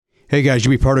Hey guys,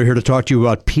 Jimmy Pardo here to talk to you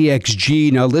about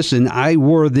PXG. Now listen, I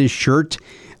wore this shirt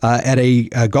at a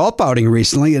golf outing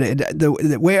recently, and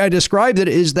the way I described it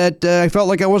is that I felt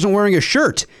like I wasn't wearing a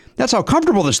shirt. That's how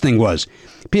comfortable this thing was.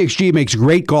 PXG makes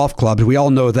great golf clubs. We all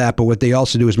know that, but what they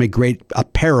also do is make great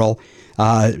apparel.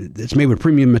 It's made with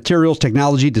premium materials,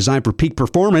 technology, designed for peak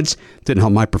performance. Didn't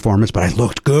help my performance, but I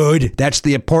looked good. That's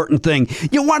the important thing.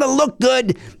 You want to look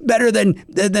good better than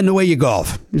the way you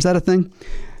golf. Is that a thing?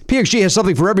 PXG has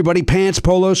something for everybody. Pants,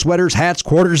 polos, sweaters, hats,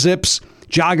 quarter zips,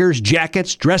 joggers,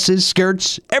 jackets, dresses,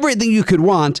 skirts, everything you could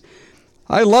want.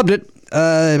 I loved it.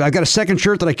 I've got a second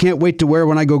shirt that I can't wait to wear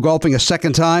when I go golfing a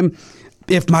second time,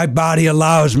 if my body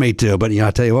allows me to. But,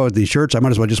 I'll tell you what, with these shirts, I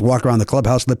might as well just walk around the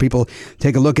clubhouse and let people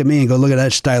take a look at me and go, look at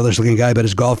that stylish-looking guy, but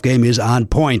his golf game is on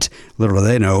point. Little do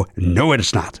they know, no,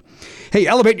 it's not. Hey,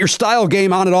 elevate your style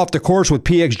game on and off the course with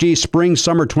PXG Spring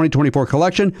Summer 2024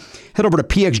 collection. Head over to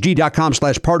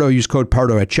pxg.com/Pardo. Use code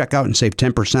Pardo at checkout and save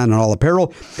 10% on all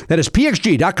apparel. That is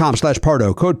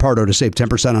pxg.com/Pardo. Code Pardo to save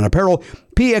 10% on apparel.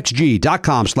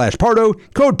 pxg.com/Pardo.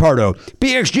 Code Pardo.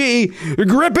 PXG,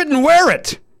 grip it and wear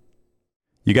it.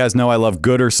 You guys know I love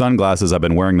Gooder sunglasses. I've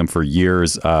been wearing them for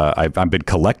years. I've been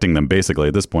collecting them basically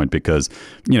at this point because,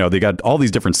 they got all these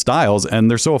different styles and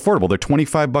they're so affordable. They're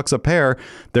 $25 a pair.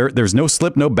 There's no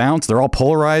slip, no bounce. They're all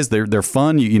polarized. They're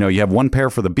fun. You have one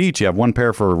pair for the beach. You have one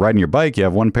pair for riding your bike. You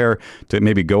have one pair to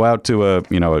maybe go out to a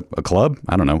club.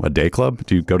 I don't know, a day club.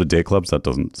 Do you go to day clubs? That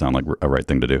doesn't sound like a right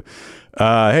thing to do.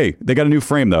 Hey, they got a new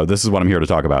frame though. This is what I'm here to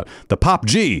talk about. The Pop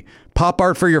G. Pop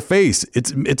art for your face.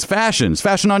 It's fashion. It's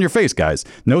fashion on your face, guys.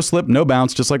 No slip, no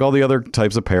bounce, just like all the other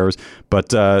types of pairs. But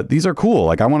these are cool.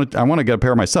 Like I want to get a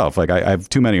pair myself. Like I have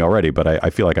too many already, but I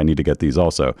feel like I need to get these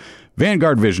also.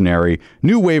 Vanguard Visionary,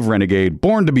 New Wave Renegade,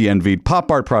 Born to be Envied, Pop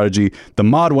Art Prodigy. The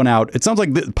mod went out. It sounds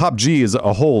like the Pop G is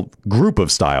a whole group of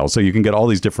styles, so you can get all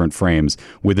these different frames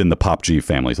within the Pop G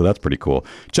family. So that's pretty cool.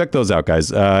 Check those out,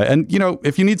 guys. And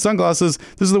if you need sunglasses,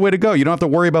 this is the way to go. You don't have to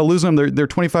worry about losing them. They're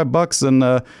 $25,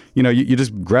 and you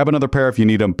just grab another pair if you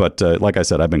need them. But like I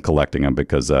said, I've been collecting them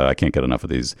because I can't get enough of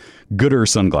these Gooder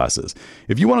sunglasses.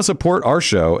 If you want to support our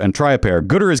show and try a pair,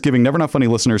 Gooder is giving Never Not Funny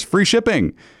listeners free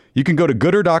shipping. You can go to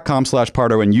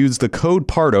gooder.com/Pardo and use the code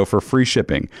Pardo for free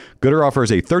shipping. Gooder offers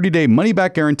a 30-day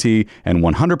money-back guarantee and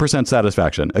 100%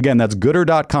 satisfaction. Again, that's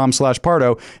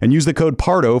gooder.com/Pardo and use the code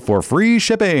Pardo for free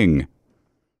shipping.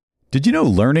 Did you know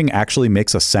learning actually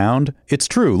makes a sound? It's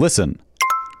true. Listen.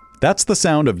 That's the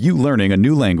sound of you learning a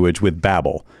new language with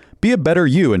Babbel. Be a better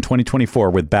you in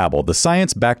 2024 with Babbel, the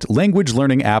science-backed language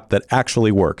learning app that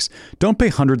actually works. Don't pay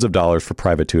hundreds of dollars for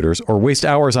private tutors or waste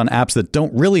hours on apps that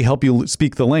don't really help you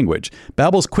speak the language.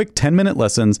 Babbel's quick 10-minute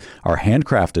lessons are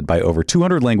handcrafted by over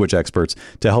 200 language experts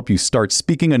to help you start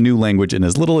speaking a new language in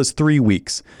as little as 3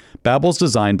 weeks. Babbel's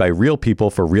designed by real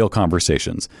people for real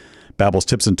conversations. Babbel's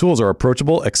tips and tools are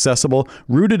approachable, accessible,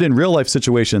 rooted in real-life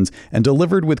situations, and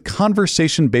delivered with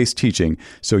conversation-based teaching,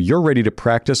 so you're ready to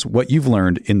practice what you've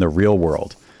learned in the real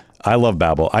world. I love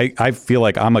Babbel. I feel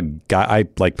like I'm a guy. I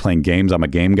like playing games. I'm a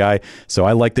game guy. So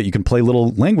I like that you can play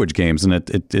little language games, and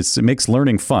it makes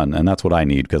learning fun. And that's what I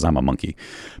need because I'm a monkey.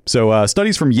 So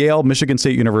studies from Yale, Michigan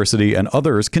State University, and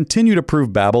others continue to prove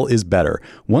Babbel is better.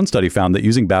 One study found that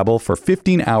using Babbel for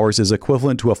 15 hours is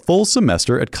equivalent to a full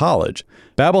semester at college.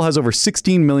 Babbel has over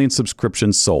 16 million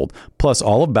subscriptions sold. Plus,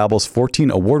 all of Babbel's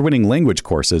 14 award-winning language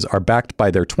courses are backed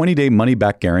by their 20-day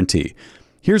money-back guarantee.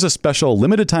 Here's a special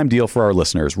limited-time deal for our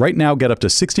listeners. Right now, get up to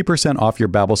 60% off your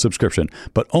Babbel subscription,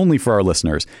 but only for our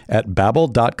listeners at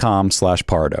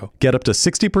babbel.com/Pardo. Get up to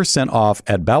 60% off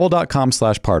at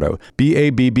babbel.com/Pardo.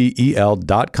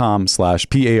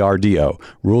 BABBEL.com/PARDO.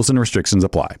 Rules and restrictions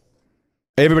apply.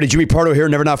 Hey everybody, Jimmy Pardo here.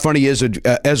 Never Not Funny is,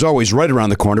 as always, right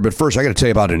around the corner. But first, I got to tell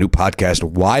you about a new podcast,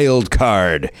 Wild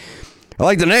Card. I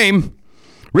like the name.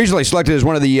 Recently selected as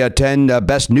one of the 10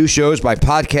 best news shows by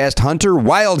Podcast Hunter,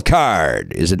 Wild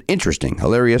Card is an interesting,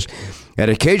 hilarious, and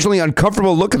occasionally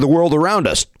uncomfortable look at the world around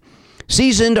us.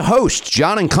 Seasoned hosts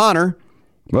John and Connor,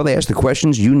 well, they ask the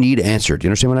questions you need answered. Do you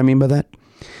understand what I mean by that?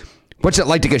 What's it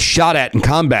like to get shot at in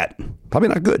combat? Probably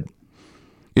not good.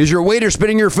 Is your waiter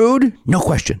spitting your food? No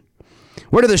question.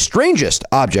 What are the strangest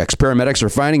objects paramedics are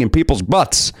finding in people's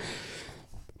butts?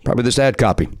 Probably this ad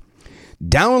copy.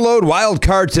 Download Wild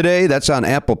Card today. That's on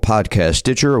Apple Podcast,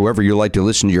 Stitcher, or wherever you like to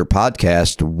listen to your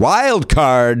podcast. Wild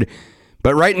Card.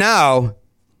 But right now,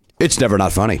 it's Never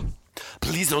Not Funny.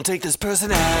 Please don't take this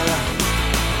person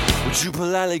out. Would you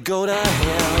politely go to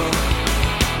hell?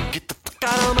 Get the fuck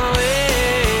out of my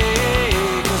way,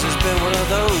 'cause it's been one of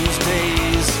those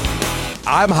days.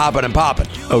 I'm hopping and popping.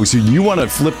 Oh, so you want to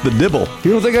flip the dibble?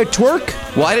 You don't think I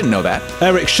twerk? Well, I didn't know that.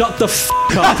 Eric, shut the f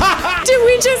up. Did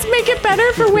we just make it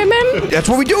better for women? That's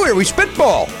what we do here. We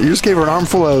spitball. You just gave her an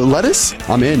armful of lettuce?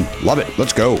 I'm in. Love it.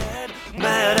 Let's go.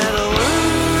 Mad at the world.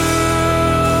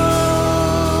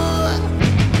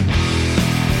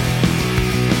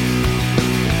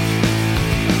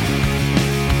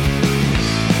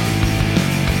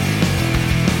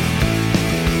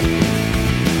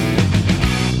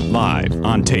 Live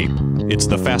on tape. It's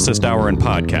the fastest hour in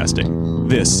podcasting.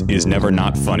 This is Never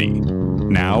Not Funny.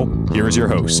 Now, here's your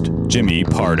host, Jimmy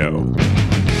Pardo.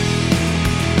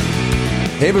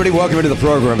 Hey, everybody. Welcome into the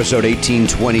program. Episode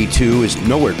 1822 is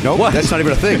nowhere. No, What? That's not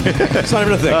even a thing. That's not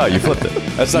even a thing. Oh, you flipped it.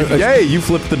 That's not. Yay, you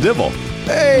flipped the dibble.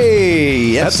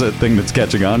 Hey, That's a thing that's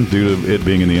catching on due to it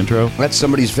being in the intro. That's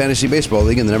somebody's fantasy baseball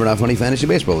league in the Never Not Funny Fantasy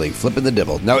Baseball League. Flipping the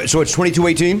dibble. Now, so it's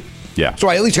 22-18? Yeah. So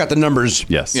I at least got the numbers.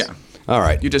 Yes. Yeah. All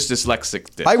right. You just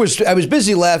dyslexic it. I was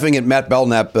busy laughing at Matt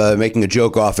Belknap making a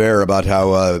joke off air about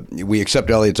how we accept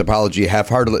Elliot's apology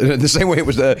half-heartedly, the same way it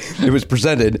was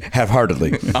presented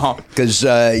half-heartedly. Because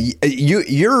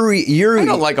you're I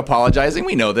don't like apologizing.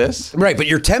 We know this. right, but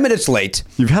you're 10 minutes late.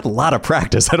 You've had a lot of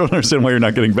practice. I don't understand why you're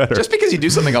not getting better. Just because you do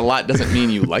something a lot doesn't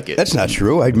mean you like it. That's not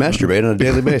true. I masturbate on a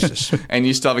daily basis. And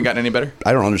you still haven't gotten any better?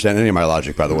 I don't understand any of my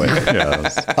logic, by the way.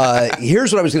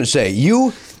 Here's what I was going to say.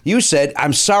 You said,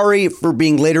 I'm sorry for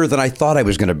being later than I thought I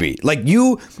was going to be. Like,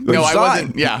 you No, I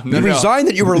wasn't. Yeah. No, you no. resigned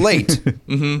that you were late.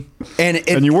 Mm-hmm.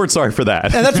 and you weren't sorry for that.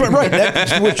 And that's what,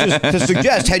 right. Which is to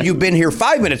suggest, had you been here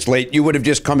 5 minutes late, you would have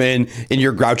just come in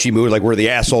your grouchy mood, like we're the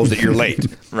assholes that you're late.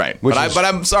 Right. But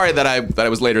I'm sorry that I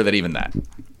was later than even that.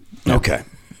 Okay.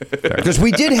 Because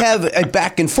we did have a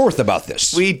back and forth about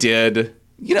this. We did.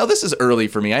 You know, this is early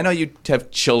for me. I know you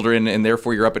have children, and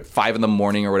therefore you're up at 5 in the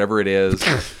morning or whatever it is.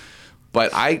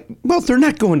 But well, they're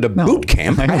not going to boot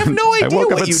camp. I have no idea woke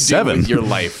up what at you 7. do with your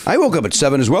life. I woke up at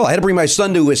 7 as well. I had to bring my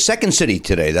son to his Second City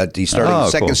today. That he's starting Oh,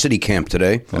 Second cool. City camp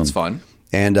today. That's fun.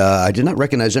 And I did not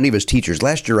recognize any of his teachers.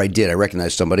 Last year I did. I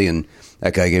recognized somebody, and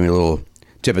that guy gave me a little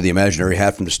tip of the imaginary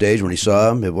hat from the stage when he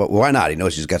saw him. Why not? He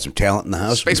knows he's got some talent in the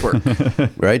house. Space work.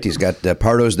 Right? He's got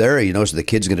Pardo's there. He knows the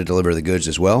kid's going to deliver the goods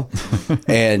as well.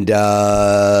 And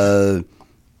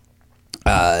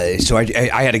so I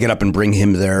had to get up and bring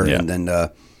him there. Yeah. And then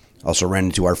also ran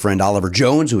into our friend Oliver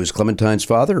Jones, who is Clementine's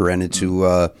father. Ran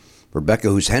into Rebecca,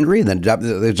 who's Henry. And then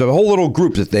there's a whole little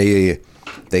group that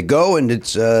they go, and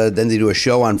it's then they do a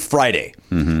show on Friday.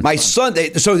 Mm-hmm. My son.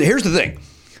 So here's the thing.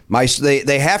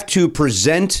 They have to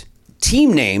present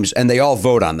team names, and they all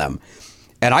vote on them.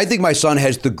 And I think my son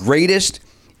has the greatest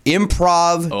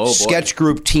improv sketch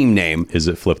group team name. Is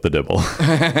it Flip the Dibble?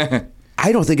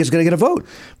 I don't think it's going to get a vote.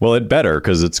 Well, it better,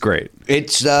 because it's great.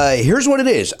 It's here's what it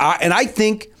is, and I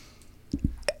think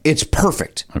it's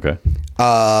perfect. Okay.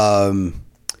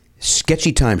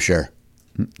 Sketchy timeshare.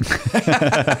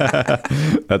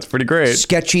 That's pretty great.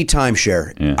 Sketchy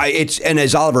timeshare. Yeah. It's and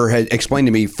as Oliver had explained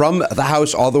to me, from the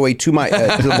house all the way to my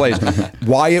to the place,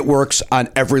 why it works on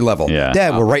every level. Yeah.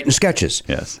 Dad, we're writing sketches.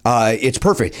 Yes. It's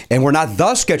perfect, and we're not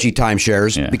the sketchy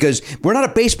timeshares because we're not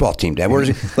a baseball team, Dad.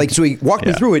 We're like, so he walked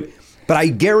me through it. But I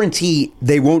guarantee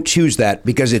they won't choose that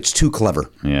because it's too clever.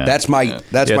 Yeah. That's my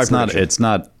prediction.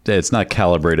 It's not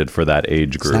calibrated for that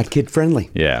age group. It's not kid friendly.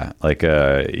 Yeah, like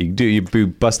you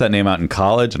bust that name out in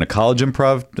college, in a college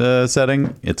improv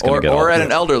setting, it's going to get or all at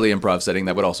an elderly improv setting,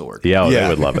 that would also work. Yeah, they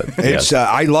would love it. It's Yes.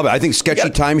 I love it. I think sketchy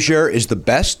timeshare is the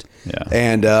best. Yeah.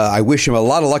 And I wish him a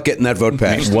lot of luck getting that vote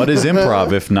passed. What is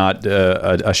improv if not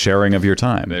a sharing of your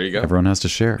time? There you go. Everyone has to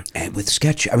share. And with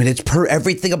sketch, I mean, it's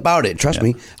everything about it. Trust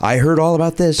me, I heard all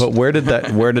about this. But where did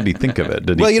he think of it?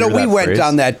 Did he well, hear we that went phrase?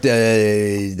 on that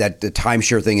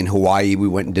timeshare thing in Hawaii. We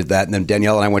went and did that, and then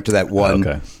Danielle and I went to that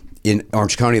one in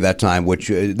Orange County that time, which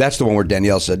that's the one where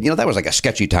Danielle said, that was like a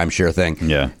sketchy timeshare thing.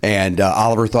 Yeah. And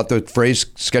Oliver thought the phrase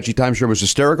sketchy timeshare was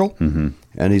hysterical, and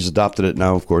he's adopted it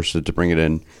now, of course, to bring it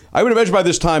in. I would imagine by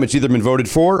this time it's either been voted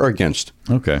for or against.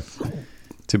 Okay.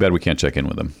 Too bad we can't check in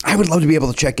with him. I would love to be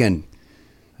able to check in.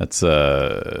 That's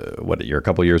you're a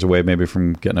couple years away maybe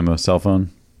from getting him a cell phone?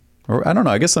 Or I don't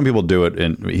know. I guess some people do it,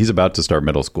 and he's about to start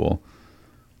middle school.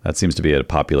 That seems to be a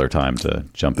popular time to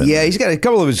jump in. Yeah, he's got a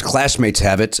couple of his classmates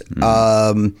have it.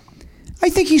 I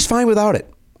think he's fine without it.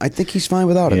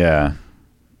 Yeah.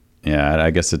 Yeah, I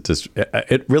guess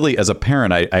it really, as a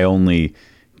parent, I only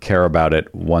care about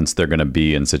it once they're going to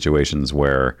be in situations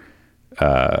where,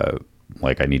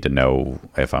 like, I need to know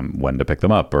when to pick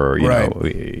them up, or you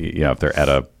know, if they're at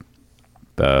a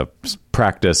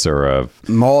practice or a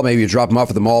mall. Maybe you drop them off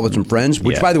at the mall with some friends.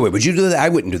 Which, by the way, would you do that? I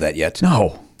wouldn't do that yet.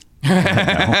 No.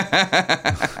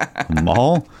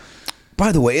 Mall.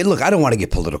 By the way, look, I don't want to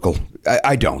get political.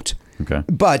 I don't. Okay.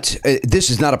 But this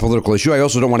is not a political issue. I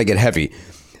also don't want to get heavy.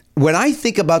 When I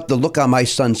think about the look on my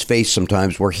son's face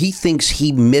sometimes where he thinks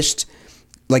he missed,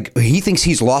 like he thinks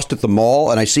he's lost at the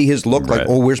mall, and I see his look like,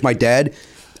 oh, where's my dad?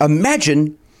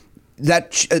 Imagine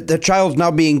that the child's now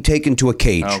being taken to a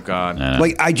cage. Oh God!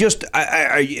 Like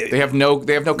they have no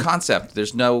concept.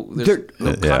 There's no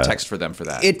context for them for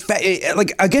that.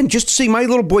 Like again, just see my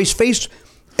little boy's face,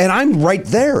 and I'm right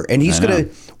there, and he's gonna,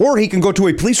 or he can go to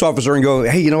a police officer and go,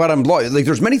 hey, you know what? I'm like,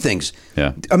 there's many things.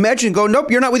 Yeah. Imagine go,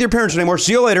 nope, you're not with your parents anymore.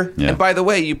 See you later. Yeah. And by the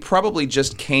way, you probably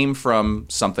just came from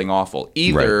something awful.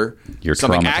 Either You're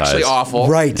something actually traumatized. awful,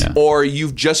 Right. Yeah. or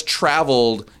you've just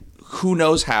traveled who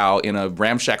knows how in a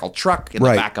ramshackle truck in the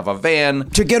back of a van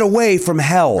to get away from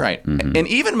hell. Right. And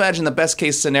even imagine the best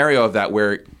case scenario of that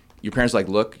where your parents are like,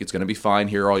 look, it's going to be fine.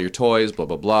 Here are all your toys, blah,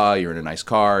 blah, blah. You're in a nice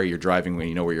car. You're driving when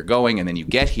you know where you're going. And then you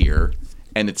get here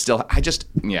and it's still,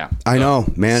 I know,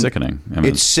 man. Sickening.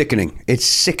 It's sickening. It's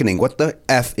sickening. What the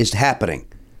F is happening?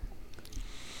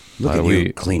 Look at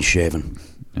you, clean shaven.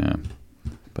 Yeah.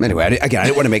 Anyway, I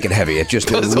didn't want to make it heavy. It just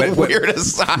was a weird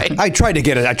aside. I tried to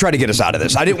get us out of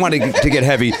this. I didn't want to get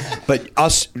heavy, but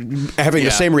us having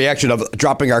the same reaction of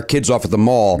dropping our kids off at the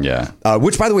mall. Yeah.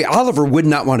 Which, by the way, Oliver would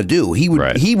not want to do. He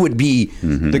would be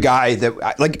the guy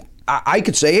that like I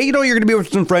could say, hey, you know, you're going to be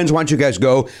with some friends. Why don't you guys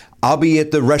go? I'll be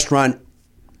at the restaurant.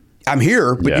 I'm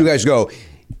here, but you guys go.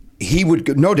 He would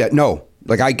go, no.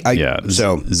 Like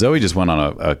so Zoe just went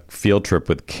on a field trip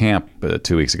with camp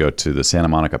 2 weeks ago to the Santa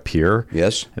Monica Pier.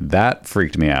 Yes, that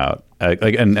freaked me out.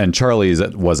 And Charlie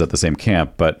was at the same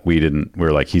camp, but we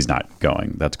were like, he's not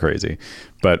going. That's crazy.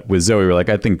 But with Zoe, we were like,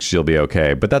 I think she'll be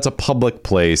okay. But that's a public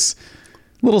place,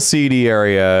 little seedy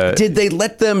area. Did they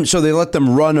let them? So they let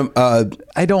them run.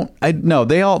 No.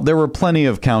 There were plenty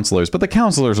of counselors, but the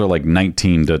counselors are like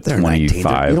 19 to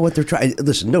 25. You know what they're trying?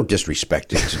 Listen, no disrespect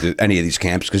to any of these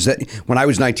camps, because when I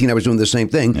was 19, I was doing the same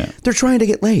thing. Yeah. They're trying to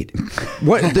get laid.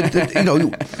 What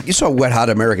you saw Wet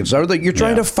Hot American Summer. You're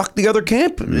trying to fuck the other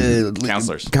camp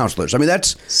counselors. I mean,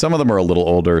 that's some of them are a little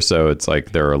older, so it's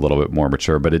like they're a little bit more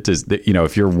mature. But it is,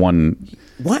 if you're one.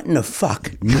 What in the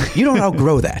fuck? You don't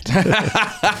outgrow that.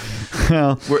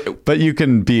 Well, but you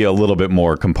can be a little bit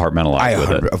more compartmentalized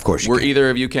with it. Of course. Were either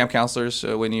of you camp counselors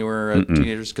when you were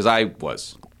teenagers? Because I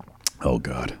was. Oh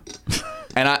God.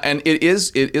 And it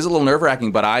is a little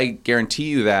nerve-wracking, but I guarantee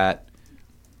you that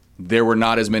there were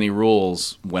not as many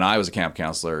rules when I was a camp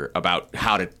counselor about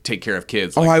how to take care of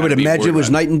kids. I would imagine it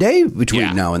was night and day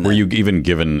between now and then. Were you even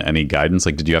given any guidance?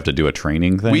 Like, did you have to do a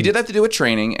training thing? We did have to do a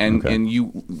training, and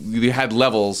you had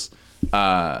levels.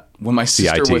 When my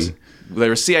sister there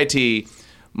was CIT.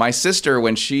 My sister,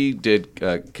 when she did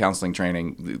counseling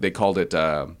training, they called it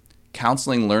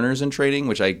counseling learners in training,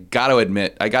 which I got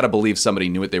to believe somebody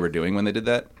knew what they were doing when they did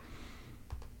that.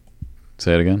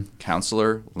 Say it again.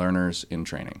 Counselor learners in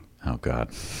training. Oh God,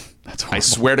 that's horrible. I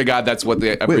swear to God, that's what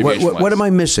the abbreviation was. What am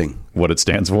I missing? What it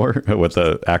stands for? What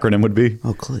the acronym would be?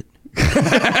 Oh, CLIT.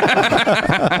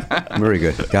 Very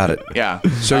good. Got it. Yeah.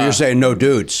 So you're saying no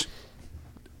dudes?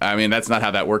 I mean, that's not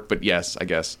how that worked, but yes, I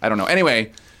guess. I don't know.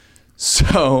 Anyway,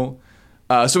 so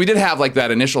we did have like that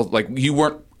initial, like you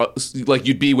weren't like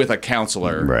you'd be with a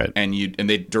counselor, right? And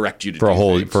they direct you to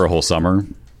for a whole summer.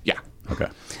 Yeah. Okay.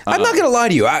 I'm not going to lie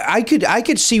to you. I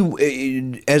could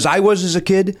see, as I was as a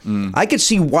kid, I could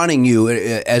see wanting you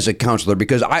as a counselor,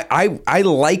 because I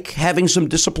like having some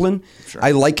discipline. Sure.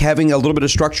 I like having a little bit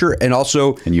of structure, and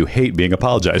also. And you hate being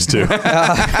apologized to.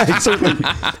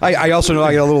 I also know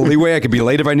I got a little leeway. I could be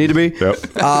late if I need to be. Yep.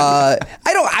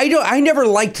 I never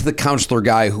liked the counselor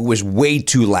guy who was way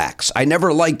too lax. I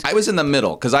never liked. I was in the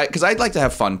middle because I'd like to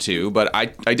have fun too, but I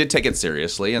did take it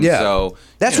seriously, and so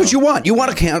that's what you want. You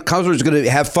want a counselor who's going to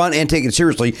have fun and take it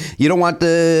seriously. You don't want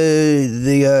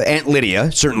the Aunt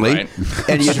Lydia, certainly, right.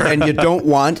 and you don't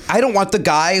want. I don't want the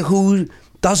guy who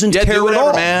doesn't care at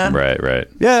all, man. Right.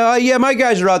 Yeah, my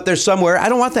guys are out there somewhere. I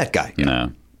don't want that guy.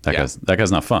 No, that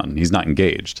guy's not fun. He's not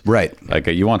engaged. Right. Like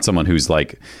you want someone who's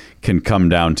like can come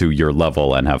down to your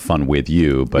level and have fun with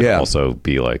you, but also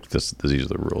be like this. These are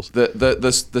the rules.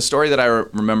 The story that I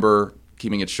remember,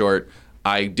 keeping it short.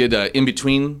 I did an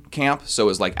in-between camp, so it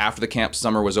was like after the camp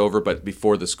summer was over, but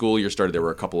before the school year started, there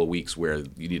were a couple of weeks where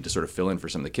you needed to sort of fill in for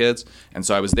some of the kids. And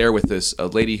so I was there with a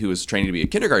lady who was training to be a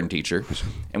kindergarten teacher,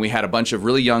 and we had a bunch of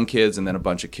really young kids and then a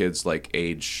bunch of kids like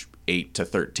age 8 to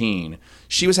 13.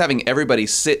 She was having everybody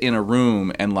sit in a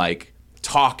room and like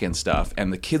talk and stuff,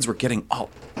 and the kids were getting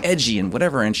all edgy and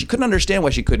whatever, and she couldn't understand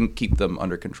why she couldn't keep them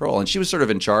under control. And she was sort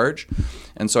of in charge.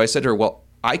 And so I said to her, well,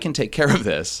 I can take care of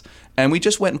this. And we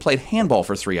just went and played handball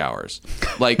for 3 hours.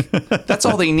 Like, that's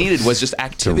all they needed was just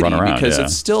activity run around, because yeah.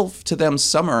 it's still, to them,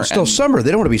 summer. It's still summer. They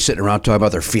don't want to be sitting around talking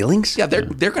about their feelings. Yeah,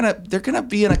 they're gonna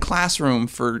be in a classroom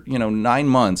for 9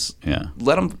 months. Yeah.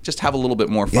 Let them just have a a little bit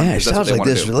more fun. Yeah, it That's what sounds they like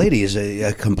wanna this do. lady is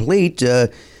a complete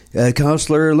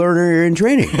counselor, learner in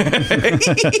training.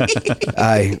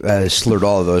 I slurred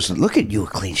all of those. Look at you,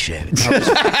 clean shaven.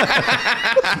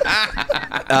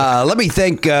 Let me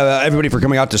thank everybody for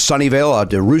coming out to Sunnyvale, out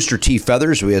to Rooster T.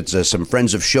 Feathers. We had some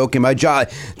friends of show came by. John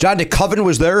DeCoven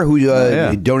was there, who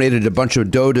donated a bunch of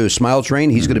dough to Smile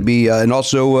Train. He's going to be, and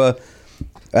also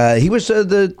he was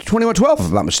the 2112, if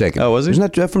I'm not mistaken. Oh, was he?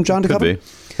 Isn't that from John DeCoven? Could be.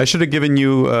 I should have given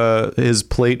you his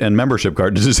plate and membership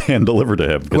card to just hand deliver to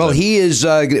him. Well, he is. He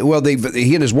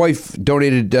and his wife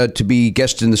donated to be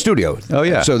guests in the studio. Oh,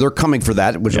 yeah. So they're coming for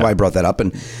that, which is why I brought that up.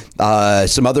 And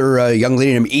some other young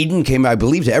lady named Eden came, I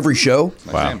believe, to every show.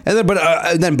 Wow.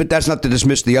 And then, but that's not to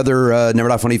dismiss the other Never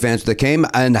Not Funny fans that came.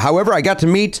 And however, I got to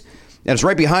meet, and it's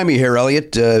right behind me here,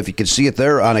 Elliot. If you can see it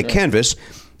there on a canvas.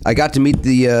 I got to meet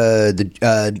the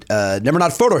Never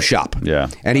Not Photoshop. Yeah.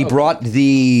 And he brought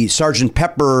the Sgt.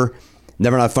 Pepper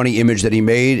Never Not Funny image that he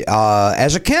made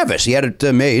as a canvas. He had it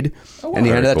made, and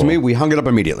he handed that to me. We hung it up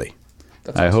immediately.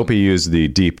 I hope he used the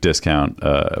deep discount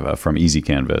from Easy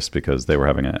Canvas because they were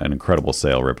having an incredible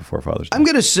sale right before Father's Day. I'm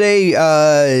going to say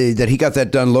that he got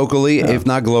that done locally, if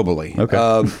not globally.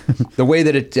 Okay. The way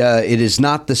that it is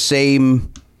not the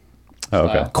same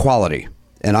quality.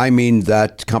 And I mean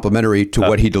that complimentary to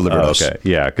what he delivered us. Okay,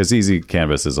 yeah, because Easy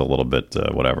Canvas is a little bit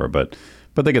whatever, but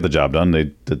they get the job done. They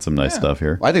did some nice stuff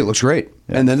here. I think it looks great.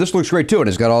 Yeah. And then this looks great, too. And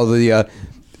it's got all the...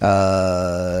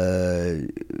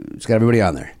 it's got everybody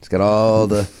on there. It's got all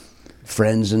the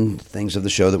friends and things of the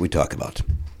show that we talk about.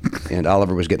 And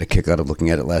Oliver was getting a kick out of looking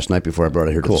at it last night before I brought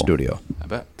it here to the studio. I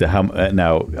bet.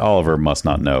 Now, Oliver must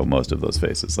not know most of those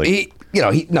faces. Like he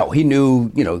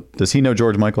knew, Does he know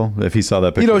George Michael? If he saw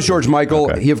that picture? He knows George Michael.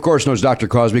 Okay. He, of course, knows Dr.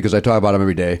 Cosby because I talk about him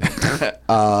every day.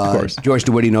 Of course. Joyce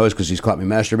DeWitt knows because he's caught me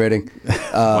masturbating.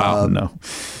 Wow, no.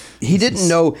 He didn't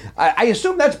know. I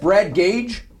assume that's Brad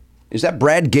Gage. Is that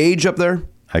Brad Gage up there?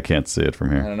 I can't see it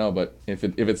from I here. don't know, but if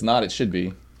it's not, it should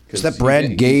be. Is that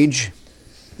Brad Gage?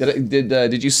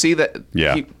 Did you see that?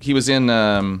 Yeah. He was in.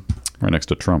 Right next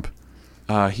to Trump.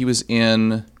 He was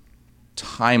in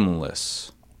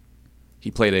Timeless. He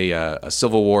played a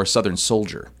Civil War Southern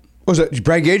soldier. Was that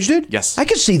Brad Gage did? Yes. I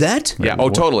can see that. Yeah. Oh,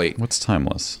 totally. What's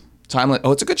Timeless? Timeless.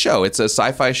 Oh, it's a good show. It's a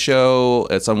sci-fi show.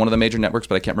 It's on one of the major networks,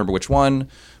 but I can't remember which one.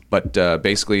 But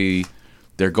basically,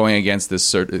 they're going against this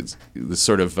sort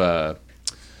of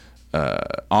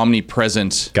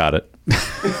omnipresent. Got it.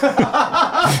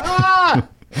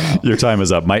 Your time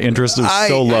is up. My interest is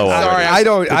so low. Sorry,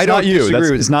 already. I don't you.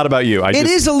 disagree with It's not about you. It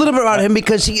is a little bit about him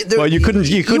because he. Well, you couldn't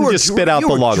just spit out the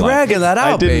log line. Dragging that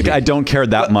out, baby. I don't care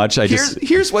that much.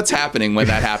 Here's what's happening when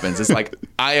that happens. It's like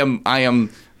I am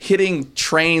hitting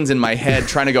trains in my head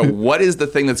trying to go, what is the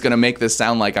thing that's going to make this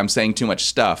sound like I'm saying too much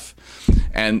stuff?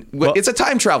 And it's a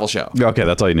time travel show. Okay,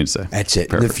 that's all you need to say. That's it.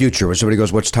 Perfect. In the future, when somebody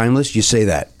goes, "What's Timeless?" You say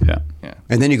that. Yeah.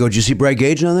 And then you go, "Did you see Brad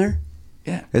Gage on there?"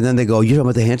 Yeah. And then they go, "You talking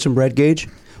about the handsome Brad Gage,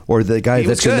 or the guy He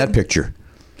was that's in good. that picture?"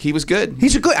 He was good.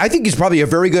 He's a good. I think he's probably a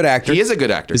very good actor. He is a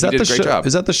good actor. Is He that did the a great show? job.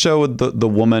 Is that the show with the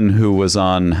woman who was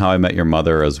on How I Met Your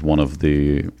Mother as one of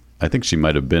the? I think she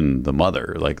might have been the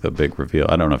mother, like the big reveal.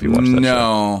 I don't know if you watched that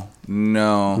show.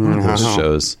 No. Those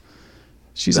shows.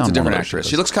 She's That's on a different one of those actress. shows.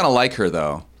 She looks kind of like her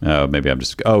though. Oh, maybe I'm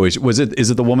just. Oh, is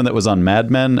it the woman that was on Mad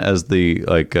Men as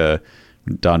the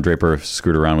Don Draper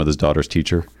screwed around with his daughter's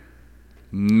teacher?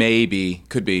 Maybe.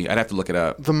 Could be. I'd have to look it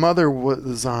up. The mother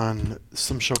was on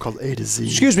some show called A to Z.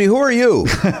 Excuse me, who are you?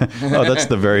 Oh, that's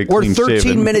the very We're clean 13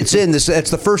 shaven. minutes in.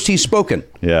 That's the first he's spoken.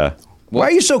 Yeah. Why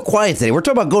are you so quiet today? We're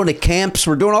talking about going to camps.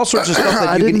 We're doing all sorts of stuff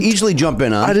that you can easily jump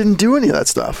in on. I didn't do any of that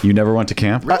stuff. You never went to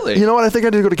camp? Really? You know what? I think I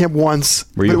did go to camp once.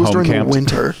 Were you but it was home during camped? the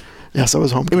winter. Yes, I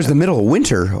was home. It was the middle of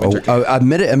winter. A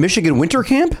Michigan winter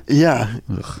camp? Yeah.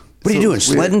 What are you doing?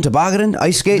 Sledding, tobogganing,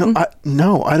 ice skating?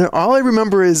 No, I don't. All I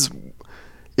remember is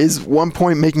one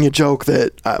point making a joke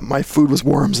that my food was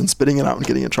worms and spitting it out and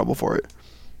getting in trouble for it.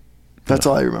 That's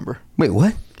all I remember. Wait,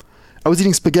 what? I was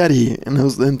eating spaghetti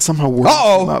and somehow worms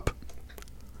came up.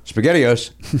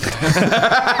 SpaghettiOs.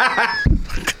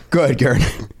 Go ahead, Karen.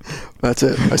 That's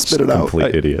it. I spit it out.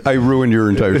 Complete idiot. I ruined your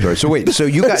entire story. So wait, so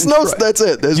you got that's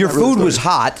it. There's your not really food a was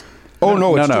story. hot. Oh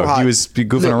no, it's still hot. He was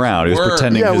goofing around. He was Worms.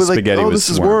 pretending Yeah, I his was like, spaghetti oh, was this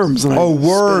is worms. And I Oh, spit it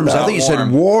worms. I out. think you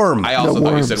said warm. I also No,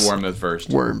 thought you said worms. worm at first.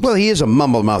 Worms. Well, he is a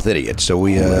mumble mouth idiot, so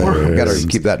we got to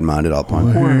keep that in mind at all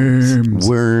points.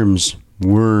 Worms.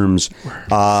 Worms.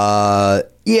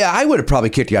 Yeah, I would have probably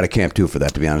kicked you out of camp too for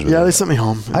that, to be honest with you. Yeah, they sent me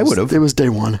home. I would have. It was day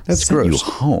one. That's Send gross.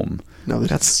 you home. No,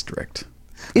 That's strict.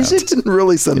 Is it? didn't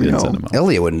really send me Didn't home. send him home.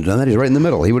 Elliot wouldn't have done that. He's right in the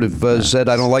middle. He would have said,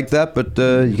 I don't like that, but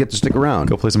you get to stick around.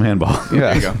 Go play some handball.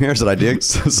 Yeah, here's what I did.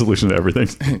 Solution to everything.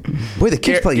 Boy, the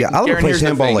kids play. Yeah, Oliver Garen, plays here's the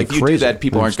handball thing. like if you crazy. do that,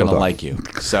 people aren't going to like you.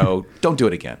 So don't do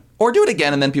it again. Or do it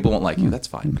again, and then people won't like you. That's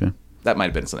fine. Okay. That might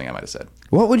have been something I might have said.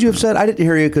 What would you have said? I didn't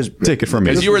hear you because. Take it from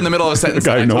me. Because you were in the middle of a sentence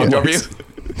Guy and I no one talked over you.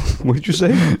 likes. What did you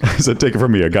say? I said, take it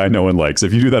from me, a guy no one likes.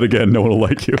 If you do that again, no one will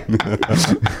like you.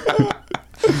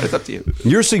 It's up to you.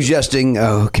 You're suggesting.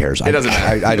 Who cares? It doesn't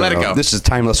matter. I don't Let it know. go. This is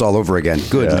timeless all over again.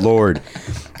 Good Lord.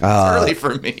 It's early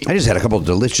for me. I just had a couple of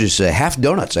delicious half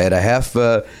donuts. I had a half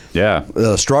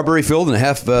strawberry filled and a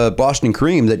half Boston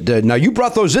cream. That now you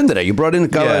brought those in today. You brought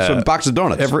in some box of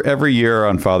donuts. Every year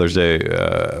on Father's Day,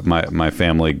 my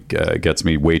family gets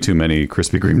me way too many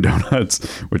Krispy Kreme donuts,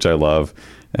 which I love,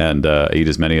 and I eat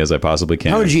as many as I possibly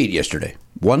can. How did you eat yesterday?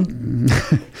 One?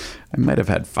 I might have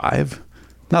had 5.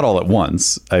 Not all at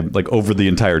once. I like over the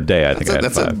entire day. I think I had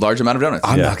That's 5. a large amount of donuts.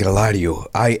 I'm not going to lie to you.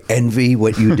 I envy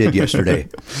what you did yesterday.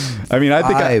 I mean, I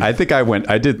think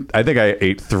I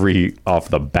ate 3 off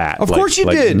the bat. Of course you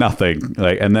did. Nothing.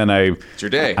 And then It's your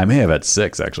day. I may have had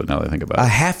 6 actually. Now that I think about A it.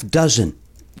 half dozen.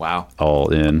 Wow. All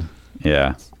in.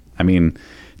 Yeah. I mean,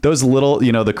 those little,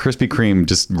 the Krispy Kreme,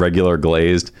 just regular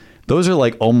glazed. Those are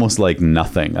like almost like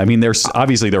nothing. I mean, they're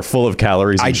full of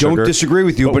calories. And I don't sugar, disagree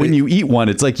with you, but when you eat one,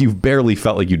 it's like you've barely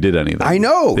felt like you did anything. I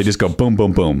know. They just go boom,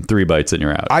 boom, boom, 3 bites and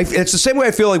you're out. It's the same way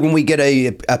I feel like when we get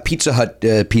a Pizza Hut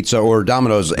pizza or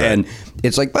Domino's, and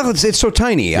it's like, well, it's so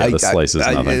tiny. Yeah, the slice is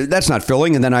nothing. That's not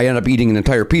filling, and then I end up eating an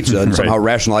entire pizza and somehow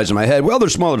rationalize in my head, well,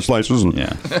 there's smaller slices. And,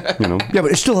 Yeah. Yeah,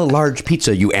 but it's still a large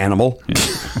pizza, you animal.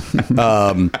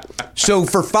 So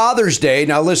for Father's Day,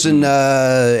 now listen,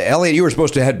 Elliot, you were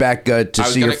supposed to head back to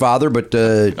see your father, but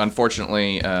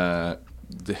Unfortunately,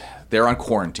 they're on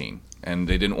quarantine, and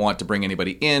they didn't want to bring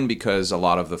anybody in because a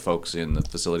lot of the folks in the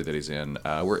facility that he's in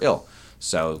were ill.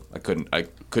 So I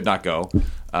could not go. So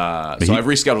I've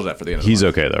rescheduled that for the end of the month. He's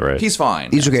okay though, right? He's fine.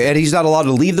 he's okay, and he's not allowed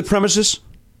to leave the premises.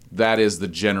 That is the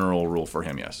general rule for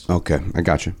him. Yes. Okay, I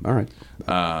got you. All right.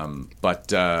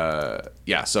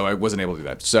 Yeah, so I wasn't able to do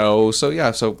that. So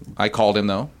I called him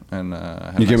though, and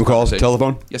had You a gave him a call, conversation.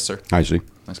 telephone? Yes, sir. I see.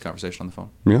 Nice conversation on the phone.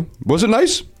 Yeah. Was it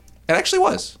nice? It actually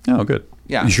was. Oh, good.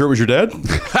 Yeah. You sure it was your dad?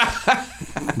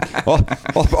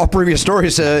 all previous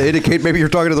stories indicate maybe you're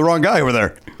talking to the wrong guy over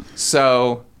there.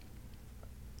 So,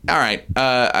 all right.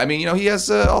 I mean, he has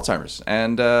Alzheimer's,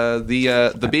 and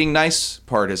the being nice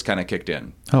part has kind of kicked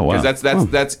in. Oh, wow. 'Cause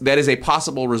that is a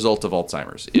possible result of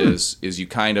Alzheimer's. Is you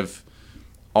kind of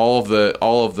all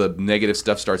of the negative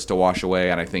stuff starts to wash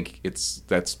away, and I think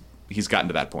he's gotten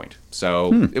to that point.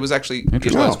 So it was actually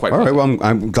it was quite all right. pleasant. Well,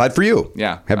 I'm glad for you.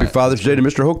 Yeah. Happy Father's Day to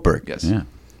Mr. Hochberg. Yes. Yeah.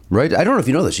 Right. I don't know if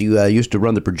you know this. You used to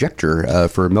run the projector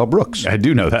for Mel Brooks. I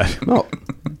do know that. Oh,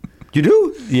 you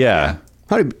do? Yeah.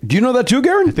 Do you know that too,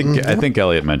 Garen? I think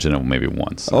Elliot mentioned it maybe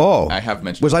once. Oh, I have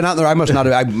mentioned Was I not there? I must not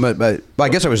have. I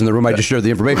guess I was in the room. I just shared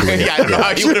the information. with you. Yeah, I don't know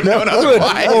how you would have known Good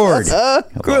otherwise. Lord.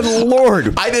 Good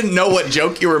Lord. I didn't know what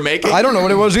joke you were making. I don't know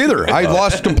what it was either. I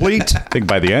lost complete I think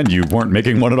by the end you weren't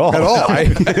making one at all. at all.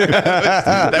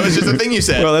 That was just a thing you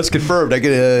said. Well, that's confirmed. I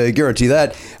can guarantee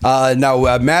that.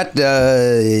 Now, Matt,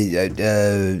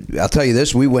 I'll tell you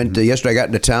this. We went yesterday. I got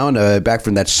into town back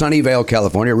from that Sunnyvale,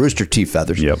 California, Rooster Teeth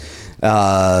Feathers. Yep.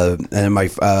 And my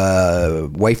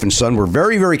wife and son were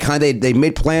very, very kind. They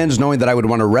made plans knowing that I would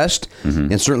want to rest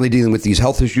and certainly dealing with these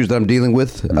health issues that I'm dealing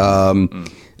with.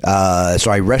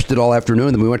 So I rested all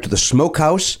afternoon. Then we went to the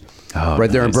smokehouse there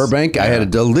in nice. Burbank. I had a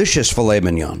delicious filet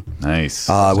mignon. Nice.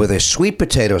 With a sweet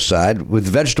potato side with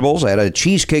vegetables. I had a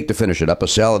cheesecake to finish it up, a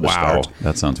salad to Wow. start.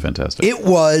 That sounds fantastic. It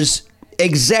was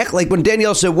exactly like when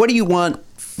Danielle said, "What do you want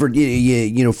for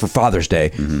for Father's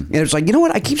Day?" And it's like, you know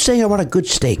what? I keep saying I want a good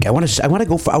steak. I want to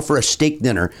go out for a steak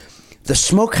dinner. The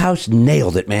smokehouse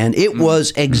nailed it, man. It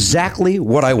was exactly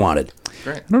what I wanted.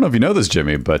 Great. I don't know if you know this,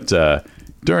 Jimmy, but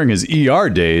during his ER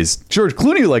days, George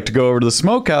Clooney liked to go over to the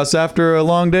smokehouse after a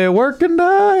long day of work and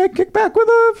kick back with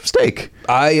a steak.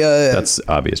 That's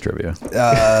obvious trivia.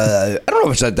 I don't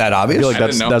know if it's that obvious. I feel like I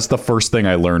didn't know. that's the first thing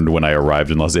I learned when I arrived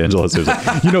in Los Angeles. It was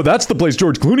like, that's the place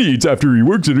George Clooney eats after he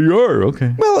works at ER.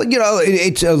 Okay. Well,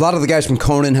 it's a lot of the guys from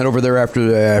Conan head over there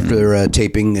after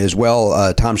taping as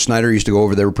well. Tom Snyder used to go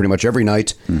over there pretty much every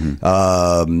night.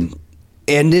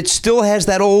 And it still has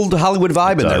that old Hollywood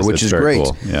vibe in there, which It's is very great.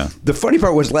 cool. Yeah. The funny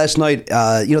part was last night,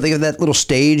 they have that little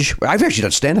stage. I've actually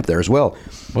done stand-up there as well.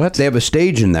 What? They have a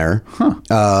stage in there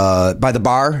by the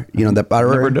bar. That bar.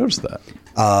 Never noticed that.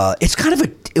 It's kind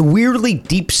of a weirdly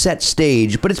deep set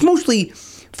stage, but it's mostly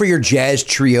for your jazz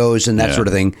trios and that sort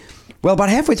of thing. Well, about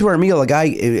halfway through our meal, a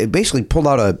guy basically pulled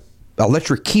out a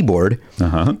electric keyboard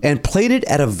and played it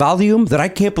at a volume that I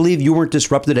can't believe you weren't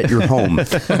disrupted at your home.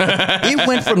 It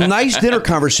went from nice dinner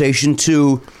conversation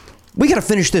to, we got to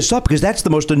finish this up because that's the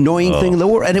most annoying thing in the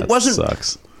world. And it wasn't.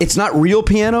 Sucks. It's not real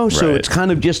piano, so it's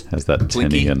kind of just has that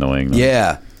tinny annoying.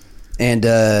 Yeah. And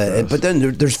but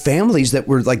then there's families that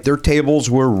were like their tables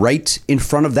were right in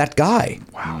front of that guy.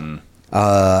 Wow.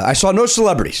 I saw no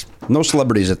celebrities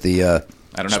at the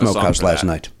I don't have a song smokehouse for last that.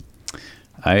 night.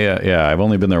 I've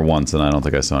only been there once, and I don't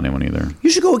think I saw anyone either. You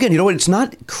should go again. You know what? It's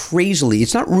not crazily.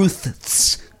 It's not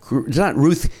Ruth's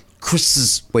Chris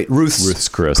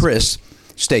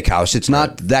Steakhouse. It's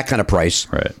not that kind of price.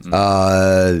 Right.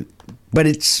 But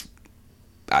it's.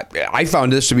 I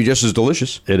found this to be just as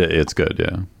delicious. It's good.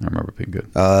 Yeah, I remember it being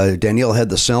good. Danielle had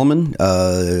the salmon.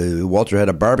 Walter had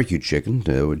a barbecue chicken.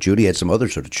 Judy had some other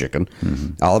sort of chicken.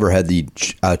 Mm-hmm. Oliver had the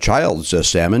child's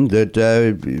salmon that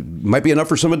might be enough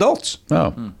for some adults.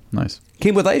 Oh, nice.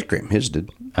 Came with ice cream. His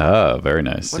did. Oh, very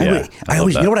nice. Yeah, I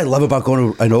always, you know what I love about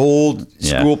going to an old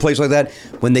school place like that?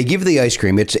 When they give you the ice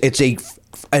cream, it's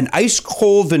an ice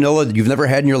cold vanilla that you've never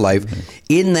had in your life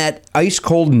in that ice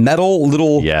cold metal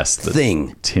little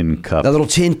thing. Tin cup. That little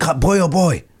tin cup. Boy, oh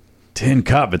boy. Tin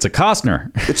cup. It's a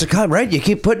Costner. It's a cup, right? You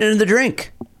keep putting it in the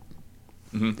drink.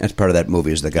 Mm-hmm. That's part of that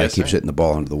movie is the guy keeps hitting the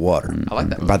ball into the water. I like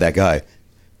that movie. By that guy.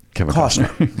 Kevin Costner.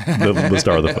 the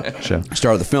star of the show.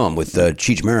 Star of the film with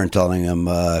Cheech Marin telling him,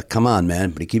 come on, man.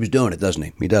 But he keeps doing it, doesn't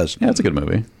he? He does. Yeah, it's a good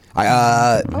movie.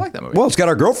 I like that movie. Well, it's got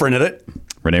our girlfriend in it.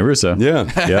 Renee Russo.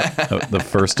 Yeah. Yeah. The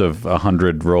first of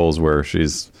 100 roles where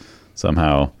she's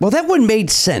somehow. Well, that one made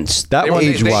sense. That one,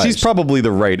 age-wise. she's probably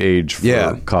the right age for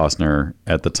Costner.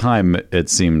 At the time, it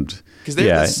seemed. Because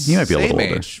they're he might be a little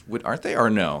older. age, aren't they? Or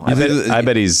no? I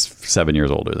bet he's 7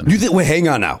 years older than me. You think? Wait, hang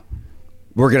on now.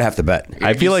 We're gonna have to bet.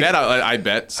 I feel like I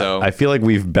bet so. I feel like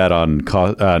we've bet on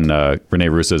Renee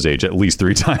Russo's age at least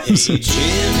 3 times.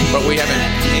 But we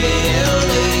haven't.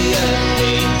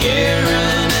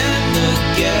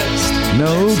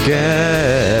 No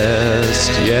guest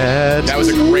yet. That was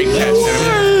a great catch.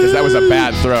 Because that was a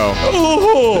bad throw.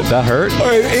 Did that hurt?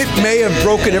 It may have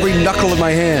broken every knuckle in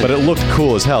my hand. But it looked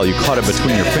cool as hell. You caught it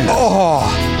between your fingers. Oh,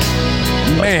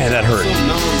 man, that hurt.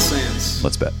 Nonsense.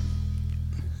 Let's bet.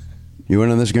 You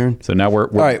in on this, Garen? So now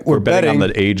we're betting on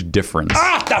the age difference.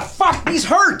 Ah, the fuck! He's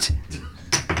hurt!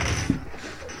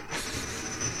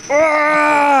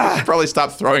 Probably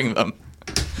stop throwing them.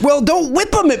 Well, don't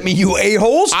whip them at me, you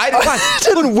a-holes! I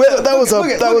didn't whip. That was Look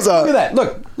at that.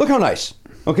 Look how nice.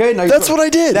 Okay? Now That's what I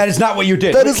did. That is not what you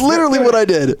did. That is literally what I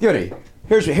did.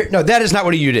 No, that is not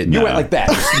what you did. You went like that.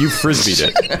 You frisbeed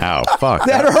it. Ow, fuck.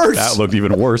 That hurts. That looked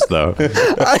even worse, though.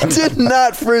 I did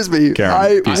not frisbee.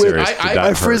 Karen, be serious. Did that I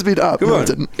hurt? frisbeed up. Come No, on. it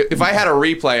didn't. If I had a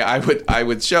replay, I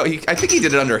would show. I think he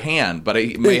did it underhand, but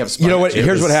he may have. You know what? spun it, too.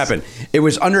 Here's what happened. It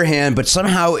was underhand, but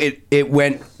somehow it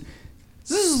went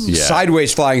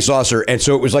sideways flying saucer, and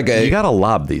so it was like a. You gotta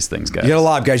lob these things, guys. You gotta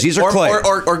lob, guys. These are clay.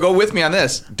 Or go with me on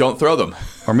this. Don't throw them.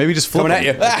 Or maybe just flip Coming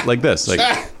them at you. like this. Like,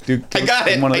 dude, I got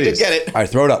it. one of I did these. get it. All right,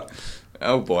 throw it up.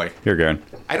 Oh boy. Here, Garen.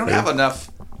 I don't have enough.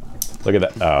 Look at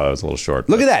that. Oh, that was a little short.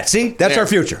 Look at that. See? That's There. our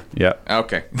future. Yeah.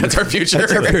 Okay, that's our future.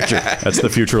 That's our future. That's the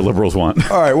future liberals want.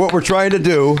 All right, what we're trying to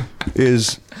do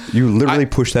is you literally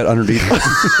push that underneath.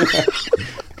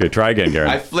 Okay, try again, Garen.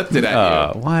 I flipped it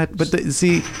at you. What? But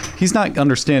see, he's not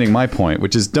understanding my point,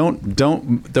 which is don't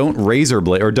razor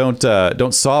blade or don't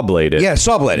saw blade it. Yeah,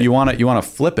 saw blade it. You want to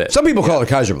flip it. Some people call it a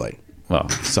Kaiser blade. Well,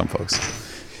 some folks.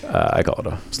 I call it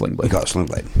a sling blade. We call it sling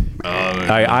blade.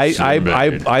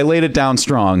 I laid it down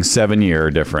strong.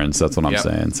 7-year difference. That's what I'm Yep.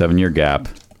 saying. 7-year gap.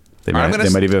 They All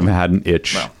right, might even have had an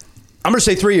itch. Well, I'm going to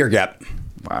say 3-year gap.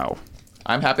 Wow.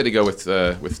 I'm happy to go with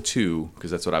 2 because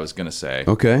that's what I was gonna say.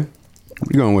 Okay. What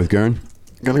are you going with, Garen?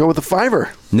 Gonna go with the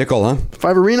fiver. Nickel, huh?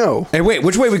 Fiverino. Hey, wait,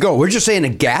 which way we go? We're just saying a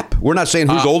gap? We're not saying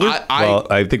who's older? Well,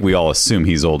 I think we all assume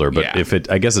he's older, but Yeah.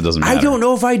 I guess it doesn't matter. I don't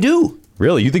know if I do.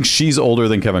 Really? You think she's older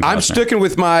than Kevin Costner? I'm sticking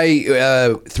with my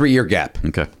 3-year gap.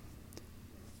 Okay.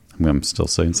 I'm still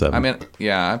saying 7. I mean,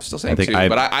 yeah, I'm still saying I think 2,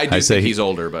 but I do say think he's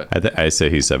older. But I say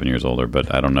he's 7 years older,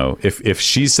 but I don't know if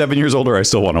she's 7 years older. I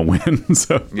still want to win.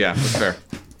 So yeah, that's fair.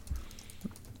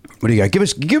 What do you got?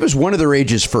 Give us one of their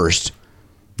ages first.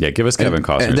 yeah, give us Kevin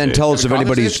Costner, And then tell us if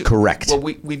anybody's correct. Well,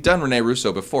 we've done Renee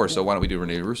Russo before, so why don't we do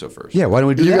Renee Russo first? Yeah, why don't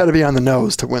we do You that? got to be on the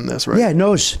nose to win this, right? Yeah,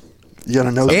 nose. You got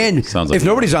to know. And Sounds like if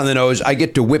nobody's on the nose, I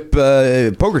get to whip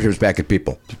poker chips back at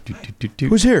people.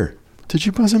 Who's here? Did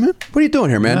you buzz him in? What are you doing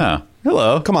here, man? Yeah.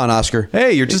 Hello. Come on, Oscar.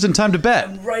 Hey, you're just in time to bet.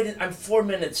 I'm 4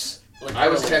 minutes. I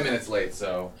was 10 minutes late,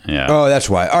 so. Yeah. Oh, that's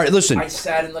why. All right, listen. I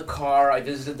sat in the car. I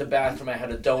visited the bathroom. I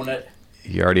had a donut.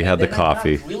 You already had the Then I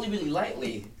coffee. knocked really, really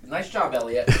lightly. Nice job,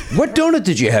 Elliot. What donut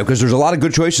did you have? Because there's a lot of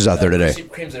good choices out there today.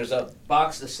 Creams. There's a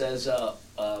box that says,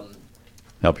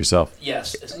 Help yourself.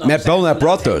 yes. Matt Belknap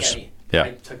brought those. Yeah.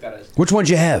 I took that as Which ones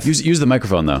you have? Use the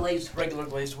microphone though. glazed, regular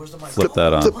glazed. Where's the mic? Flip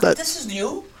that on. Flip that. This is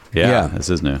new. Yeah, Yeah. this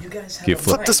is new. You guys have You a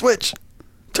flip. Flip the switch.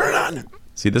 Turn it on.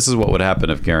 See, this is what would happen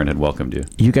if Karen had welcomed you.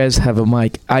 You guys have a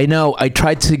mic. I know. I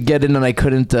tried to get in and I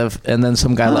couldn't have, and then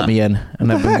some guy let me in,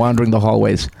 and I've been wandering the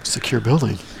hallways. Secure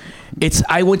building.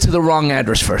 I went to the wrong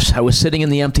address first. I was sitting in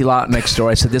the empty lot next door.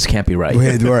 I said, "This can't be right."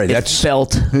 Wait, right, It that's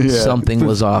felt something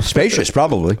was off. spacious,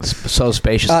 probably. So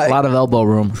spacious. A lot of elbow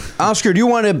room. Oscar, do you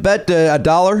want to bet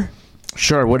 $1?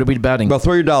 Sure. What are we betting? Well,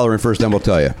 throw your $1 in first, then we'll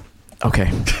tell you. Okay.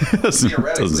 doesn't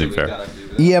seem fair.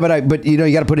 Yeah, but you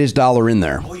got to put his $1 in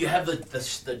there. Oh, you have the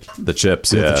The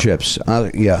chips, With yeah. the chips.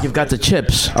 Yeah. You've got the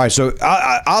chips. All right, so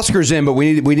Oscar's in, but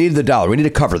we need the $1. We need to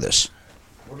cover this.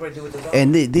 What do I do with the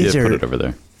And these Yeah, are put it over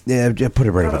there. yeah, put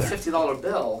it right over a there. $50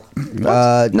 bill.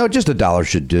 No, just $1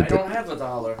 should do. I don't have $1.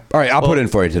 All right, I'll put it in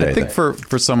for you today. I think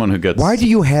for someone who gets Why do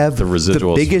you have the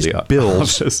residuals, the biggest for the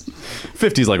bills? office,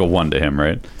 50 is like a 1 to him,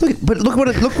 right?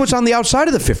 Look what's on the outside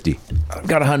of the 50. I've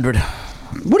got 100.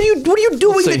 What are you doing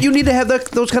Let's see. that you need to have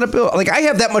those kind of bills? Like I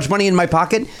have that much money in my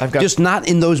pocket, I've got- just not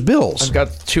in those bills. I've got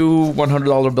 2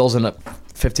 $100 bills and a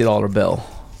 $50 bill.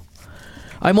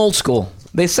 I'm old school.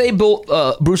 They say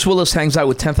Bruce Willis hangs out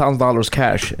with $10,000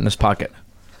 cash in his pocket.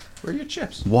 Where are your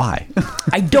chips? Why?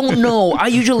 I don't know. I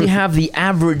usually have the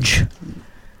average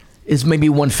is maybe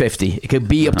 150. It could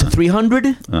be up to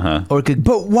 300, or it could.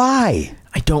 But why?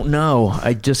 I don't know.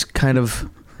 I just kind of.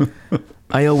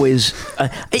 I always.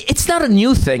 It's not a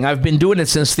new thing. I've been doing it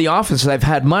since the office. I've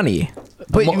had money.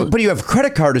 But you have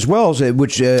credit card as well,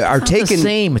 which are It's taken. the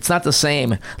same. It's not the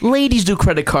same. Ladies do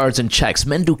credit cards and checks.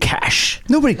 Men do cash.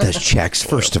 Nobody does checks,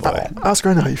 first of all. Oscar,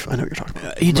 I know what you're talking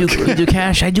about. You do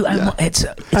cash. I do. It's I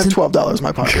have $12 in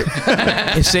my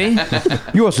pocket. you see?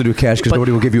 You also do cash because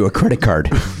nobody will give you a credit card.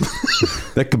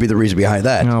 That could be the reason behind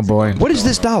that. Oh, boy. What is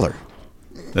this $1?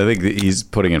 I think that he's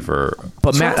putting in for.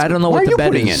 But Matt, I don't know Why what are the you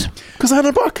bet putting is. in? Because I had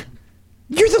 $1.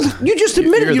 You just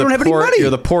admitted you the don't have any money. You're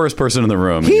the poorest person in the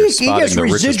room. and He you're gets spotting the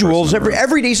richest person residuals in the room.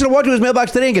 every day. He's gonna walk to his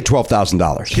mailbox today and get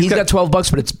 $12,000. He's got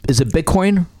 $12, but is it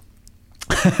Bitcoin?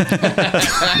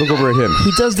 Look over at him.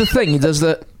 He does the thing. He does the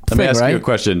Let me thing, ask right? you a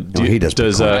question. No, he does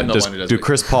I'm the one who does do Bitcoin.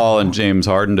 Chris Paul and James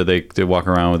Harden, do they walk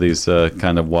around with these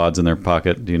kind of wads in their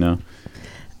pocket? Do you know?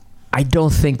 I don't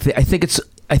think I think it's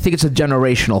a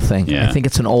generational thing. Yeah. I think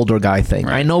it's an older guy thing.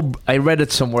 Right. I know. I read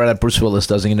it somewhere that Bruce Willis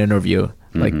does in an interview,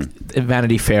 like in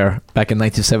Vanity Fair back in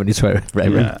 1972. I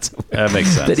read Yeah, it somewhere. that makes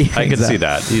sense. That he I can hangs see out.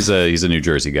 that. He's a New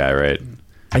Jersey guy, right?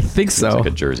 I think It's so. like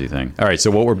a Jersey thing. All right,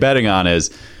 so what we're betting on is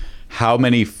how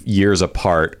many years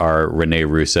apart are Rene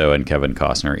Russo and Kevin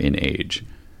Costner in age?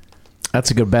 That's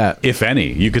a good bet. If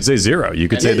any. You could say 0. You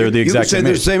could say they're the You could exact say same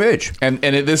they're age. the same age. And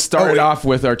this started wait. off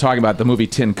with our talking about the movie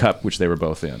Tin Cup, which they were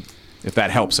both in. If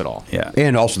that helps at all. Yeah.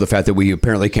 And also the fact that we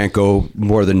apparently can't go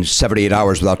more than 78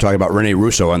 hours without talking about Rene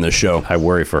Russo on this show. I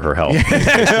worry for her health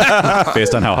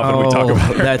based on how often we talk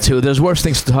about her. that too. There's worse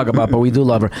things to talk about, but we do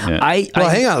love her. Yeah. Well,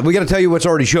 hang on. We got to tell you what's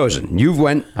already chosen. You've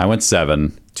went. I went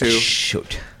 7. 2.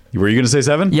 Shoot. Were you going to say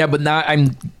 7? Yeah, but now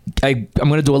I'm going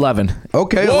to do 11.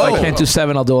 Okay. If I I like it. can't do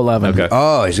 7, I'll do 11. Okay.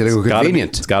 Oh, he's going to go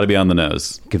convenient. It's got to be on the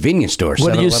nose. Convenience store.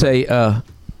 What do you 7-Eleven.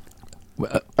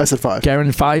 say, I said 5.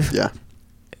 Karen? 5? Yeah.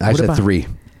 I What said about- 3.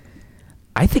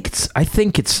 I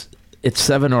think it's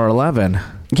 7 or 11.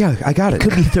 Yeah, I got it.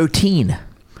 Could be 13.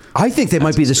 I think they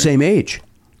might be the same age.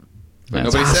 But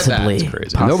nobody said that. Possibly. That's crazy.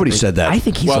 Possibly. Nobody said that. I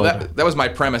think he's Well, older. that was my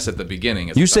premise at the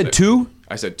beginning. You said 2?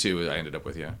 I said 2. I ended up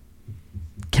with, yeah.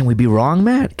 Can we be wrong,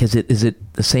 Matt? Because is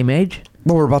it the same age?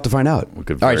 Well, we're about to find out.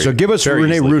 could All right, very- so give us very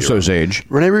Rene easily be Russo's age.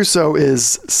 Rene Russo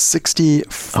is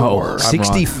 64. Oh, I'm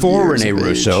 64 Years Rene of age.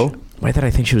 Russo. Why did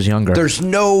I think she was younger? There's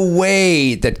no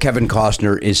way that Kevin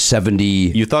Costner is 70.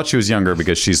 You thought she was younger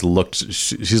because she's looked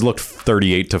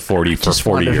 38 to 40 for Just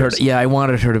 40 wanted her years. to, yeah, I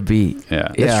wanted her to be.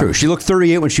 Yeah. That's true. She looked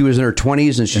 38 when she was in her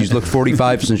 20s, and she's looked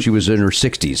 45 since she was in her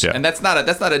 60s. Yeah. And that's not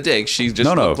a dig. She just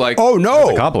No. looked like Oh, no.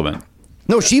 It's a compliment.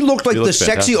 No, she looked like She the looks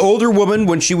sexy fantastic. older woman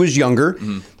when she was younger.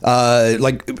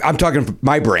 Like, I'm talking from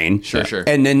my brain. Sure.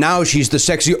 And then now she's the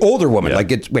sexy older woman. Yeah.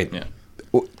 Like, it's, wait. Yeah.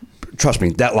 Trust me,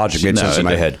 that logic made No, sense in it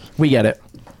my did. head. We get it.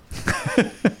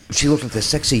 She looked like the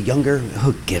sexy younger.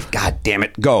 Oh, God damn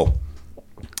it. Go.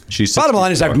 She's Bottom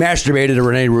line is I've 64. masturbated to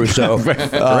Rene Russo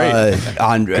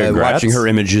on Congrats. watching her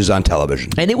images on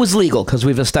television. And it was legal because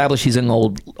we've established she's an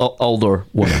older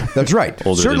woman. That's right.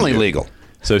 Older than Certainly you. legal.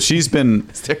 So she's been.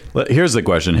 Here's the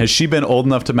question: has she been old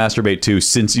enough to masturbate too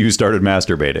since you started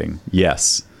masturbating?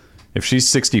 Yes. If she's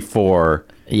 64,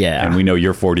 Yeah. and we know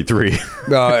you're 43,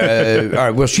 all right.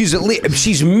 Well,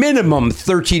 she's minimum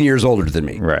 13 years older than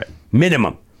me. right?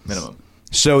 Minimum.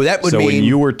 So that would So mean when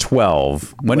you were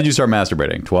 12, when did you start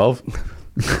masturbating? 12?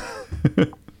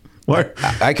 What?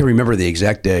 I can remember the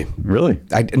exact day. Really?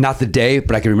 Not the day,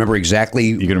 but I can remember exactly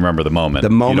You can remember the moment. the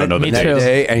moment You don't know the that date.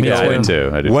 day, and Me go, too. I did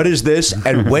too. I did. what is this,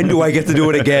 and when do I get to do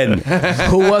it again?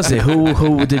 Who was it?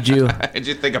 Who did you? What did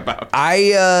you think about?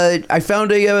 I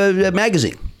found a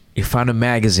magazine. You found a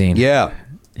magazine. Yeah.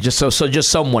 Just just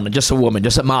someone, just a woman,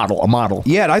 just a model.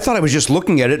 Yeah, and I thought I was just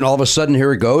looking at it, and all of a sudden,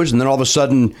 here it goes, and then all of a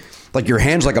sudden, like your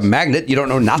hand's like a magnet. You don't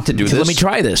know not to do this. Let me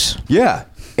try this. Yeah,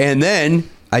 and then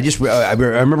I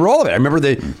remember all of it. I remember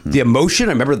the emotion.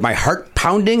 I remember my heart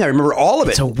pounding. I remember all of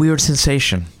it. It's a weird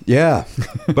sensation. Yeah,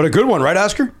 but a good one, right,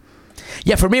 Oscar?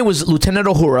 Yeah, for me it was Lieutenant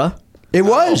Uhura. It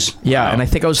was. Yeah, and I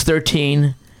think I was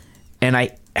 13, and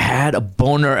I had a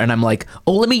boner, and I'm like,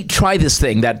 oh, let me try this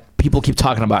thing that people keep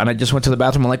talking about. And I just went to the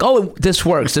bathroom. I'm like, oh, this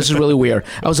works. This is really weird.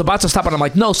 I was about to stop, and I'm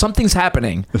like, no, something's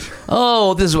happening.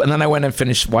 Oh, this is. And then I went and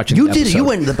finished watching. You the did. episode. You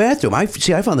went to the bathroom. I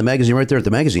found the magazine right there at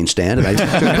the magazine stand, and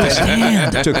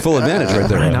I took full advantage right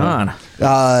there. Right on.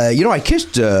 I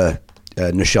kissed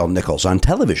Nichelle Nichols on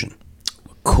television.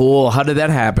 Cool. How did that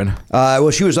happen?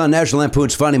 Well, she was on National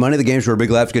Lampoon's Funny Money. The games were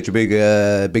big laughs, get your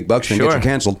big bucks, and get Sure. you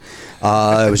canceled.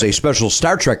 It was a special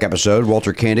Star Trek episode.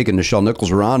 Walter Koenig and Nichelle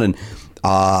Nichols were on, and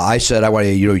I said I want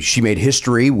to. She made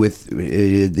history with the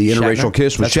interracial Shatner?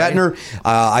 kiss with That's Shatner.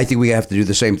 I think we have to do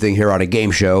the same thing here on a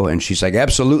game show. And she's like,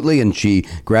 absolutely. And she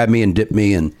grabbed me and dipped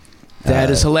me, and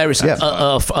That is hilarious.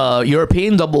 yeah.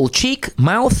 European double cheek,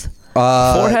 mouth,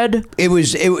 forehead. it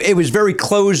was very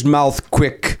closed mouth,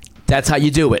 quick. That's how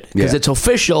you do it because Yeah. it's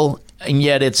official and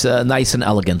yet it's nice and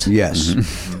elegant. Yes.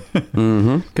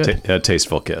 Good. A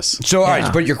tasteful kiss. So, all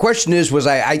right, but your question was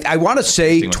I want to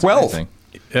say 12.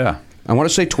 Yeah. I want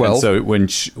to say 12.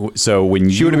 And so when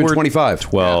She you would have been were 25.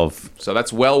 12. So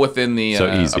that's well within the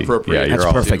So easy. appropriate. Yeah, you're That's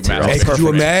all- perfect. you're all- Hey, could you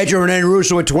imagine Renee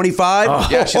Russo at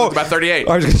 25? Yeah, she looked about 38.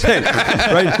 I was going to say,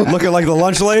 right? Looking like the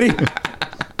lunch lady.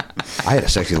 I had a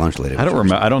sexy lunch lady. I don't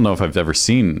remember. I don't know if I've ever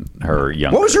seen her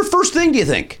younger. What was her first thing, do you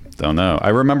think? Don't know. I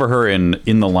remember her in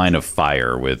the Line of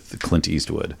Fire with Clint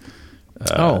Eastwood.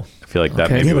 I feel like that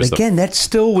Okay. maybe Yeah, but was again, that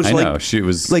still was I like... know, she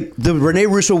was- Like the Renee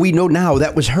Russo we know now,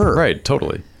 that was her. right.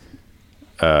 Totally.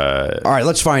 All right,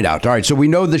 let's find out. All right, so we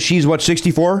know that she's, what,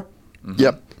 64?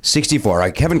 Yep. 64. All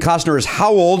right, Kevin Costner is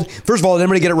how old? First of all, did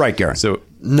anybody get it right, Garen? So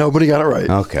Nobody got it right.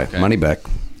 Okay, money back.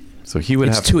 he would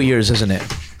It's have 2 years, isn't it?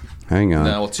 Hang on.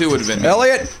 No, well, 2 would have been me.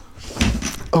 Elliot!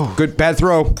 Oh, good. Bad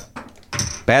throw.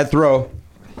 Bad throw.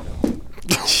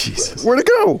 Jesus. Where'd it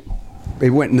go? It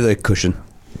went into the cushion.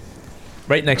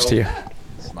 Right next to you.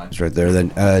 It's right there.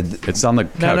 Then It's on the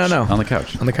couch. No. On the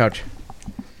couch. On the couch.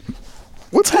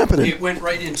 What's happening? it went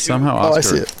right into... Somehow Oh, Oscar. I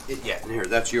see it. Yeah, here,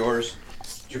 that's yours.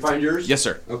 Did you find yours? Yes,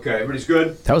 sir. Okay, everybody's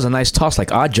good. That was a nice toss,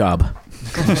 like Odd Job.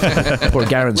 Poor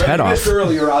Garen's head You off. missed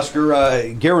earlier,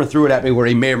 Oscar. Garen threw it at me where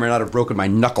he may or may not have broken my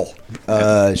knuckle.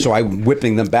 So I'm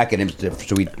whipping them back at him.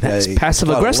 So he, That's passive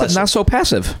aggressive, not so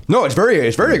passive. No, it's very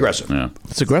aggressive. Yeah.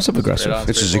 It's aggressive.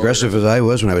 It's as aggressive as I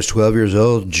was when I was 12 years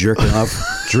old, jerking off,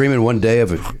 dreaming one day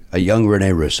of a young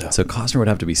Renee Russo. So Costner would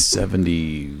have to be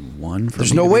 71 for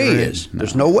There's me no to be way he right? is.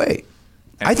 There's no way.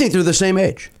 I think they're the same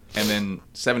age. And then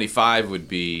 75 would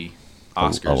be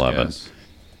Oscar's 11. guess.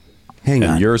 Hang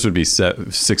And on. yours would be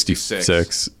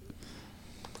 66.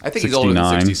 I think he's older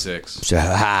than 69. 66. So,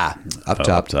 up top.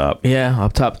 Up top. Yeah,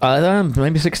 up top.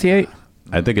 Maybe 68.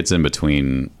 I think it's in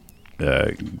between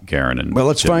Garen and Well,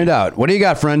 let's Jimmy. find out. What do you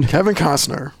got, friend? Kevin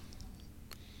Costner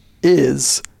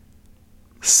is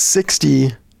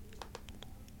 63.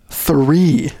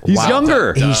 He's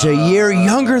younger. He's a year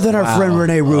younger than our friend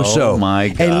Renee Russo. Oh, my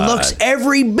And God. looks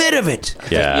every bit of it.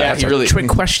 Yeah. Yeah, he really. Trick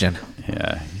question.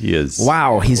 Yeah. He is.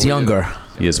 Wow, he's younger.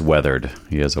 He is weathered.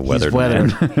 He is a He's weathered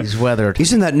weathered. man. He's weathered.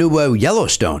 He's in that new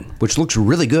Yellowstone, which looks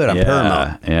really good on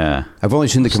Paramount. Yeah. I've only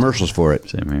seen the commercials for it.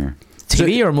 Same here.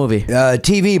 TV or movie?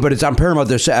 TV, but it's on Paramount.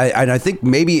 And I think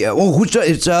maybe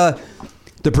the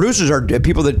producers are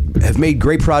people that have made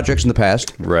great projects in the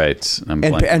past. Right. I'm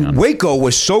And blanking on- Waco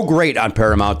was so great on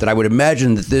Paramount that I would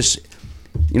imagine that this,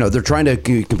 they're trying to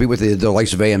compete with the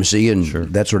likes of AMC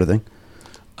and that sort of thing.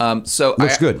 So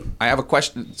Looks good. I have a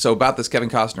question. So about this Kevin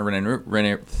Costner,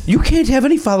 Renee. You can't have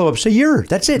any follow-ups. A year.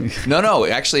 That's it. No.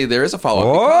 Actually, there is a follow-up.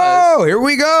 Oh, here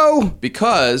we go.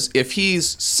 Because if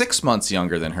he's 6 months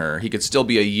younger than her, he could still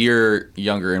be a year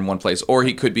younger in one place, or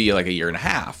he could be like a year and a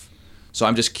half. So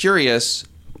I'm just curious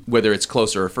whether it's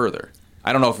closer or further.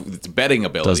 I don't know if it's betting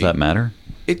ability. Does that matter?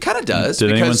 It kind of does.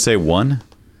 Did anyone say one?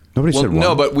 Nobody said one.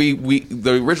 No, but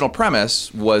the original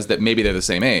premise was that maybe they're the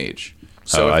same age.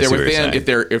 So I if see they're what you're within,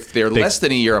 saying. if they're less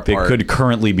than a year apart, They could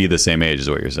currently be the same age, is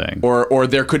what you're saying. or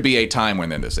there could be a time when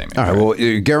they're the same age. All right,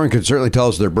 well, Garen could certainly tell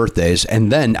us their birthdays,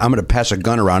 and then I'm going to pass a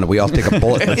gun around and we all take a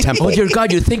bullet in the temple. Oh dear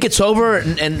God! You think it's over,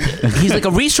 and he's like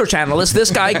a research analyst.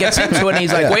 This guy gets into it, and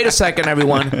he's like, "Wait a second,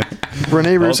 everyone."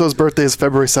 Rene Russo's birthday is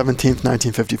February 17th,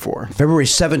 1954. February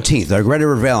 17th, right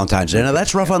over Valentine's Day. Now,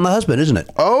 that's rough on the husband, isn't it?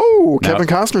 Oh, Kevin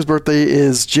Costner's birthday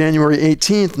is January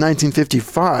 18th,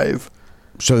 1955.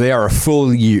 So they are a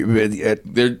full year.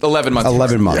 They're 11 months.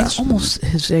 11 months. Almost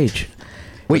his age.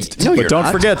 Wait, no, But you're don't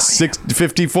not. forget,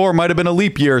 54 might have been a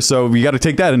leap year, so you got to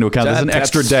take that into account. There's an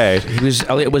extra day.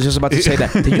 Elliot was just about to say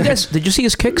that. Did you see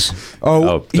his kicks?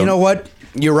 Oh, you don't- know what?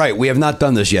 You're right. We have not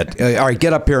done this yet. All right,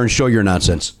 get up here and show your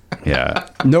nonsense. Yeah.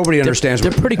 Nobody understands.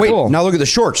 they're pretty Wait, cool. Now look at the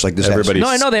shorts like this. Everybody No,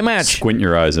 I know they match. Squint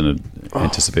your eyes in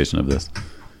anticipation of this.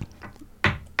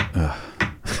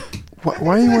 Why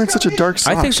are you wearing such a dark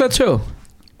sock? I think so too.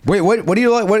 Wait, what do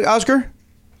you like? What, Oscar?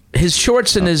 His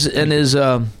shorts and his.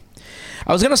 I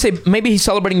was gonna say maybe he's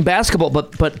celebrating basketball,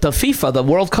 but the FIFA, the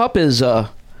World Cup is.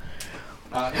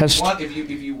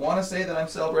 If you want to say that I'm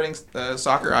celebrating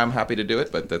soccer, I'm happy to do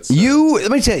it. But that's Let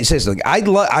me say something. I'm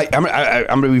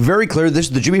going to be very clear. This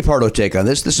is the Jimmy Pardo take on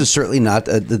this. This is certainly not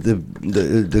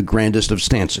the grandest of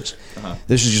stances.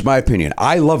 This is just my opinion.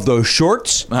 I love those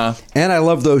shorts and I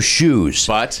love those shoes,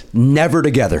 But never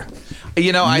together.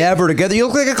 Never together. You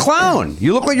look like a clown.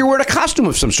 You look like you're wearing a costume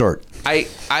of some sort.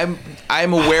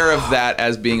 I'm aware of that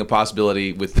as being a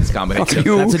possibility with this combination.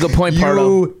 That's a good point,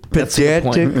 Pardo. That's a good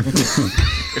pedantic. point.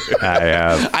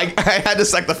 I had to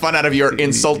suck the fun out of your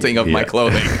insulting of my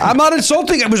clothing. I'm not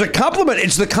insulting. It was a compliment.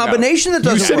 It's the combination that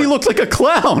doesn't You said he work. looked like a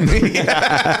clown.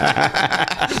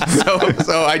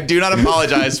 So I do not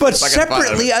apologize. But for sucking fun out of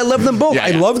separately, it. I love them both. Yeah, I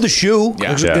yeah. love the shoe.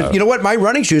 Yeah. Yeah. You know what? My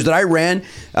running shoes that I ran,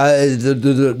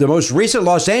 the most recent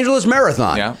Los Angeles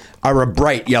Marathon, are a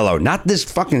bright yellow. Not this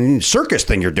fucking circus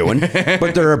thing you're doing,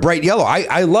 but they're a bright yellow.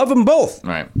 I love them both.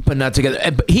 Right. But not together.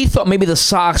 But he thought maybe the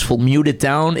socks will mute it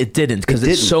down. It didn't because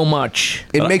it's didn't. so much.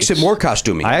 It makes it more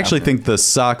costumey. I actually think the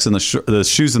socks and the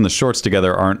shoes and the shorts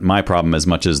together aren't my problem as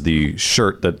much as the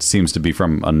shirt that seems to be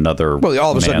from another. Well,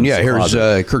 all of a sudden, man's here's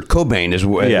closet. Kurt Cobain is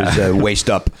waist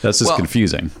up. That's just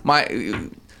confusing.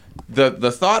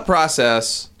 The thought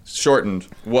process shortened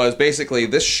was basically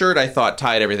this shirt I thought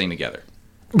tied everything together.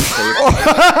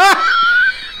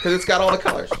 Because it's got all the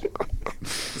colors.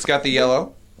 It's got the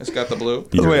yellow. It's got the blue.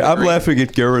 By the way, I'm laughing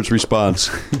at Garrett's response.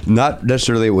 Not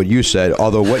necessarily what you said,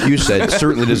 although what you said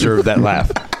certainly deserved that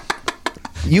laugh.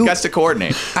 You Got to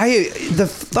coordinate. the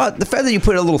fact that you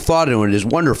put a little thought into it is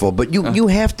wonderful, but you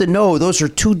have to know those are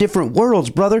two different worlds,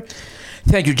 brother.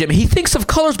 Thank you, Jimmy. He thinks of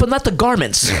colors, but not the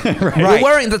garments. You're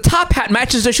wearing the top hat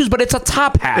matches the shoes, but it's a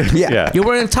top hat. Yeah. You're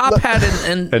wearing a top hat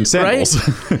and sandals.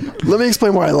 Right? Let me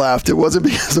explain why I laughed. It wasn't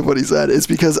because of what he said. It's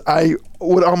because I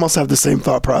would almost have the same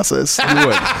thought process. You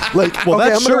would. Like, Well, okay,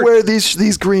 that I'm going shirt- to wear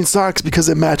these green socks because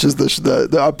it matches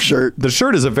the up shirt. The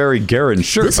shirt is a very Garen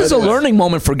shirt. This is a learning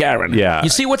moment for Garen. Yeah. You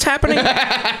see what's happening?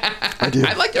 I do.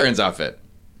 I like Aaron's outfit.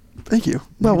 Thank you.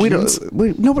 Well,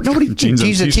 nobody Jeans and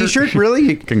tees a t-shirt? T-shirt,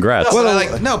 really? Congrats.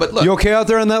 No, but look. You okay out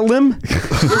there on that limb? Here's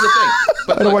the thing.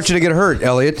 But I don't want you to get hurt,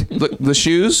 Elliot. Look, the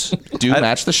shoes do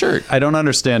match the shirt. I don't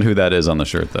understand who that is on the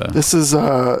shirt, though. This is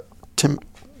not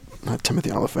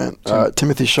Timothy Oliphant.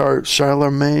 Timothy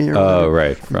Chalamet. Or Oh, whatever.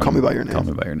 right. Call Me By Your Name. Call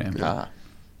Me By Your Name.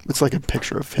 It's like a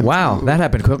picture of him. Wow, that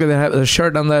happened quicker than the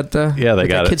shirt on that. Yeah, they with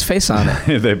got that it. kid's face on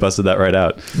it. They busted that right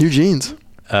out. New jeans.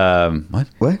 What?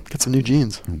 Get some new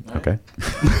jeans. Okay. A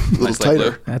little Nice light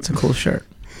tighter. blue. That's a cool shirt.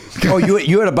 Oh,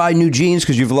 you had to buy new jeans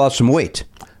because you've lost some weight.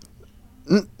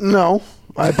 No,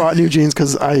 I bought new jeans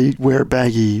because I wear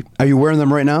baggy. Are you wearing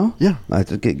them right now? Yeah.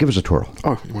 Give us a twirl.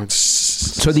 Oh, you want?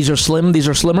 So these are slim. These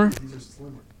are slimmer.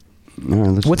 All right,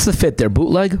 let's- What's the fit there?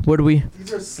 Bootleg? What do we?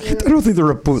 I don't think they're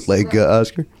a bootleg,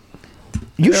 Oscar.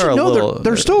 You They're should a know little-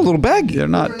 they're still a little baggy. They're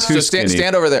not too So skinny.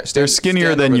 stand over there. They're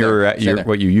skinnier than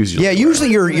what you usually. Yeah, wear.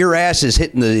 usually your ass is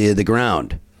hitting the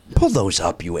ground. Pull those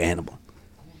up, you animal.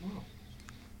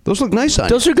 Those look nice on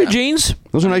Those you. are good jeans.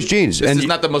 Those are nice jeans. This And is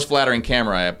not the most flattering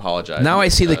camera. I apologize. Now I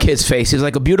see the kid's face. He's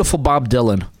like a beautiful Bob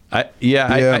Dylan.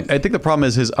 Yeah. I think the problem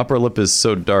is his upper lip is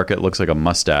so dark it looks like a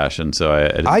mustache, and so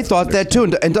I thought that too.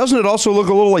 And doesn't it also look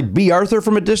a little like B. Arthur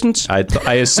from a distance? I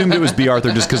assumed it was B.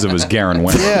 Arthur just because it was Garen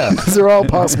Winter. Yeah. These are all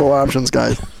possible options,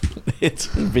 guys.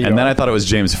 And then I thought it was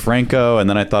James Franco, and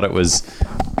then I thought it was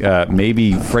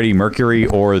maybe Freddie Mercury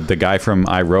or the guy from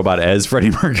I, Robot as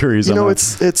Freddie Mercury. You know,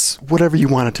 it's whatever you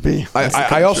want it to be.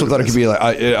 I also thought it could be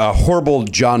like a horrible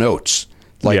John Oates.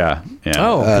 Like, yeah.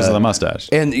 Because of the mustache.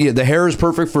 And the hair is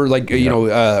perfect for early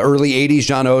 80s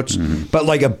John Oates. But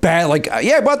like a bad,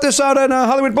 I bought this out on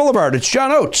Hollywood Boulevard. It's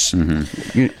John Oates.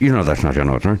 You know that's not John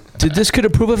Oates, right? Did this kid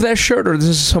approve of that shirt, or this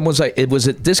is someone's? Was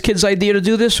it this kid's idea to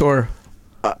do this, or?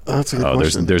 That's a good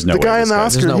question. There's no the way guy in the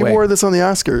Oscars, no he way. wore this on the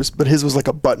Oscars, but his was like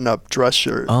a button-up dress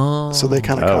shirt. Oh. So they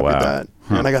kind of copied wow. that.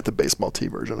 And I got the baseball tee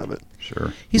version of it.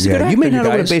 Sure. He's a good actor. You may not know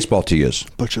what a guys. baseball tee is.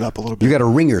 Butch it up a little bit. You got a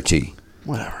ringer tee.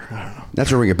 Whatever. I don't know.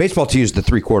 That's a ringer. Baseball tee is the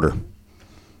 3/4.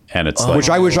 And it's like, Which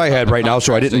I wish I had right now,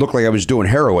 so I didn't look like I was doing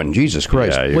heroin. Jesus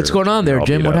Christ. Yeah, What's going on there, all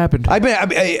Jim? beat What up. happened?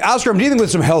 Oscar, I'm dealing with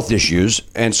some health issues,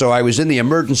 and so I was in the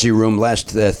emergency room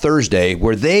last Thursday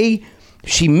where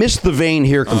she missed the vein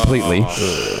here completely.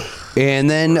 And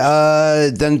then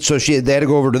so they had to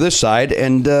go over to this side,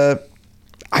 and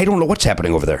I don't know what's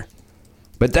happening over there.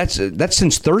 But that's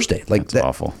since Thursday. That's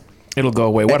awful. It'll go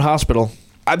away. What hospital?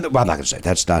 I'm not going to say.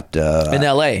 That's not... In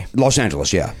L.A. Los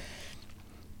Angeles, yeah.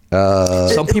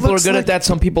 Some people are looks good like- at that.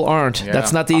 Some people aren't. Yeah.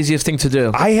 That's not the easiest thing to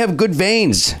do. I have good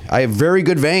veins. I have very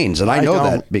good veins, and I know don't.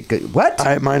 that. Because,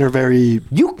 what? Mine are very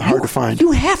hard to find.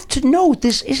 You have to know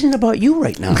this isn't about you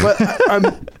right now. But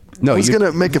I was going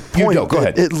to make a point. go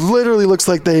ahead. It literally looks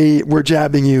like they were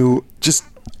jabbing you just...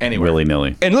 Anyway.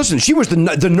 Willy-nilly. And listen, she was the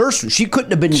nurse. She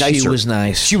couldn't have been nicer. She was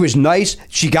nice. She was nice.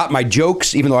 She got my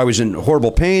jokes, even though I was in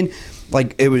horrible pain.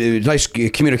 Like, it was nice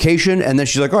communication. And then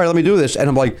she's like, all right, let me do this. And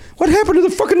I'm like, what happened to the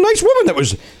fucking nice woman that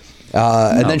was...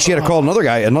 and then she had to call another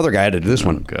guy. Another guy had to do this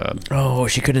one. God. Oh,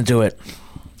 she couldn't do it.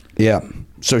 Yeah.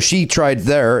 So she tried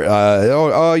there.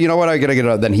 You know what? I got to get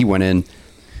out. Then he went in.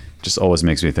 Just always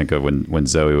makes me think of when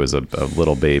Zoe was a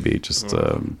little baby, just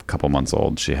a couple months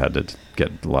old. She had to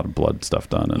get a lot of blood stuff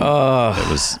done, and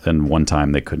and one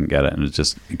time they couldn't get it, and it's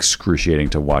just excruciating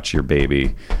to watch your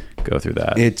baby go through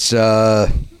that. It's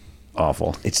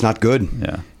awful. It's not good.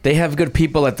 Yeah. They have good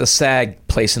people at the SAG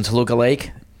place in Toluca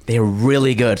Lake. They're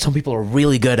really good. Some people are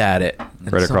really good at it.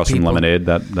 And Right some across from people- Lemonade,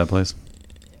 that place.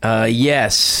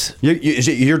 Yes. Is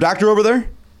it your doctor over there?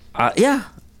 Yeah.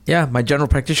 Yeah, my general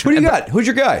practitioner. Who do you got? Who's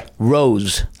your guy?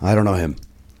 Rose. I don't know him.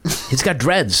 He's got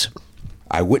dreads.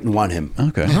 I wouldn't want him.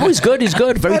 Okay. No, he's good. He's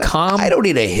good. Very calm. I don't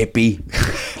need a hippie.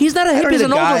 He's not a I don't hippie. He's need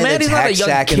an a older guy man. He's that's not a young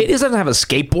hack-sacking. kid. He doesn't have a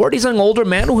skateboard. He's an older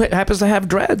man who happens to have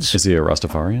dreads. Is he a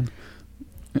Rastafarian?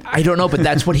 I don't know, but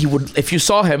that's what he would. If you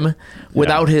saw him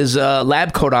without his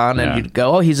lab coat on, and Yeah. you'd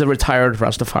go, "Oh, he's a retired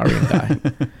Rastafarian guy."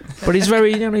 But he's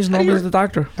very, he's normal as the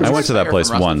doctor. I went to that Rastafarian place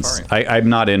from once. Rastafarian. I'm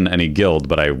not in any guild,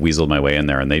 but I weaseled my way in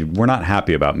there, and they were not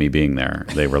happy about me being there.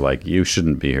 They were like, "You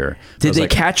shouldn't be here." I Did was they like,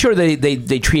 catch you, or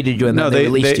they treated you and then they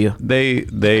released you? They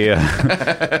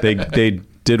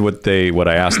did what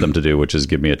I asked them to do, which is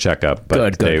give me a checkup.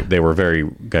 But Good. they were very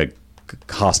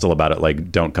hostile about it.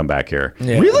 Like, don't come back here.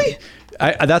 Yeah. Really?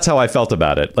 That's how I felt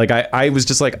about it. Like I was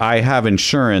just like, I have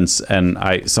insurance, and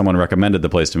someone recommended the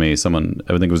place to me. I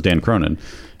think it was Dan Cronin,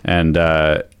 and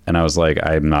I was like,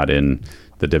 I'm not in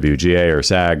the WGA or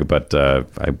SAG, but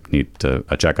I need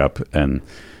a checkup. And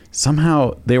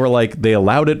somehow they were like, they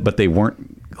allowed it, but they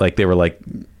weren't like, they were like,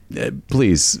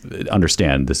 please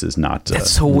understand, this is not. That's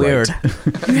so right." weird.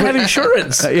 You have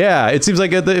insurance. Yeah, it seems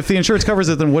like if the insurance covers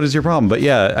it, then what is your problem? But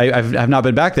yeah, I've not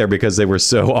been back there because they were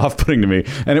so off-putting to me,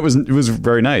 and it was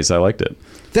very nice. I liked it.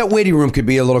 That waiting room could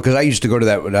be a little, because I used to go to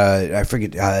that. I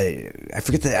forget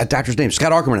the doctor's name.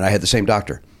 Scott Ackerman and I had the same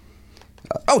doctor.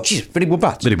 Vinny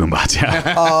Boombots. Bitty Boom Bots,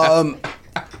 yeah.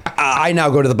 I now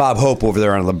go to the Bob Hope over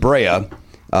there on La Brea,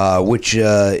 which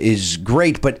is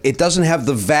great, but it doesn't have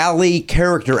the Valley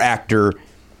character actor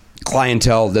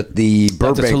clientele that the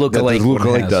Burbank, Toluca Lake one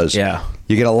Lake has. does. Yeah.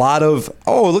 You get a lot of,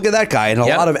 look at that guy, and a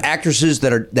Yep. lot of actresses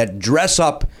that dress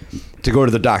up to go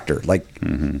to the doctor. Like,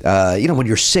 when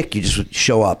you're sick, you just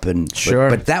show up. Sure.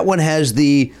 But that one has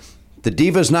the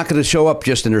diva's not going to show up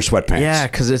just in her sweatpants. Yeah,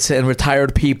 because it's in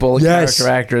retired people, Yes. character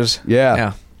actors.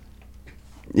 Yeah.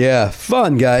 Yeah,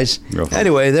 fun, guys. Real fun.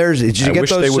 Anyway, did you I get wish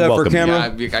those they would for welcome me.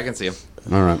 camera? Yeah, I can see him.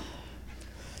 All right.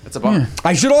 It's a bummer.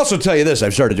 I should also tell you this.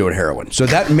 I've started doing heroin. So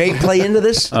that may play into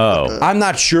this. Oh. I'm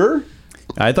not sure.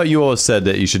 I thought you always said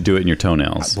that you should do it in your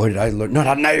toenails. What did I learn? No,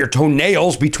 not your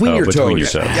toenails. Between your between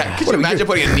toes. your toes. Yeah, could you imagine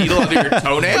putting a needle under your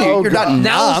toenail? You're not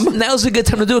numb. Now's a good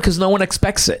time to do it because no one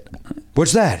expects it.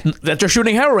 What's that? That you're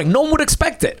shooting heroin. No one would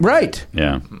expect it. Right.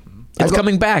 Yeah. It's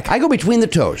coming back. I go between the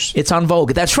toes. It's on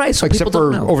Vogue. That's right. So Except people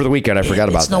for don't know. over the weekend, I forgot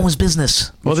about It's no that. one's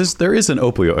business. Well, there is an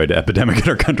opioid epidemic in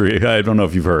our country. I don't know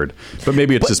if you've heard, but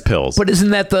maybe it's just pills. But isn't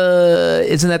that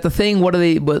the thing? What are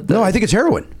they? No, I think it's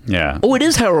heroin. yeah. Oh, it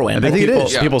is heroin. I think it people,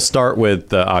 is. people start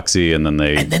with Oxy and then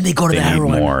they go to the need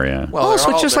heroin. more. Yeah. Well, Oh,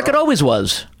 so it's just like it always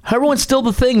was. Heroin's still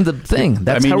the thing.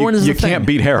 That's heroin is you the thing. can't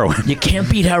beat heroin. You can't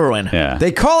beat heroin. Yeah.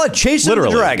 They call it chasing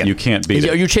Literally, the dragon. you can't beat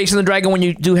Are it. you chasing the dragon when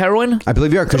you do heroin? I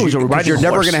believe you are, because Thought it was riding you're a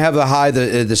never horse. going to have the high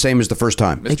the same as the first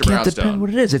time. It Mr. can't depend Brownstone. what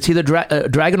it is. It's either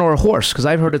dragon or a horse, because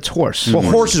I've heard it's horse. Well,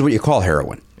 horse is what you call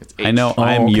heroin. I know.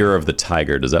 I'm Year of the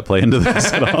Tiger. Does that play into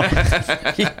this at all?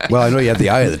 Well, I know you have the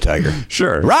eye of the tiger.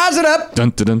 Sure. Rise it up.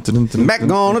 Back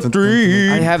on a tree.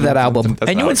 I have that album. That's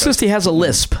And you not insist he has a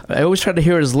lisp. I always try to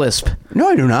hear his lisp. No,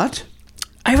 I do not.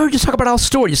 I've heard you talk about Al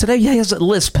Stewart. You said, oh, yeah, he has a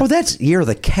lisp. Oh, that's Year of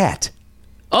the Cat.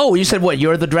 Oh, you said what?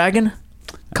 You're the dragon?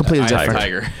 Completely I have different. the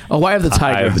tiger. Oh, I have the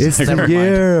tiger. have the It's the Never year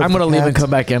mind. of I'm going to the leave and cat. come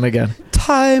back in again.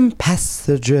 Time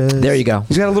passages. There you go.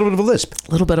 He's got a little bit of a lisp.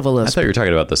 A little bit of a I lisp. thought you were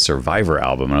talking about the Survivor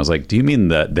album, and I was like, "Do you mean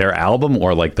their album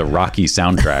or like the Rocky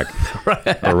soundtrack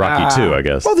or Rocky 2, I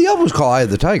guess?" Well, the album was called Eye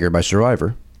of the Tiger by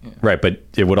Survivor. Right, but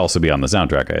it would also be on the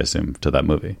soundtrack, I assume, to that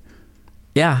movie.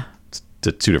 Yeah.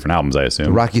 To two different albums, I assume.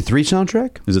 The Rocky 3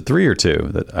 soundtrack? Is it 3 or 2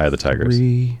 that Eye of the Tigers?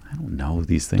 3. I don't know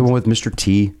these The things. one with Mr.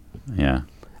 T. Yeah.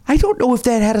 I don't know if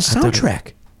that had a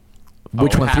soundtrack.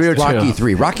 Which one, it has 3 or to. 2? Rocky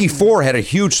 3. Rocky 4 had a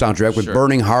huge soundtrack with Sure.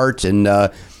 Burning Heart and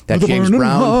that James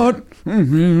Brown.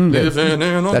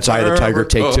 That's Eye of the Tiger,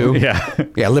 take 2. Yeah.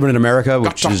 Yeah, Living in America,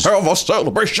 which is... Have a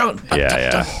celebration.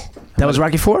 Yeah. That was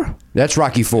Rocky 4? That's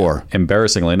Rocky 4.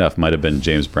 Embarrassingly enough, might have been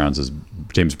James Brown's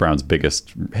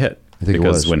biggest hit. I think it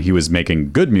because was. when he was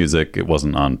making good music, it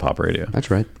wasn't on pop radio. That's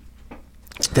right.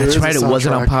 That's is a right. It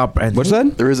wasn't on soundtrack. pop. And What's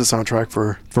that? There is a soundtrack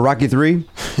for. For Rocky 3?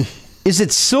 Is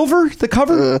it silver, the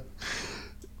cover?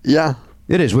 Yeah.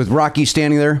 It is, with Rocky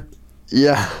standing there.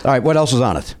 Yeah. All right, what else is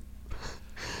on it?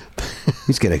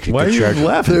 He's getting a Why are good you charge. All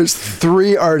laughing? There's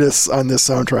 3 artists on this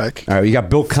soundtrack. right, you got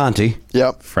Bill Conti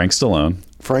Yep. Frank Stallone.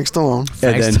 Frank Stallone.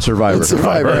 and then Survivor.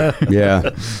 Survivor.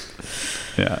 Yeah.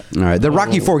 Yeah. All right, the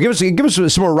Rocky 4. Give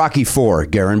us some more Rocky 4,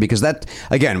 Garen, because that,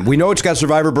 again, we know it's got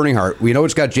Survivor, Burning Heart. We know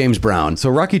it's got James Brown. So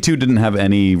Rocky 2 didn't have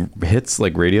any hits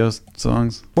like radio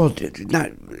songs? Well, not.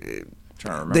 Trying to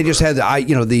remember. They just had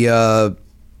the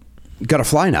Gotta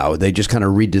Fly Now. They just kind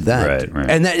of redid that, Right.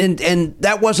 And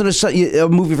that wasn't a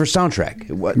movie for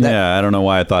soundtrack. Yeah, I don't know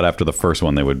why I thought after the first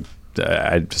one they would.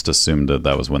 I just assumed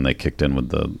that was when they kicked in with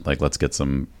the let's get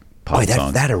some pop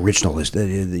songs. that original is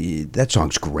that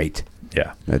song's great.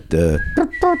 Yeah.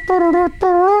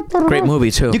 great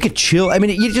movie, too. You get chill. I mean,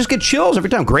 you just get chills every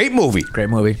time. Great movie. Great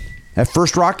movie. That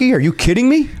first Rocky? Are you kidding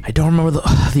me? I don't remember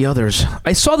the others.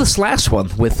 I saw this last one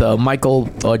with Michael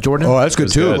Jordan. Oh, that's good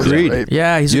It's too. good. Agreed.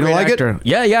 Yeah, he's You a don't great like it? actor.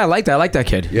 Yeah, I like that. I like that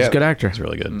kid. He's Yeah. a good actor. It's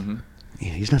really good.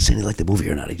 Yeah, he's not saying he liked the movie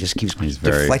or not. He just keeps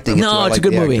very- deflecting. it to No, I it's a like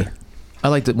good the movie. actor. I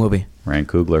liked that movie. Ryan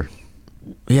Coogler.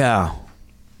 Yeah.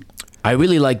 I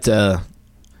really liked the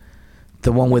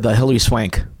one with Hilary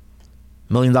Swank.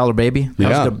 $1 Million Baby.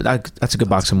 Yeah. That's a good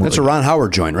boxing movie. That's a Ron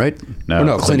Howard joint, right? No, Oh,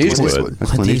 no, Clint Clint Eastwood. Eastwood.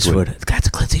 That's Clint Eastwood. That's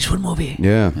a Clint Eastwood movie.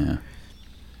 Yeah.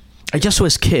 I just saw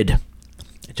his kid.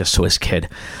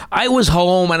 I was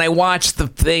home and I watched the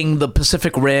thing, the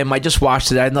Pacific Rim. I just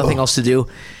watched it. I had nothing else to do.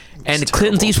 And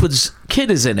Clint Eastwood's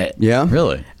kid is in it. Yeah.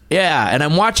 Really? Yeah, and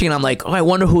I'm watching and I'm like, oh, I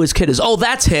wonder who his kid is. Oh,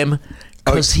 that's him.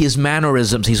 Because his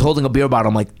mannerisms, he's holding a beer bottle.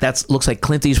 I'm like, that looks like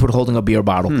Clint Eastwood holding a beer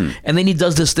bottle. And then he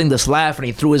does this thing, this laugh, and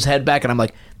he threw his head back, and I'm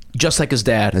like, just like his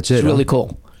dad. That's It's it, really huh?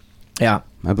 cool. Yeah.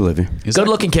 I believe you. Good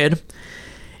looking kid.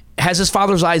 Has his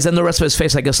father's eyes, then the rest of his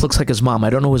face, I guess, looks like his mom.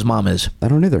 I don't know who his mom is. I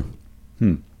don't either.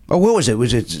 Oh, what was it?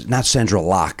 Was it not Sandra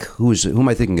Locke? Who am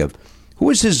I thinking of? Who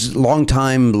was his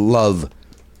longtime love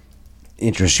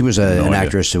interest? She was an idea.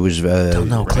 actress who was. Don't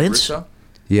know. Clint's? Russo?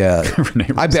 Yeah. Renee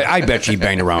I bet she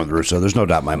banged around with Russo. There's no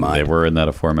doubt in my They mind. were in that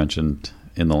aforementioned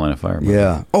In the Line of Fire movie.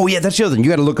 Yeah. Oh, yeah. That's the other thing. You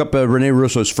got to look up Rene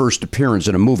Russo's first appearance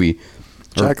in a movie.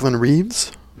 Jacqueline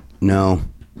Reeves. No,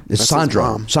 it's That's his Sandra.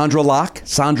 mom. Sandra Locke.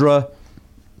 Sandra.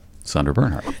 Sandra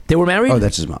Bernhardt. They were married? Oh,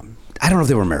 that's his mom. I don't know if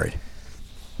they were married.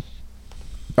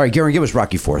 All right, Garen, give us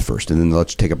Rocky IV first, and then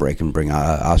let's take a break and bring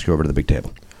Oscar over to the big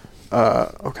table.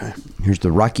 Okay. Here's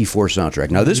the Rocky IV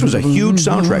soundtrack. Now, this was a huge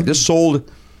soundtrack. This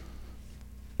sold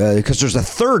because there's a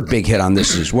third big hit on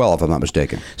this as well, if I'm not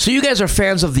mistaken. So you guys are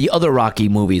fans of the other Rocky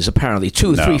movies, apparently.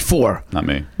 2, No. 3, 4. Not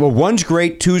me. Well, 1's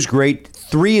great, 2's great,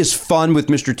 3 is fun with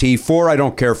Mr. T, 4 I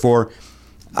don't care for.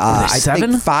 I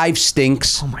 7? think 5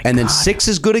 stinks, Oh, my and then God. 6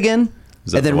 is good again.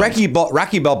 Is that And then the one?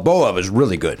 Rocky Balboa was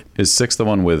really good. Is 6 the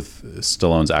one with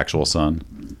Stallone's actual son?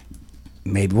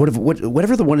 Maybe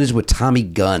whatever the one is with Tommy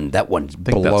Gunn, that one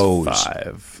blows. That's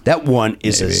 5. That one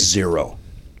is Maybe. a 0.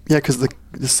 Yeah, because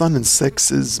the son in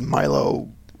 6 is Milo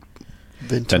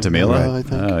Ventimiglia? I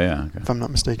think. Oh, yeah. Okay. If I'm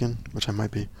not mistaken, which I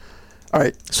might be. All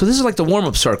right. So this is like the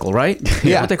warm-up circle, right?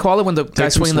 Yeah. What they call it when the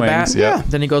guy's some swinging the bat? swings, yeah.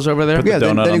 Then he goes over there? Yeah,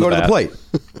 then donut you on go the to the bat. plate.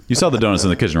 You saw the donuts in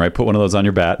the kitchen, right? Put one of those on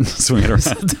your bat and swing it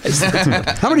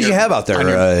around. How many do you have out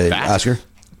there, Oscar?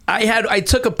 I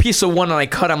took a piece of one and I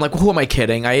cut. I'm like, who am I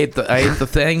kidding? I ate the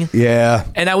thing. Yeah.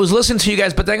 And I was listening to you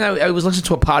guys, but then I was listening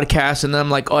to a podcast, and then I'm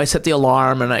like, I set the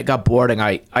alarm, and I got bored, and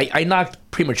I knocked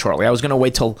prematurely. I was gonna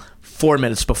wait till 4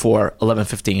 minutes before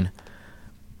 11:15,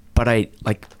 but I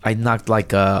knocked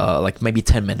like maybe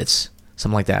 10 minutes,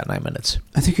 something like that, 9 minutes.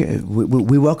 I think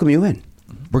we welcome you in.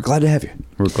 We're glad to have you.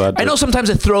 We're glad. I know sometimes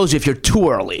it throws you if you're too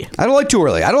early. I don't like too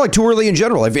early. I don't like too early in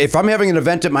general. If I'm having an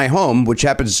event at my home, which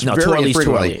happens No, very too early is too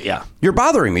infrequently, early, yeah. you're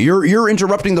bothering me. You're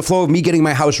interrupting the flow of me getting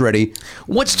my house ready.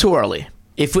 What's too early?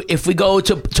 If we go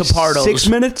to Pardo's, 6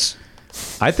 minutes?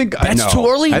 I think That's too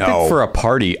early? I No. think for a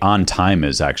party on time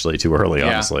is actually too early.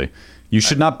 Honestly, you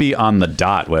should not be on the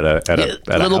dot at a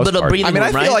little house bit of party. breathing I mean, I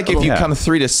room, feel right? like if you Yeah. come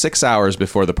 3 to 6 hours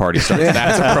before the party starts,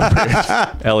 that's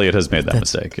appropriate. Elliot has made that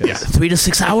mistake. Yes. 3 to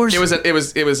 6 hours. It was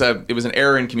an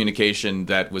error in communication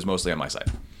that was mostly on my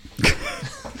side.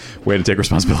 Way to take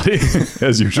responsibility,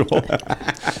 as usual.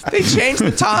 They changed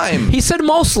the time. He said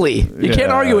mostly. You can't Yeah,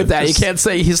 argue with that. just- You can't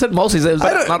say he said mostly. He said,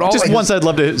 not all. Just once, I'd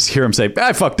love to hear him say,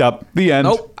 "I fucked up." The end.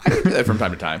 Nope. I do that from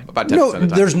time to time, about 10% No, of the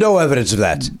time. there's no evidence of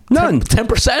that. None.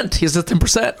 10%. He said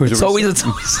 10%. It's always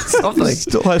something.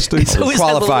 Still has to It's always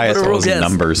qualify that it. little bit of those room, yes.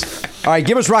 numbers. All right,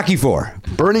 give us Rocky 4.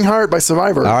 Burning Heart by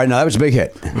Survivor. All right, now that was a big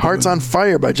hit. Hearts on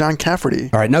Fire by John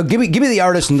Cafferty. All right, now give me the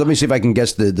artist and let me see if I can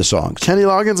guess the songs. Kenny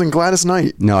Loggins and Gladys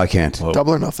Knight. No, I can't.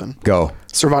 Double or Nothing. Go.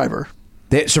 Survivor.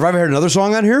 Survivor had another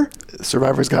song on here?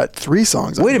 Survivor's got 3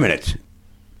 songs. on Wait it. a minute.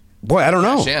 Boy, I don't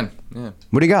know. Shan. Yeah.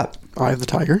 What do you got? Eye of the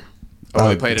Tiger. Oh,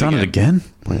 we played It's it on again.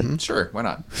 it again. Sure, why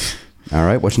not? All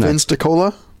right, what's next? Vince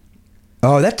DiCola.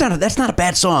 Oh, that's not a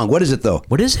bad song. What is it though?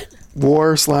 What is it?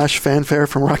 War/Fanfare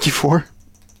from Rocky 4.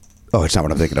 Oh, it's not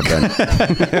what I'm thinking of then.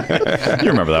 You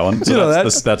remember that one? So You know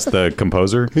that's the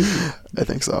composer. I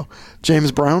think so.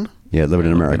 James Brown. Yeah, Living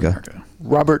in America.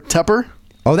 Robert Tepper.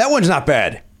 Oh, that one's not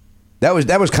bad. That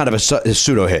was kind of a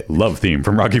pseudo hit. Love theme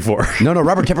from Rocky 4. No,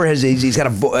 Robert Tepper he's got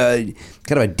a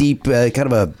kind of a deep, kind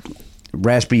of a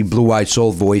raspy, blue-eyed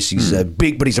soul voice. He's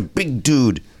big, but he's a big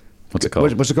dude. What's it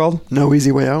called? What's it called? No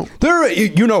Easy Way Out.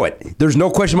 You know it. There's no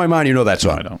question in my mind. You know that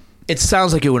song. I don't. It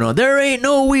sounds like you would know. There ain't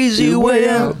no easy way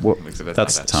out. Well,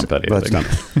 That's Tom Petty. I that's think.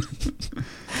 done.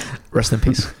 Rest in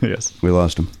peace. Yes. We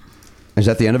lost him. Is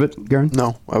that the end of it, Garen?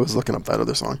 No, I was looking up that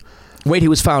other song. Wait, he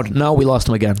was found. No, we lost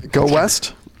him again. Go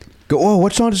West. Oh,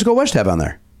 what song does Go West have on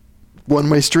there? One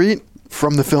Way Street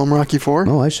from the film Rocky 4.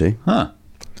 Oh, I see. Huh.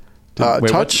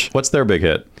 Wait, Touch. What's their big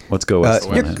hit? Let's go with.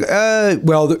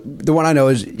 Well, the one I know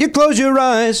is "You Close Your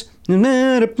Eyes, don't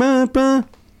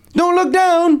look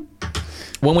down."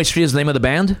 One Way Street is the name of the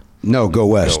band? No, Go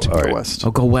West. All right. Go West.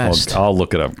 Oh, Go West. I'll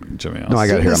look it up, Jimmy. No, I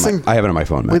got it here. This thing- I have it on my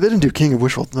phone, man. Wait, they didn't do King of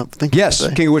Wishful Thinking. Yes,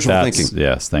 did they? King of Wishful Thinking.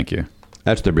 Yes, thank you.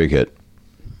 That's their big hit.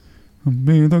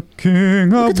 Be the king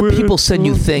Look at the people send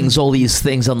you things, all these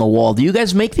things on the wall. Do you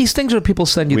guys make these things, or do people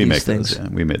send you We these make things? those.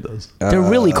 Yeah, we made those. They're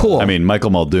really cool. I mean,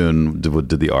 Michael Muldoon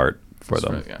did the art for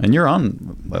them, right, yeah. and you're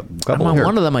on a I'm couple on here.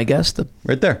 one of them, I guess. The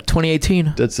right there,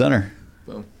 2018. dead center.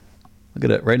 Boom. Look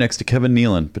at it, right next to Kevin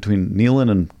Nealon, between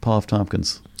Nealon and Paul F.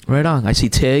 Tompkins. Right on. I see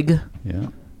Tig. Yeah,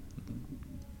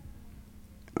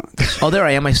 Oh, there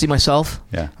I am. I see myself.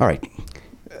 yeah. All right.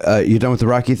 You done with the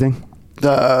Rocky thing?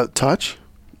 The Touch.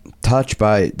 Touch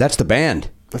by, that's the band.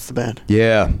 That's the band.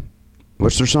 Yeah.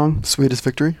 What's their song? Sweetest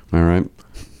Victory. All right.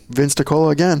 Vince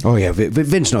DiCola again. Oh, yeah.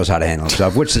 Vince knows how to handle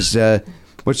himself. What's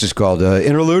this called?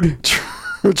 Interlude?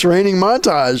 Training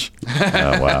Montage.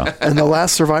 Oh wow. And the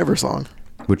last Survivor song.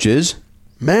 Which is?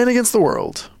 Man Against the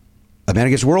World. A Man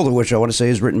Against the World, which I want to say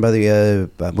is written by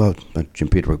not Jim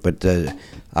Peterbrook, but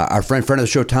our friend of the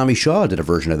show, Tommy Shaw, did a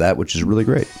version of that, which is really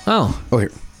great. Oh. Oh,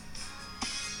 here.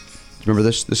 Remember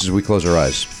this? This is We Close Our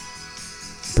Eyes.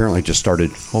 Apparently it just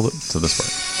started. Hold it to this part.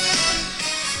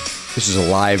 This is a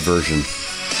live version.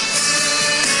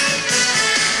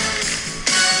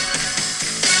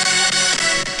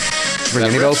 Ring That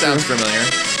any riff bells? sounds Here? familiar.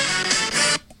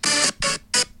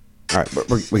 All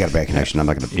right, we got a bad connection. I'm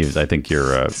not going to. I think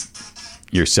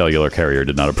your cellular carrier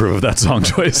did not approve of that song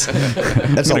choice.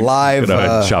 That's a live.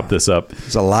 Chop this up.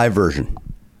 It's a live version.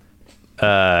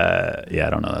 Yeah, I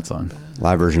don't know that song.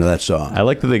 Live version of that song. I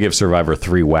like that they give Survivor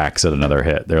 3 whacks at another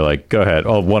hit. They're like, go ahead.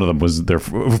 Oh, one of them was their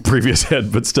previous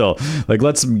hit, but still, like,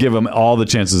 let's give them all the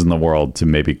chances in the world to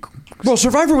maybe Well,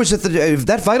 Survivor was at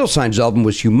that Vital Signs album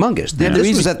was humongous.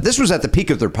 Yeah. This was at the peak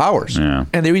of their powers. Yeah.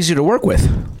 And they're easy to work with.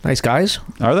 Nice guys.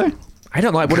 Are they? I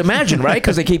don't know. I would imagine, right?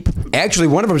 Because they keep. Actually,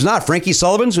 one of them is not. Frankie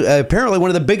Sullivan's apparently one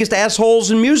of the biggest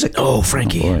assholes in music. Oh,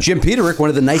 Frankie. Jim Peterick, one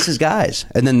of the nicest guys.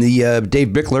 And then the Dave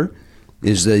Bickler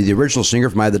is the original singer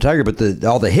from Eye of the Tiger, but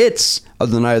all the hits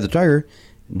other than Eye of the Tiger,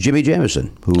 Jimmy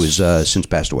Jamison, who has since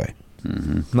passed away.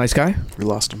 Mm-hmm. Nice guy. We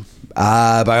lost him.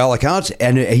 By all accounts,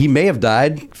 and he may have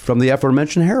died from the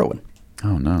aforementioned heroin.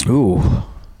 Oh, no. Ooh.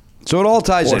 So it all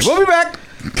ties in. We'll be back.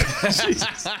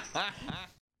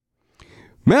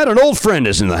 Matt, an old friend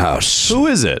is in the house. Who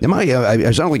is it?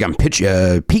 I sound like I'm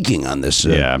peaking on this.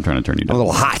 Yeah, I'm trying to turn you down. I'm a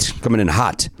little hot. Coming in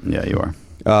hot. Yeah, you are.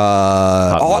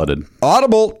 Hot-blooded.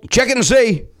 Audible. Check it and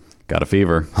see. Got a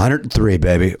fever. 103,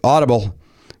 baby. Audible.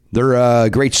 They're a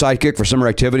great sidekick for summer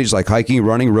activities like hiking,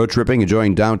 running, road tripping,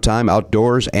 enjoying downtime,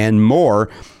 outdoors, and more.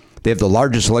 They have the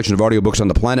largest selection of audiobooks on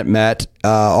the planet, Matt.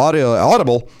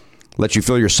 Audible lets you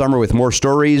fill your summer with more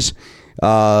stories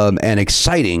and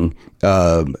exciting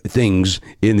things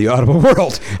in the Audible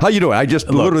world. How you doing? I just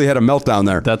literally had a meltdown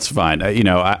there. That's fine.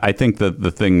 I think that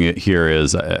the thing here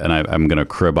is, and I'm going to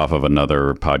crib off of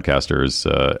another podcaster's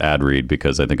ad read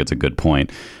because I think it's a good point.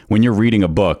 When you're reading a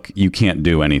book, you can't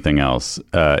do anything else.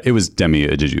 It was Demi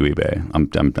Ajijuibe.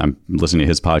 I'm listening to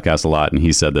his podcast a lot, and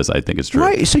he said this. I think it's true.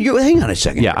 Right. So you hang on a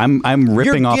second. Yeah, I'm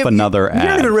ripping off another ad. You're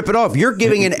not going to rip it off. You're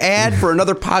giving an ad for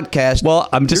another podcast. Well,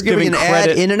 I'm just giving an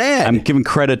credit ad in an ad. I'm giving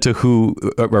credit to who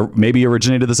maybe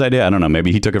originated this idea. I don't know.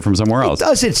 Maybe he took it from somewhere else.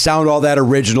 Does it sound all that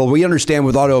original? We understand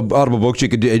with Audible books, you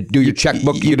could do your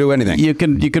checkbook. You could do anything. You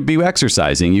could be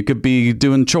exercising. You could be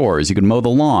doing chores. You could mow the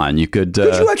lawn. You could.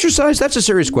 Could you exercise? That's a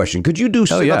serious question. Could you do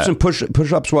sit-ups and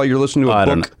push-ups while you're listening to a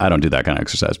book? I don't do that kind of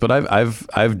exercise. But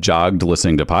I've jogged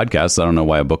listening to podcasts. I don't know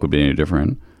why a book would be any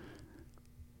different.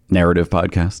 Narrative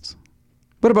podcasts.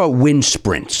 What about wind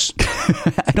sprints?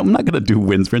 I'm not going to do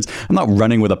wind sprints. I'm not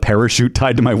running with a parachute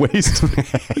tied to my waist.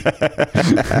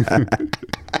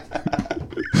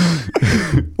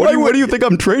 What do you think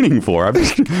I'm training for? I'm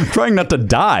trying not to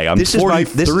die. I'm 43.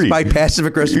 This is my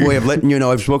passive-aggressive way of letting you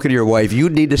know I've spoken to your wife. You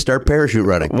need to start parachute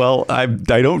running. Well, I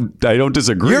don't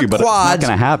disagree, your but quads, it's not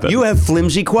going to happen. You have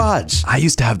flimsy quads. I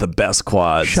used to have the best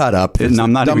quads. Shut up. And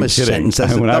I'm not even kidding.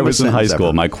 Sentence. When I was in high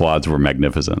school, my quads were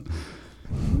magnificent.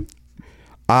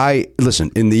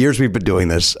 Listen, in the years we've been doing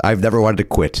this, I've never wanted to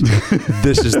quit.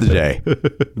 This is the day.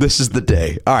 This is the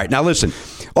day. All right, now listen.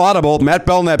 Audible, Matt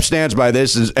Belknap stands by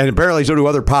this, and apparently so do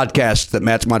other podcasts that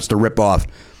Matt wants to rip off.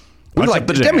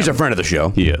 Demi's a friend of the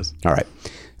show. He is. All right.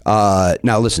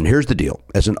 Now listen, here's the deal.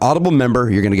 As an Audible member,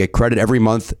 you're going to get credit every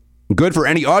month. Good for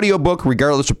any audiobook,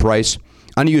 regardless of price.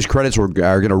 Unused credits are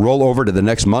going to roll over to the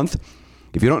next month.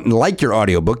 If you don't like your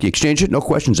audiobook, you exchange it, no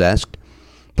questions asked.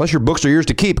 Plus, your books are yours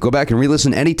to keep. Go back and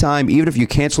re-listen anytime, even if you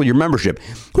cancel your membership.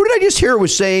 Who did I just hear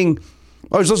was saying?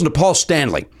 I was listening to Paul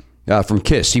Stanley from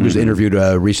KISS. He was interviewed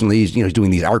recently. He's doing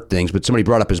these art things, but somebody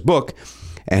brought up his book,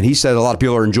 and he said a lot of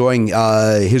people are enjoying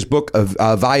his book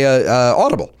via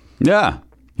Audible. Yeah.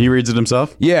 He reads it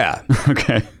himself? Yeah.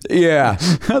 Okay. Yeah.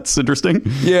 That's interesting.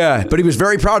 Yeah, but he was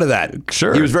very proud of that.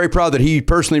 Sure. He was very proud that he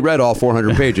personally read all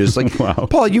 400 pages. Like, wow.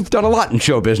 Paul, you've done a lot in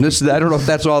show business. I don't know if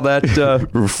that's all that...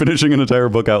 We're finishing an entire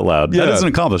book out loud. Yeah. That is an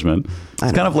accomplishment.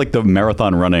 It's kind of like the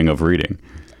marathon running of reading.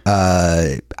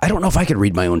 I don't know if I could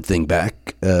read my own thing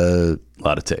back. A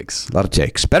lot of takes.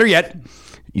 Better yet,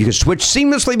 you can switch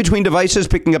seamlessly between devices,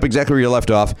 picking up exactly where you left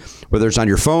off, whether it's on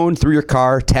your phone, through your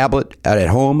car, tablet, at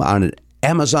home, on an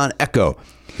Amazon Echo.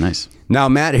 Nice. Now,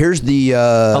 Matt, here's the...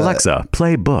 Alexa,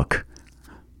 play book.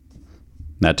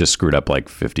 That just screwed up like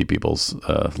 50 people's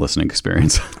listening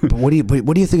experience. But what do you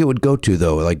think it would go to,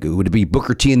 though? Like, would it be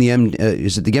Booker T and the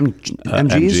is it the MGs?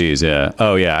 MGs, yeah.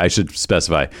 Oh, yeah. I should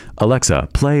specify. Alexa,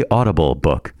 play Audible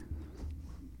book.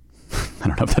 I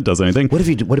don't know if that does anything. What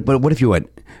if you went,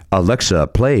 Alexa,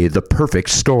 play The Perfect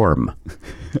Storm?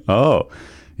 Oh,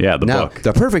 yeah, the book.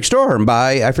 The Perfect Storm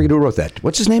by, I forget who wrote that.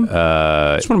 What's his name?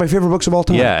 It's one of my favorite books of all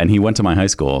time. Yeah, and he went to my high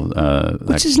school.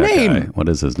 What's his name? Guy. What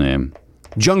is his name?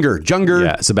 Junger.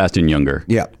 Yeah, Sebastian Junger.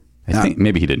 Yeah. I think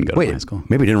maybe he didn't go to high school.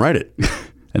 Maybe he didn't write it.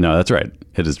 No, that's right.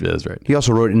 It is right. He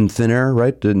also wrote In Thin Air,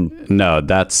 right? No,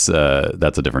 that's a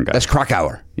different guy. That's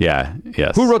Krakauer. Yeah,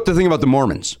 yes. Who wrote the thing about the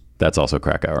Mormons? That's also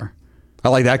Krakauer. I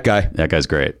like that guy. That guy's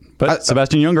great. But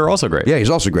Sebastian Junger, also great. Yeah,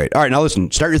 he's also great. All right, now listen.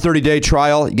 Start your 30-day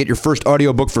trial. You get your first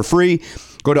audiobook for free.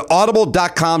 Go to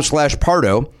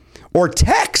audible.com/Pardo or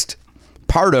text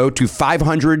Pardo to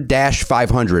 500-500,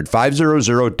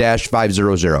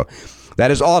 500-500. That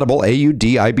is Audible,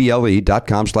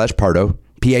 AUDIBLE.com/Pardo,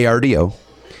 PARDO.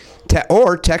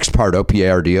 Or text Pardo,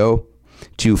 PARDO,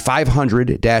 to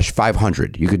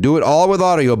 500-500. You could do it all with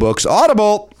audiobooks.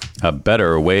 Audible! A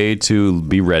better way to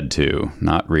be read to,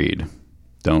 not read.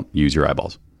 Don't use your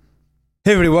eyeballs.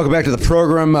 Hey everybody, welcome back to the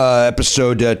program,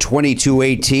 episode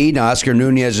 2218. Oscar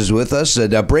Nunez is with us.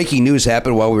 Breaking news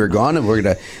happened while we were gone, and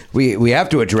we have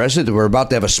to address it. We're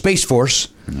about to have a Space Force.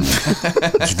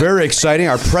 It's very exciting.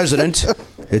 Our president,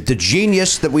 the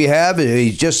genius that we have,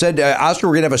 he just said, Oscar,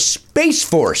 we're going to have a Space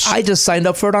Force. I just signed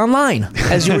up for it online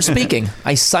as you were speaking.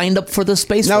 I signed up for the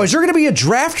Space Force. Now, is there going to be a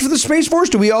draft for the Space Force?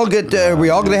 Do we all get? Are we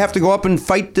all going to have to go up and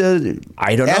fight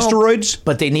I don't know. asteroids?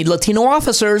 But they need Latino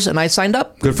officers, and I signed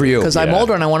up. Good for you. Because I'm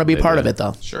older and I want to be part of it,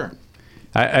 though. Sure.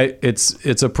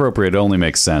 It's appropriate. It only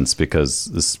makes sense because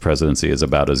this presidency is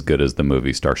about as good as the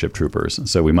movie Starship Troopers.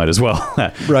 So we might as well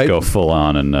go full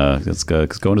on and let's go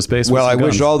into space. Well, I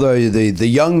wish all the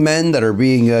young men that are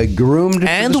being groomed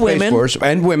And for the Space women. Force,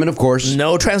 and women, of course.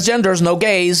 No transgenders, no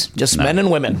gays, just men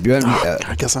and women.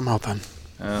 I guess I'm out then.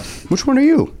 Which one are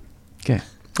you? Okay.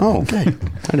 Oh, okay.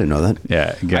 I didn't know that.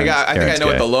 Yeah. I think I know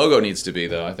what the logo needs to be,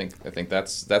 though. I think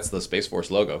that's the Space Force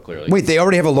logo, clearly. Wait, they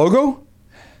already have a logo?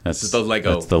 That's the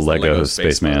Lego. That's the Lego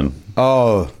Spaceman.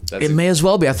 Oh, That's It may as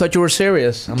well be. I thought you were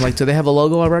serious. I'm like, do they have a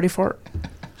logo already for it?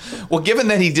 Well, given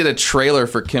that he did a trailer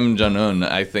for Kim Jong-un,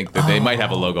 I think that they might have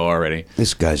a logo already.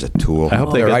 this guy's a tool. I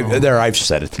hope they get- I've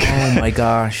said it. Oh my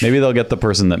gosh. Maybe they'll get the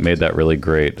person that made that really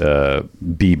great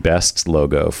Be Best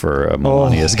logo for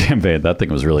Melania's campaign. That thing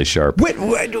was really sharp.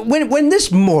 When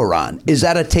this moron is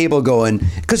at a table going,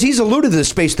 because he's alluded to the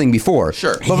space thing before.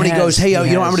 Sure. But when he He goes, has, hey, he I'm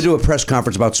going has. to do a press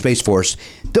conference about Space Force,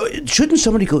 shouldn't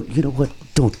somebody go, you know what,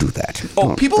 don't do that. Oh,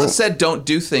 Don't. people have said don't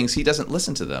do things. He doesn't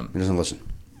listen to them. He doesn't listen.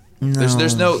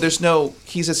 There's no.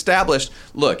 He's established.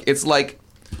 Look, it's like.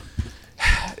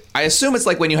 I assume it's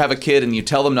like when you have a kid and you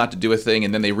tell them not to do a thing,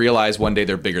 and then they realize one day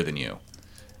they're bigger than you,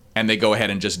 and they go ahead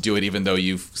and just do it, even though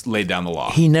you've laid down the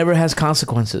law. He never has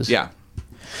consequences. Yeah.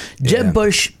 Jeb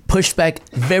Bush pushed back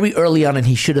very early on, and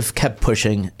he should have kept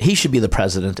pushing. He should be the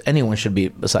president. Anyone should be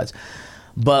besides.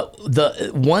 But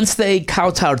once they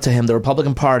kowtowed to him, the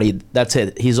Republican Party, that's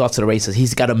it. He's off to the races.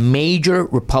 He's got a major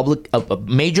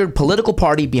major political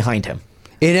party behind him.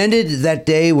 It ended that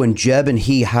day when Jeb and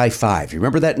he high-fived. You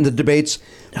remember that in the debates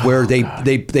where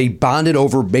they bonded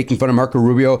over making fun of Marco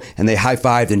Rubio, and they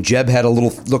high-fived, and Jeb had a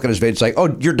little look on his face like,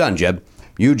 oh, you're done, Jeb.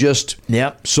 You just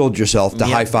sold yourself to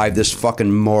high-five this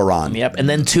fucking moron. Yep. And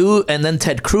then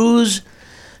Ted Cruz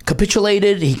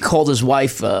capitulated. He called his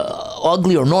wife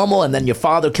ugly or normal, and then your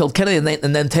father killed Kennedy,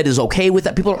 and then Ted is okay with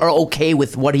that. People are okay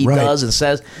with what he does and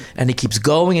says, and he keeps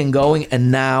going and going,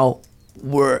 and now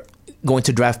we're going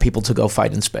to draft people to go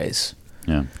fight in space.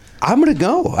 Yeah. I'm going to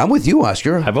go. I'm with you,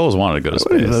 Oscar. I've always wanted to go to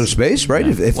I wanna space. go to space, right?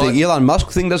 Yeah. If the Elon Musk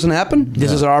thing doesn't happen,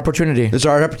 This is our opportunity. this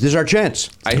is our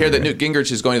chance. I hear that Newt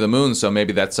Gingrich is going to the moon, so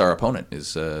maybe that's our opponent.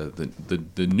 Is the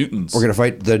Newtons? We're going to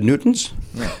fight the Newtons?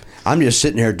 Yeah. I'm just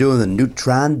sitting here doing the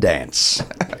neutron dance.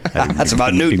 That's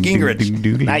about Newt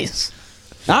Gingrich. Nice.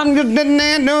 I'm just sitting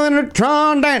there doing the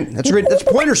neutron dance. That's great. That's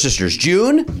Pointer Sisters.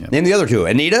 June. Name the other two.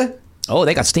 Anita. Oh,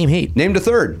 they got steam heat. Named a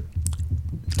third.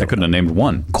 I couldn't have named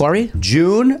one. Corey?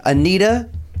 June, Anita,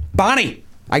 Bonnie.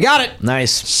 I got it.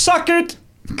 Nice. Suck it.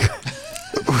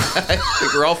 I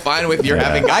think we're all fine with your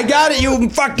having. I got it, you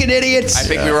fucking idiots. I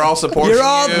think we were all supporting. You're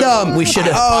all you. dumb. We should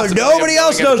have. Oh, nobody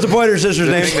else knows the Pointer Sisters'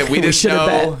 The name. thing that we didn't should have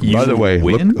know. bet. By the way,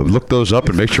 win? look those up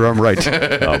and make sure I'm right.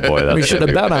 Oh boy, that's We should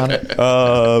have bet on it.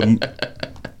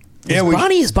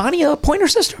 Is Bonnie a Pointer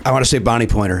sister? I want to say Bonnie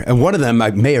Pointer. And one of them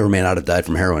may or may not have died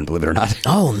from heroin, believe it or not.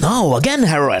 Oh no! Again,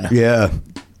 heroin. Yeah.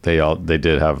 They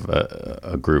did have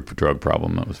a group drug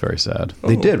problem. That was very sad.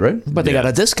 They did, right? But they got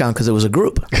a discount because it was a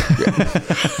group.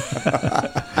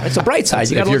 It's a bright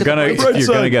side. You If gotta you're look at the bright gonna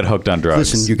side. get hooked on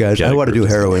drugs, Listen, you guys, get I a want to do group.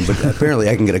 heroin, but apparently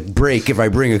I can get a break if I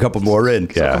bring a couple more in.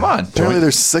 Yeah. Come on. Apparently,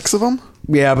 there's 6 of them.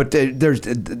 Yeah, but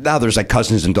there's like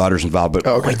cousins and daughters involved. But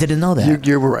Oh, okay. I didn't know that.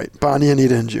 You were right. Bonnie,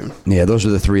 Anita, and June. yeah, those are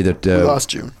the three that We lost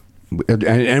June.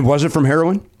 and was it from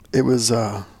heroin? It was.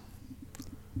 I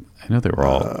know they were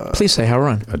all Please say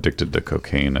heroin. addicted to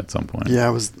cocaine at some point. Yeah,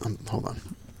 it was. Hold on.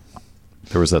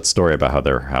 There was that story about how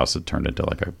their house had turned into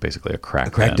like basically a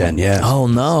crack Crack den, yeah. Oh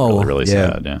no! Really, really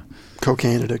Yeah. sad. Yeah.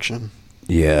 Cocaine addiction.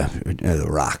 Yeah, The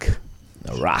Rock.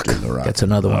 The Rock. That's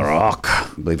another one. Rock. I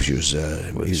believe she was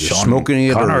either Sean smoking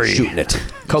it or Connery. shooting it.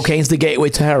 Cocaine's the gateway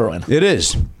to heroin. It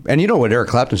is. And you know what Eric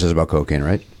Clapton says about cocaine,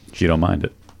 right? You don't mind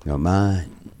it. You know, my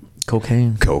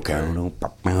Cocaine. cocaine.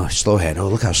 Oh, slow head. Oh,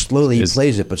 look how slowly he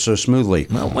plays it, but so smoothly.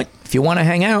 Well, if you want to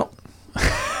hang out,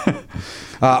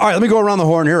 All right, let me go around the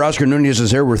horn here. Oscar Nunez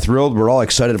is here. We're thrilled. We're all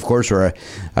excited, of course. Our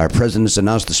president's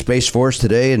announced the Space Force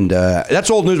today, and that's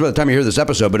old news by the time you hear this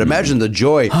episode. But imagine the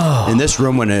joy in this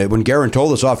room when Garen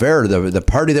told us off air the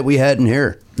party that we had in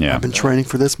here. Yeah. I've been training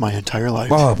for this my entire life.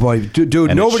 Oh boy, dude,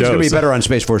 And nobody's going to be shows. better on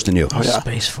Space Force than you. Oh, yeah.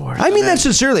 Space Force. I mean that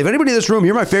sincerely. If anybody in this room,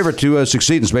 you're my favorite to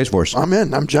succeed in Space Force. I'm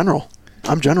in. I'm General.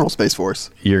 I'm General Space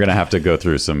Force. You're going to have to go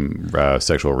through some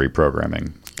sexual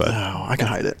reprogramming. But Oh, I can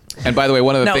hide it. And by the way,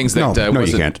 one of the things that no,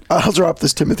 was you can't. I'll drop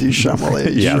this Timothy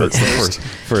Chalamet. yeah, shirt that's the first.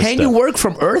 first Can step. you work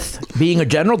from Earth? Being a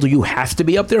general, do you have to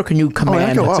be up there? Or can you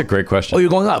command? go That's up. a great question. Oh, you're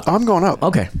going up. I'm going up.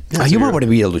 Okay. Yeah, You so might want to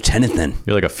be a lieutenant then.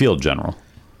 You're like a field general.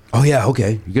 Oh yeah,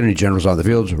 okay. You get any generals on the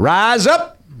fields? Rise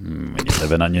up! When you're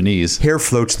living on your knees. Here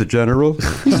floats the general.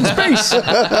 He's in space.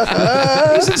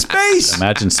 He's in space.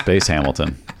 Imagine Space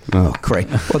Hamilton. Oh, great.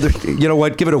 Well, you know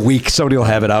what? Give it a week. Somebody will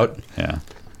have it out. Yeah.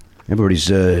 Everybody's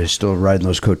still riding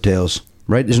those coattails,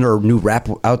 right? Isn't there a new rap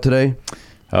out today?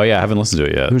 Oh, yeah. I haven't listened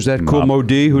to it yet. Who's that? Cool Mo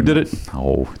D? Who did it?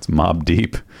 Oh, it's Mob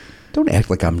Deep. Don't act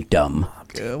like I'm dumb.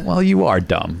 Well, you are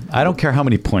dumb. I don't care how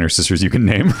many Pointer Sisters you can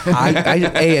name.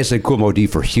 I said Cool Mo D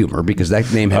for humor because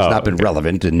that name has not been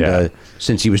relevant and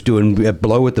since he was doing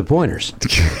Blow with the Pointers.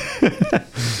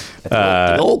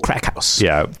 The old crack house.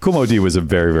 Yeah, Kool Moe Dee was a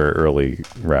very, very early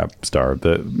rap star.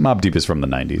 The Mobb Deep is from the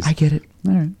 90s. I get it.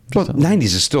 All right. Well, 90s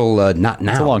is still not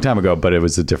now. It's a long time ago, but it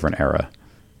was a different era.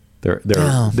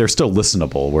 They're still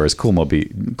listenable, whereas Kool Moe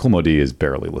Dee is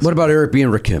barely listenable. What about Eric B.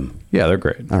 and Rakim? Yeah, they're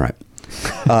great. All right.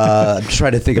 I'm just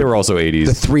trying to think They of were also 80s.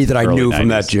 the three that I early knew from 90s.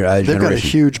 that They've got a generation.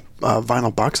 huge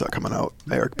vinyl box set coming out.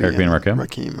 Eric B. and Rakim?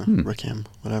 Rakim,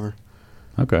 whatever.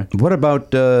 Okay. What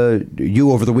about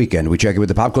you over the weekend? We check in with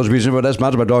the Pop Culture Museum with us,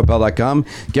 sponsored by dogpile.com.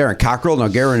 Garen Cockrell. Now,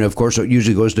 Garen, of course,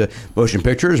 usually goes to motion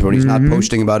pictures when he's not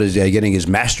posting about his getting his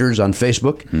master's on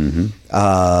Facebook.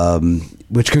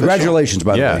 Which, congratulations,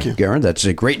 by the way, Garen. That's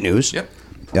great news. Yep.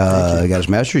 Got his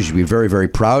master's. You should be very, very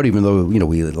proud, even though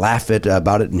we laugh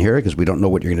about it in here because we don't know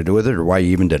what you're going to do with it or why you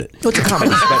even did it. It's a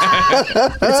comedy show.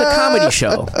 It's a comedy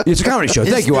show. It's a comedy show.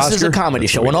 Thank you, Oscar. This is a comedy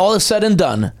show. When all is said and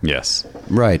done. Yes.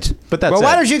 Right. But that's well, it.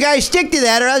 why don't you guys stick to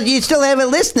that or else you'd still have a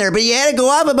listener, but you had to go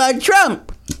off about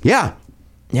Trump. Yeah.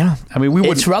 Yeah. I mean,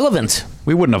 it's relevant.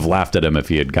 We wouldn't have laughed at him if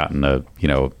he had gotten a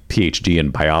PhD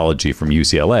in biology from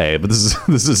UCLA, but this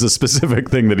is a specific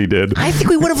thing that he did. I think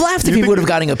we would have laughed if he would have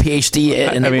gotten a PhD.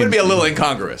 It would be a little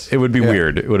incongruous. It would be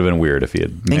weird. It would have been weird if he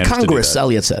had managed Incongruous, to do that.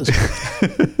 Elliot says.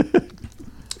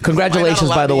 Congratulations,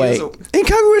 by the way.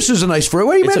 Incongruous is a nice word.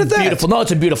 What are you It's mad a at that? beautiful. No,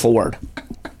 it's a beautiful word.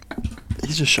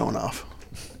 He's just showing off.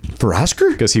 For Oscar?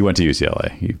 Because he went to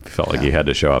UCLA. He felt like he had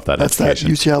to show off that That's that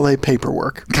education. UCLA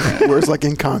paperwork, where it's like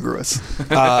incongruous.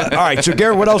 All right, so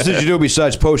Garrett, what else did you do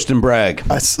besides post and brag?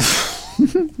 I saw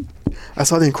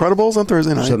The Incredibles on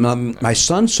Thursday night. So my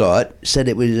son saw it, said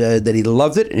it was that he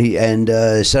loved it, and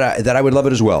said that I would love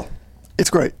it as well. It's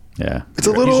great. Yeah. It's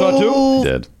a little. saw it too?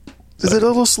 He did. Is it a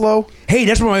little slow? Hey,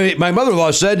 that's what my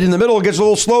mother-in-law said. In the middle, it gets a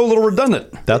little slow, a little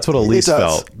redundant. That's what Elise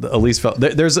does. felt. Elise felt.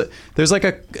 There's like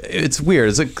a. It's weird.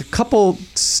 It's a couple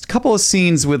of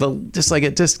scenes with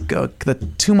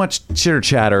too much chitter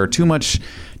chatter, too much.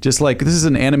 Just like this is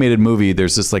an animated movie.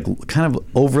 There's just like kind of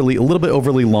a little bit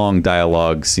overly long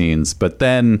dialogue scenes, but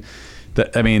then.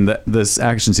 This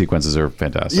action sequences are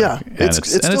fantastic. Yeah, and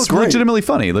it's still great. legitimately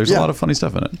funny. There's a Yeah. lot of funny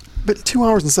stuff in it. But 2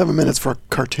 hours and 7 minutes for a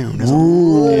cartoon is a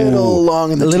little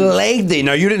long in the A little tooth. lengthy.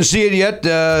 Now, you didn't see it yet.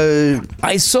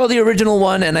 I saw the original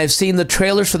one, and I've seen the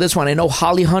trailers for this one. I know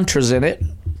Holly Hunter's in it.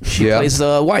 She plays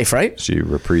the wife, right? She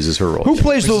reprises her role. Who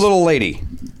plays the little lady?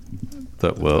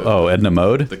 Edna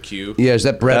Mode. The Q. Yeah, is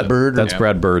that Brad Bird? That's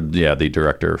Brad Bird. Yeah, the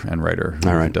director and writer.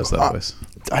 All right. Who does that voice.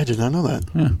 I did not know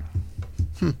that.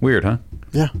 Weird, huh?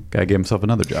 Yeah. Guy gave himself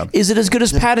another job. Is it as good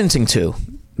as Paddington 2?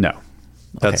 No.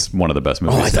 That's one of the best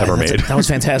movies thought ever made. that was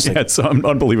fantastic. Yeah, it's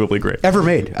unbelievably great. Ever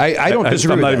made. I don't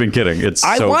disagree I'm with not that. even kidding. It's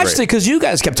I so watched great. it because you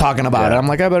guys kept talking about it. I'm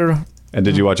like, I better. And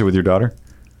did you watch it with your daughter?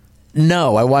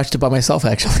 No, I watched it by myself,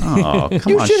 actually. Oh,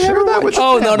 come on. should have share her that with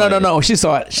Oh, your no. family. She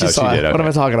saw it. She saw she it. did, What am I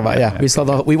okay. talking about?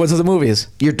 Yeah, we went to the movies.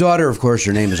 Your daughter, of course,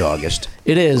 her name is August.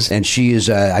 It is. And she is,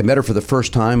 I met her for the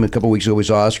first time a couple weeks ago. We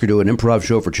saw Oscar do an improv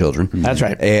show for children. That's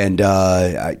right. And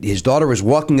his daughter was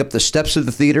walking up the steps of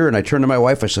the theater, and I turned to my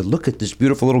wife. I said, look at this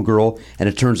beautiful little girl. And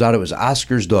it turns out it was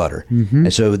Oscar's daughter.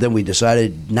 And so then we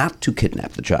decided not to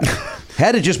kidnap the child.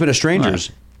 Had it just been a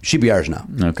stranger's, she'd be ours now.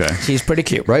 Okay. She's pretty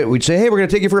cute. Right? We'd say, hey, we're going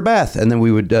to take you for a bath. And then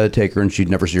we would take her, and she'd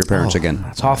never see her parents again.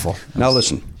 That's awful. Now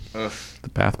listen. The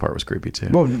bath part was creepy, too.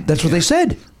 Well, that's what they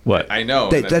said. What? I know.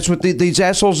 That's what these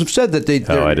assholes have said. That they.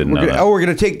 I didn't know that. Oh, we're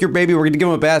going to take your baby. We're going to give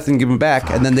him a bath and give him back,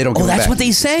 and then they don't. give him that's back. what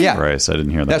they say? Yeah, Christ, I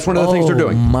didn't hear that. that's one of the things they're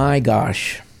doing. Oh, my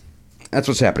gosh. That's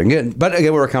what's happening. But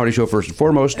again, we're a comedy show first and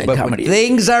foremost. But when comedy.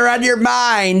 things are on your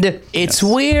mind. It's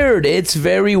weird. It's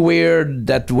very weird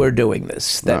that we're doing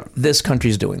this, that this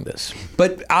country's doing this.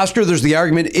 But, Oscar, there's the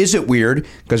argument, is it weird?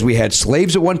 Because we had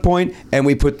slaves at one point, and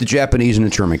we put the Japanese in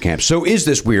internment camps. So is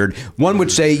this weird? One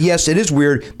would say, yes, it is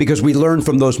weird, because we learned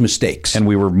from those mistakes. And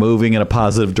we were moving in a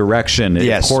positive direction.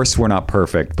 Yes. Of course, we're not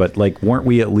perfect, but like, weren't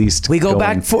we at least? We go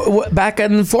going- back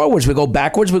and forwards. We go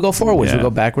backwards. We go forwards. Yeah. We go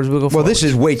backwards. We go forwards. Well, this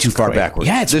is way too far backwards.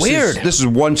 Yeah, it's this weird. This is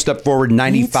one step forward,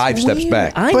 95 It's steps weird.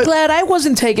 back. I'm glad I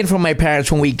wasn't taken from my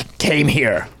parents when we came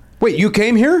here. Wait, you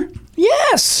came here?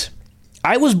 Yes.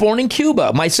 I was born in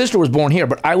Cuba. My sister was born here,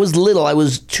 but I was little. I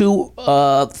was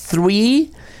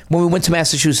 3 when we went to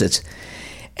Massachusetts.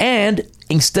 And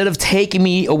instead of taking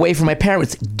me away from my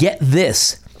parents, get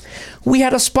this. We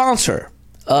had a sponsor,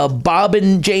 Bob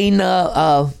and Jane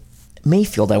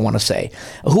Mayfield, I want to say,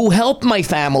 who helped my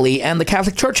family, and the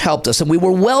Catholic Church helped us, and we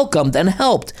were welcomed and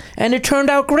helped, and it turned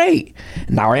out great.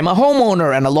 Now I'm a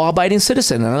homeowner and a law-abiding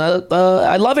citizen, and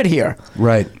I love it here.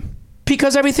 Right.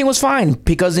 Because everything was fine.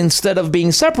 Because instead of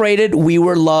being separated, we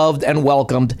were loved and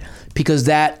welcomed. Because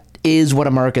that is what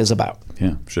America is about.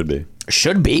 Yeah, should be.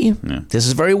 Should be. Yeah. This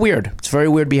is very weird. It's very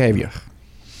weird behavior.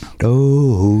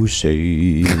 Oh,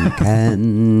 say,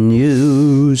 can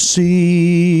you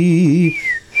see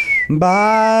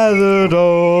by the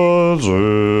dawn's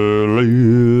early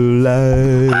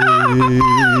light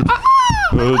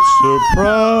that so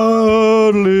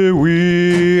proudly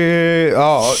we...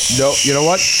 Oh, no, you know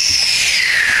what?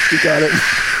 You got it.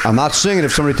 I'm not singing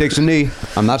if somebody takes a knee.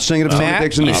 I'm not singing if somebody Matt,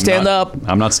 takes a knee. stand up.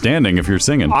 I'm not standing if you're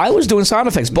singing. I was doing sound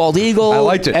effects. Bald eagle. I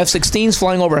liked it. F-16s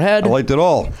flying overhead. I liked it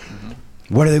all.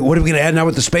 What are we going to add now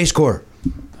with the Space Corps?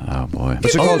 Oh boy.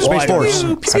 What's it called? Space Force.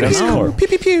 I don't know.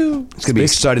 It's going to be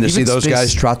exciting to see those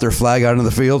guys trot their flag out into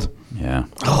the field. Yeah.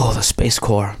 Oh, the Space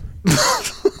Corps.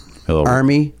 Hello.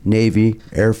 Army, Navy,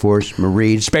 Air Force,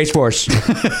 Marine, Space Force.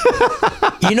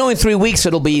 You know, in 3 weeks,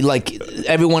 it'll be like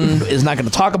everyone is not going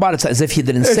to talk about it. It's as if he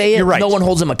didn't say it. You're right. No one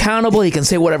holds him accountable. He can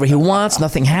say whatever he wants.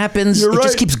 Nothing happens. You're It right.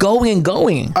 just keeps going and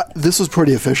going. This was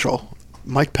pretty official.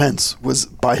 Mike Pence was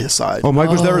by his side. Oh, Mike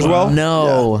was there as well?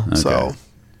 No. Yeah. So,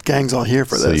 gang's all here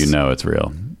for So this. you know it's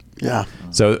real. Yeah.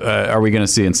 So are we going to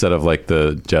see, instead of like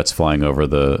the jets flying over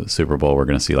the Super Bowl, we're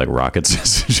going to see like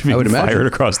rockets being I would imagine. fired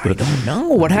across the... No,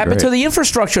 what happened to the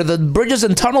infrastructure, the bridges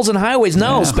and tunnels and highways?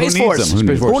 No, Yeah, Space who needs Force. them? Who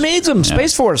needs them? Who needs them?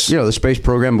 Space Force. You know, the space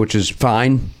program, which is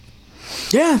fine.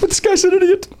 Yeah. But this guy's an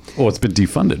idiot. Well, it's been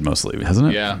defunded mostly, hasn't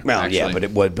it? Yeah. Well, actually. yeah, but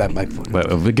it would. That might.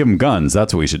 But if we give them guns,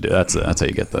 that's what we should do. That's how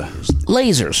you get the...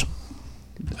 Lasers.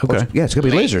 Okay. Yeah, it's gonna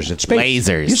be lasers. It's space.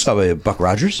 Lasers. You saw Buck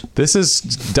Rogers. This is...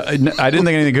 I didn't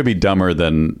think anything could be dumber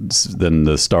than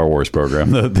the Star Wars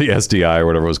program, the SDI or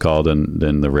whatever it was called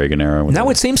in the Reagan era. Now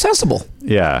it seems sensible.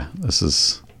 Yeah, this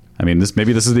is... I mean,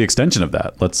 maybe this is the extension of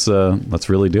that. Let's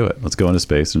really do it. Let's go into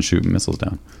space and shoot missiles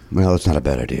down. Well, it's not a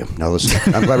bad idea. Now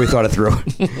listen, I'm glad we thought it through.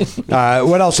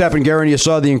 What else happened, Garen? You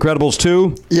saw The Incredibles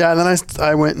 2? Yeah, and then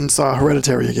I went and saw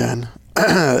Hereditary again.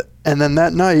 And then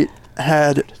that night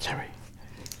had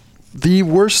the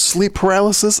worst sleep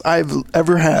paralysis I've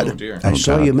ever had. Oh, dear. I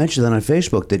saw you mention that on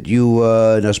Facebook that you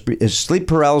sleep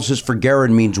paralysis for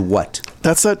Garen means what?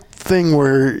 That's that thing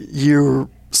where you're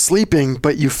sleeping,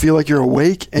 but you feel like you're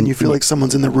awake and you feel like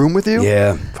someone's in the room with you.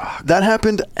 Yeah. That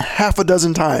happened half a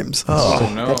dozen times. Oh,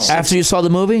 no. After you saw the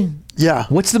movie? Yeah.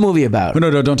 What's the movie about? No,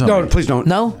 don't tell No, me. please don't.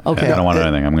 No? Okay. I don't want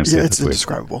anything. I'm going to see Yeah, it it's this week.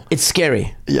 indescribable. It's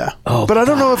scary. Yeah. Oh, but I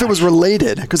don't know if it was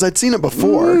related because I'd seen it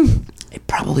before, It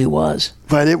probably was.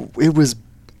 but it was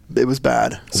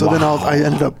bad. So then I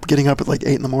ended up getting up at like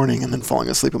 8 a.m. and then falling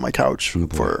asleep on my couch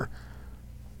for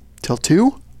till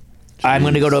 2. I'm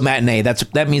going to go to a matinee.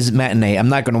 That means matinee. I'm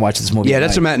not going to watch this movie. Yeah,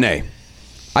 that's a tonight. matinee.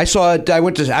 I saw it. I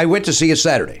went to see it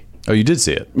Saturday. Oh, you did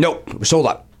see it? Nope, it was sold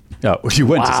out. Oh, you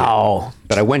went to see it. Wow.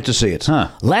 But I went to see it. Huh.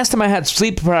 Last time I had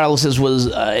sleep paralysis was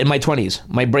in my 20s.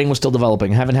 My brain was still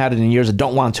developing. I haven't had it in years. I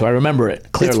don't want to. I remember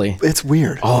it clearly. It's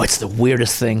weird. Oh, it's the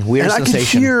weirdest thing. Weirdest And I could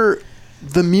sensation. hear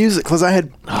the music because I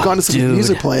had gone to some dude.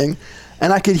 music playing,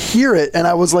 and I could hear it, and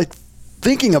I was like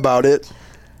thinking about it,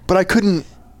 but I couldn't.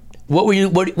 What were you?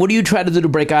 What do you try to do to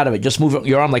break out of it? Just move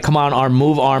your arm, like come on, arm,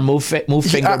 move finger, move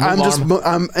I'm just,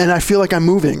 arm. and I feel like I'm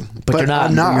moving, but you're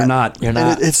not. I'm not. You're not. You're And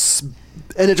not.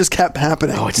 it just kept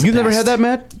happening. Oh, it's the You've never best. had that,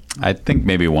 Matt? I think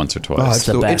maybe once or twice. It's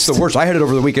the it's the best. worst. I had it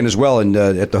over the weekend as well, and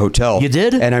at the hotel. You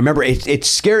did? And I remember it's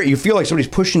scary. You feel like somebody's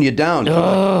pushing you down.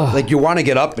 Like you want to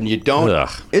get up and you don't. Ugh,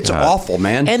 It's God. awful,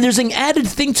 man. And there's an added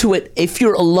thing to it if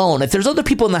you're alone. If there's other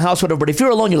people in the house, whatever, but if you're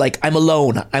alone, you're like, I'm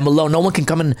alone. I'm alone. No one can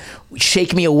come and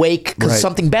shake me awake because Right.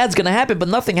 something bad's going to happen, but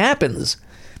nothing happens.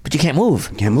 But you can't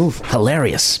move. Can't move.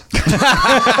 Hilarious.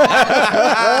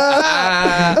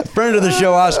 Friend of the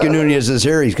show, Oscar Nunez, is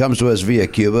here. He comes to us via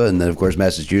Cuba and then, of course,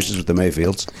 Massachusetts with the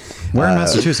Mayfields. Where in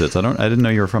Massachusetts? I didn't know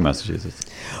you were from Massachusetts.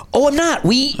 Oh, I'm not.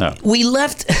 We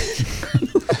left.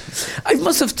 I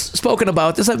must have spoken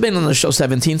about this. I've been on the show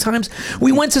 17 times.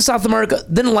 We went to South America,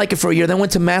 didn't like it for a year, then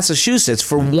went to Massachusetts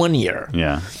for 1 year.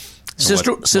 Yeah.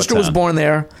 Sister What was town? born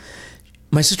there.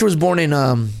 My sister was born in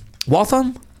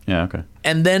Waltham. Yeah, okay.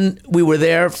 And then we were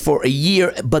there for a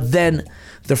year, but then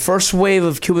the first wave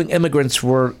of Cuban immigrants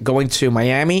were going to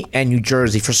Miami and New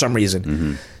Jersey for some reason.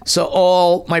 Mm-hmm. So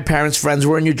all my parents' friends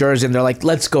were in New Jersey, and they're like,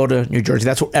 let's go to New Jersey.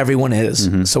 That's where everyone is.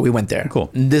 So we went there. Cool.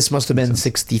 And this must have been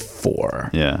 64.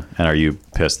 Yeah. And are you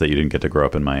pissed that you didn't get to grow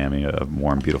up in Miami, a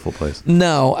warm, beautiful place?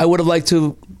 No, I would have liked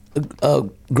to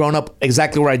grown up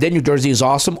exactly where I did. New Jersey is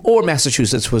awesome, or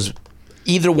Massachusetts was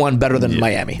either one better than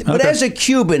Miami. But as a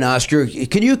Cuban, Oscar,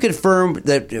 can you confirm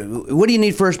that? What do you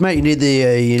need first, Matt? You need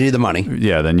the money.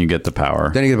 Yeah, then you get the power.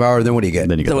 Then you get the power. Then what do you get?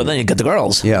 Then you get Then you get the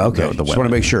girls. yeah, okay. the Just want to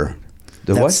women. make sure.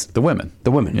 The That's- what? the women.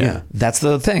 The women. Yeah. That's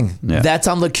the thing. Yeah. That's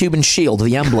on the Cuban shield,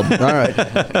 the emblem. All right.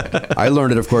 I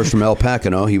learned it, of course, from El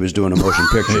Pacino. He was doing a motion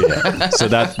picture. So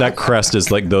that crest is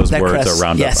like those That words crest,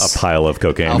 around yes. a pile of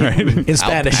cocaine, right? In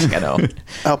Spanish. Al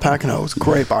Pacino was a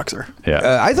great boxer.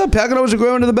 Yeah. I thought Pacino was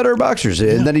going to the better boxers,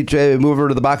 and then he'd move over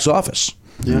to the box office.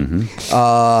 Yeah.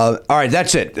 All right,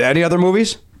 that's it. Any other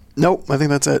movies? Nope, I think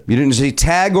that's it. You didn't see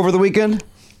Tag over the weekend?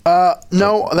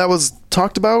 No, that was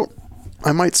talked about.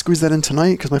 I might squeeze that in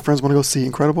tonight because my friends want to go see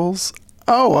Incredibles.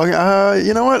 Oh,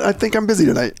 you know what? I think I'm busy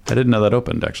tonight. I didn't know that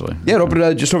opened, actually. Yeah, it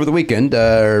opened just over the weekend.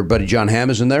 Our buddy John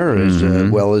Hamm is in there, as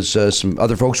well as some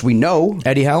other folks we know.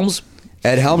 Eddie Helms.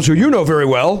 Ed Helms, who you know very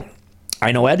well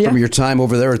I know Ed, yeah. from your time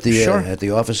over there at the Sure. at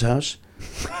the office house.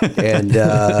 And,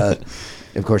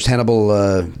 of course, Hannibal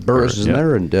Burris is in yeah.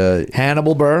 there. And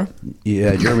Hannibal Burr.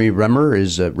 Jeremy Renner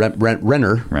is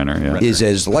Renner, Yeah. is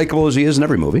as likable as he is in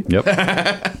every movie. Yep.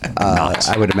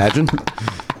 I would imagine.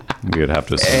 We would have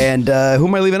to say. And who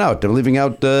am I leaving out? I'm leaving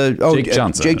out Jake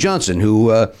Johnson. Jake Johnson, who,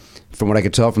 from what I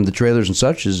could tell from the trailers and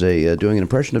such, is doing an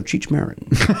impression of Cheech Marin.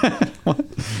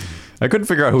 I couldn't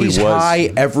figure out who He's he was.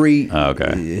 high every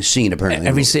okay. scene apparently.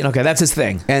 Every scene. Okay, that's his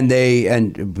thing.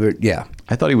 But yeah.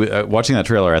 I thought he was watching that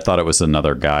trailer. I thought it was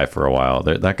another guy for a while.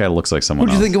 That guy looks like someone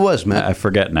Who do you else. think it was, Matt? I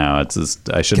forget now. It's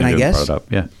just, I shouldn't Can I have even guess? brought it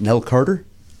up. Yeah. Nell Carter.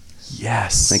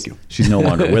 Yes. Thank you. She's no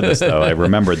longer with us though. I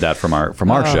remembered that from our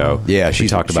show. Yeah, she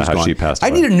talked about she's how gone. she passed I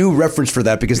away. need a new reference for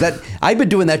that because I've been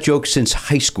doing that joke since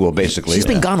high school, basically. She's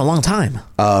been gone a long time.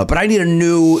 But I need a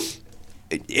new.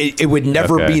 It would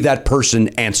never Okay. be that person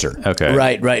answer. Okay.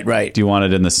 Right. Do you want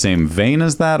it in the same vein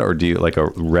as that, or do you like a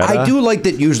Retta? I do like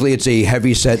that. Usually, it's a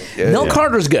heavy set. Nell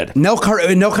Carter's good. Nell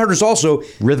Carter's also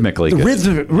Rhythmically good.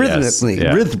 Rhythmically.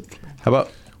 Yes. Yeah. How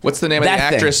about What's the name of That the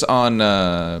thing. actress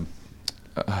on?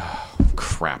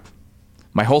 Crap.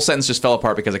 My whole sentence just fell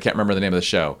apart because I can't remember the name of the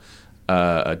show.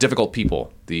 Difficult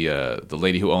People. The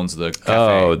lady who owns the cafe.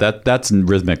 Oh, that's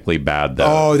rhythmically bad though.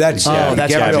 Oh, that's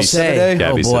That's Gabrielle what I say. Sidibe?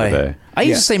 Gabby Oh boy. Sidibe. I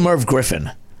used to say Merv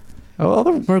Griffin.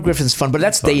 Oh, Merv Griffin's fun, but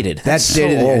that's dated. That's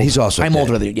dated, and old. he's also I'm dead.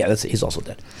 older than you. Yeah, he's also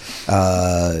dead.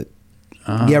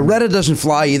 Yeah, Retta doesn't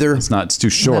fly either. it's too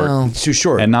short. No. It's too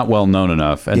short. And not well known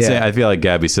enough. And Yeah. I feel like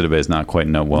Gabby Sidibe is not quite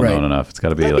well Right. known enough. It's got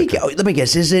to be let me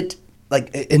guess. Is it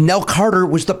like and Nell Carter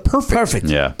was the perfect?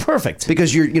 Yeah. Perfect.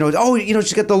 Because she's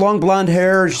got the long blonde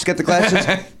hair. She's got the glasses.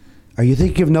 Are you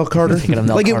thinking of Nell Carter? thinking of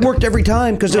Nell like Carter. it worked every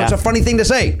time because it was Yeah. a funny thing to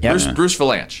say. Yeah. Bruce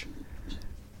Valanche.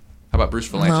 How about Bruce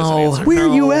Valanche as an No. answer? Where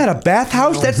are you at? A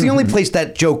bathhouse? That's the only place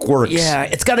that joke works. Yeah,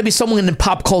 it's got to be someone in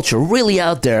pop culture, really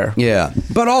out there. Yeah.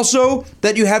 But also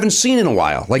that you haven't seen in a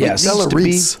while. Like Yes. it needs Della to be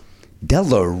Reese.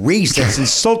 Della Reese. That's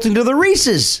insulting to the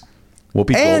Reeses.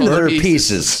 Whoopi And Goldberg. their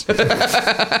pieces.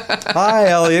 Hi,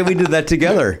 Elliot. We did that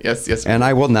together. Yes. And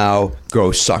I will now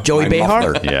go suck Joey my Behar?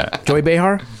 muffler. Yeah. Joey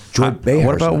Behar? Joey Behar.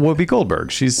 What about Whoopi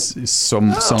Goldberg? She's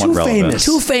somewhat too relevant. famous.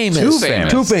 Too famous. Too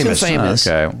famous. Too famous. Too famous.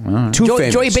 Okay. All right. Too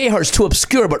famous. Joey Behar's too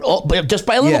obscure, but just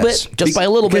by a little Yes. bit. Just by a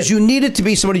little bit. Because you need it to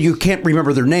be somebody you can't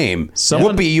remember their name.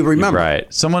 Whoopi, you remember. Right.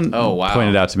 Someone Oh, wow.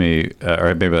 pointed out to me,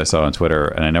 or maybe I saw it on Twitter,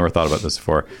 and I never thought about this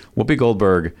before. Whoopi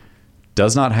Goldberg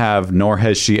does not have, nor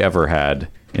has she ever had,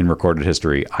 in recorded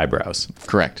history, eyebrows.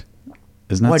 Correct.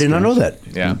 Isn't that Oh, I did not know strange?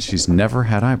 that. Yeah. She's never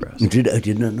had eyebrows. I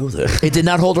did not know that. it did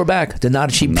not hold her back. Did not.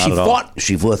 She Not she at all. fought.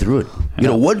 She fought through it. You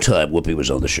know, one time Whoopi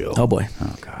was on the show. Oh boy.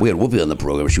 We had Whoopi on the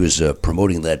program. She was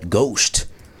promoting that Ghost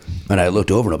And I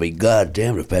looked over and I'll be, God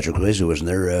damn if Patrick Swayze wasn't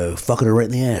there fucking her right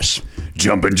in the ass.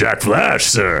 Jumpin' Jack Flash,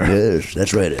 sir. Yes,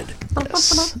 that's right, Ed.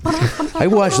 I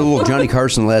watched a little Johnny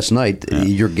Carson last night.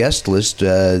 Your guest list,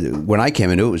 when I came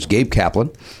into it, was Gabe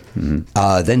Kaplan,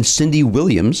 then Cindy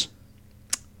Williams.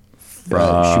 She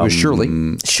was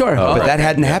Shirley. Sure. But that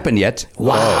hadn't happened yet.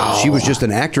 Wow. She was just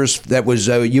an actress that was,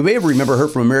 you may remember her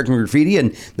from American Graffiti,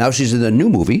 and now she's in a new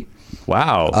movie.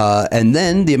 Wow. And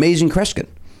then The Amazing Kreskin.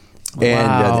 And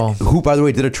Wow. who, by the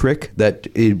way, did a trick that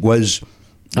it was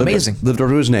Amazing. lived up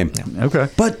to his name. Okay.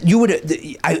 But you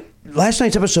would, last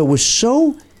night's episode was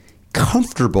so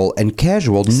comfortable and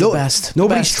casual. the best.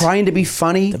 Nobody's Best. trying to be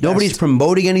funny. best. Nobody's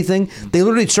promoting anything. They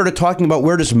literally started talking about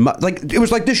where does like it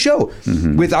was like this show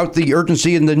without the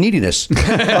urgency and the neediness.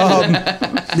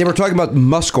 They were talking about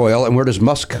musk oil and where does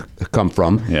musk come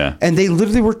from. Yeah. And they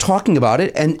literally were talking about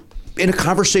it and in a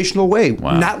conversational way,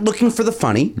 Wow. not looking for the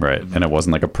funny. Right. And it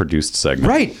wasn't like a produced segment.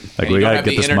 Right. Like, You we don't got to have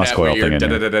get the this internet musk where oil you're thing in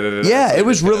here. da-da-da-da-da-da. Yeah, it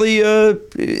was really,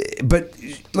 but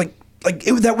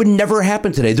that would never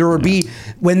happen today. There would be,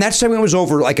 when that segment was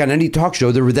over, like on any talk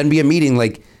show, there would then be a meeting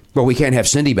like, well, we can't have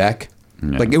Cindy back.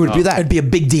 Like, it would be that. It'd be a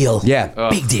big deal. Yeah.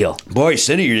 Big deal. Boy,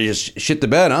 Cindy, you just shit the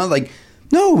bed, huh? Like,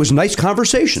 no, it was nice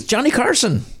conversation. Johnny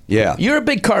Carson. Yeah. You're a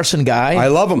big Carson guy. I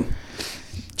love him.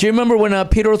 Do you remember when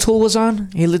Peter O'Toole was on?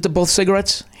 He lit both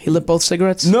cigarettes.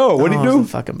 No, what'd he do? The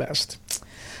fucking best.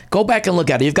 Go back and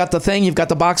look at it. You've got the thing. You've got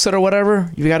the box set or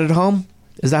whatever. You got it at home.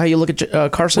 Is that how you look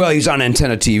at Carson? Well, he's on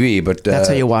Antenna TV, but That's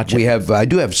how you watch it. I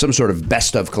do have some sort of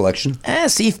best of collection.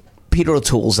 See if Peter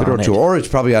O'Toole's on it. Or it's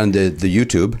probably on the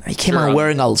YouTube. He came on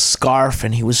wearing a scarf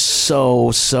and he was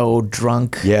so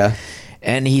drunk. Yeah.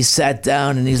 And he sat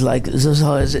down and he's like, "Is this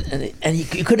how is it?" And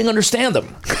he couldn't understand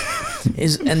them.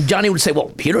 And Johnny would say,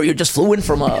 "Well, Peter, you just flew in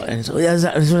from and so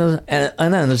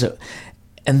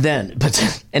and then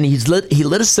he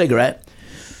lit a cigarette,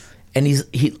 and he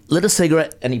lit a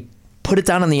cigarette and he put it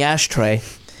down on the ashtray,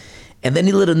 and then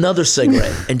he lit another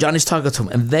cigarette, and Johnny's talking to him,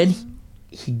 and then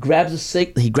he grabs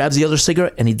the other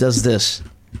cigarette and he does this,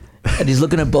 and he's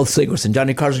looking at both cigarettes, and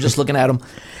Johnny Carson's just looking at him.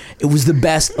 It was the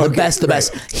best, the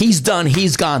best. He's done.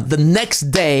 He's gone. The next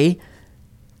day,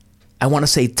 I want to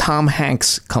say Tom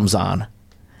Hanks comes on.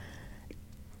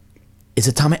 Is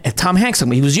it Tom Hanks?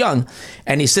 He was young,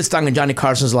 and he sits down, and Johnny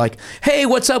Carson's like, "Hey,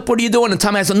 what's up? What are you doing?" And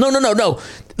Tom Hanks said, "No.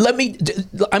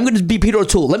 I'm going to be Peter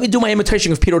O'Toole. Let me do my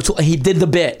imitation of Peter O'Toole." And he did the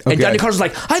bit, and Johnny Carson's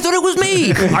like, "I thought it was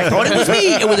me. I thought it was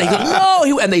me." He goes,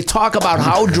 "No." And they talk about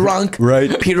how drunk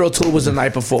Peter O'Toole was the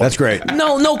night before. That's great.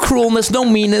 No cruelness, no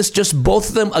meanness, just both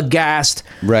of them aghast.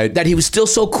 Right. That he was still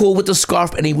so cool with the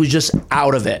scarf, and he was just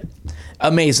out of it.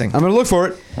 Amazing. I'm going to look for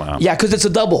it. Wow. Yeah, because it's a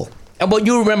double. But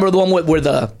you remember the one where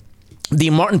the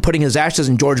Martin putting his ashes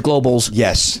in George Global's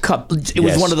cup. It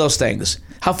was one of those things.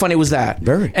 How funny was that?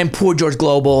 Very. And poor George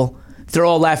Global. They're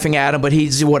all laughing at him, but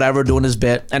he's whatever, doing his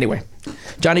bit. Anyway,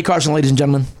 Johnny Carson, ladies and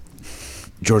gentlemen.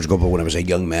 George Global, when I was a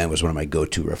young man, was one of my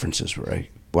go-to references where I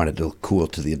wanted to look cool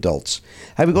to the adults.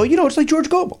 I would go, it's like George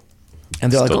Global.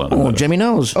 And they're Still like, don't know that. Jimmy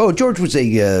knows. Oh, George was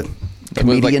a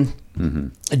comedian.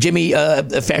 Jimmy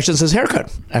fashions his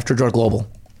haircut after George Global.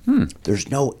 There's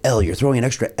no L. You're throwing an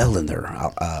extra L in there,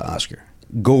 Oscar.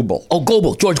 Global. Oh,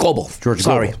 Global. George Global.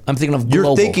 Sorry. Global. I'm thinking of You're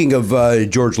Global. thinking of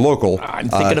George Local. I'm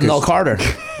thinking of Mel Carter.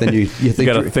 Then you think You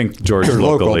got to think George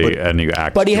locally, and you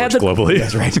act But he George had the globally.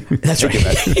 That's right. That's right.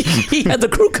 He had the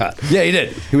crew cut. Yeah, he did.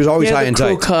 He was always He had high the and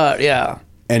crew tight. cut, yeah.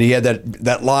 And he had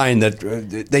that line that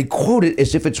they quote it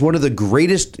as if it's one of the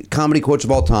greatest comedy quotes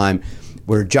of all time,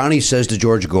 where Johnny says to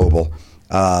George Global,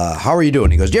 how are you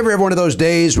doing? He goes, do you ever have one of those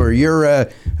days where you're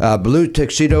a blue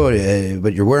tuxedo,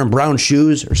 but you're wearing brown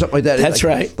shoes or something like that? That's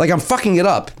like, right. Like I'm fucking it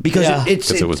up because Yeah.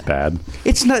 Because it was bad.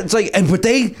 It's not. It's like, but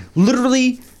they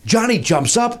literally. Johnny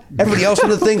jumps up. Everybody else in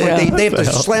the thing, like they have to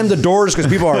slam the doors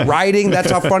because people are riding.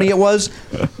 That's how funny it was.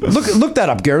 Look that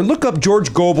up, Gary. Look up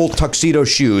George Global tuxedo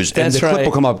shoes, and That's the clip right.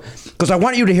 will come up. Because I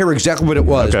want you to hear exactly what it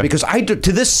was. Okay. Because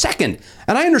to this second,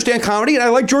 and I understand comedy, and I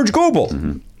like George Global.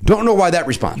 Don't know why that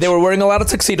response. They were wearing a lot of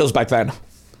tuxedos back then.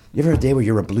 You ever had a day where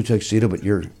you're a blue tuxedo, but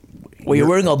you're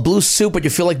wearing a blue suit, but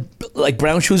you feel like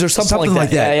brown shoes or something, Something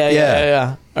like that.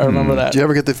 Yeah. I remember that. Do you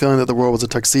ever get the feeling that the world was a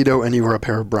tuxedo and you were a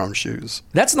pair of brown shoes?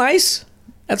 That's nice.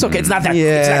 That's okay. It's not that.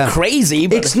 Yeah. It's not crazy.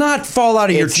 But It's not fall out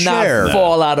of your it's chair. not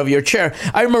fall out of your chair.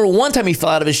 I remember one time he fell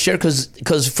out of his chair because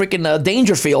freaking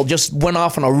Dangerfield just went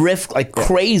off on a riff like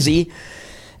crazy,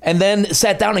 and then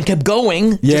sat down and kept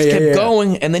going. Kept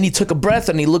going, and then he took a breath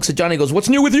and he looks at Johnny and goes, "What's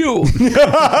new with you?"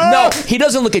 No, he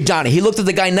doesn't look at Johnny. He looked at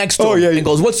the guy next to him and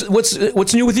goes,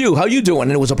 "What's new with you? How you doing?"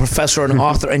 And it was a professor and an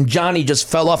author, and Johnny just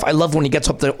fell off. I love when he gets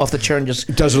off the chair and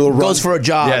just Does a little goes run. for a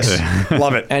jog. Yes.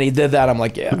 Love it. And he did that. I'm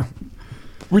like, yeah.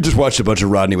 We just watched a bunch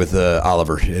of Rodney with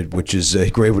Oliver, which is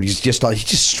great. When he's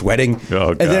just sweating,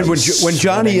 and then when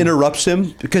Johnny interrupts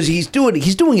him because he's doing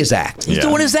his act. He's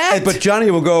doing his act. But Johnny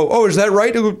will go, "Oh, is that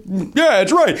right?" He'll go, yeah,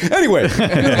 it's right. Anyway,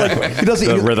 like, he doesn't.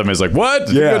 The rhythm is like,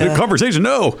 what? Yeah. The conversation.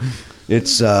 No.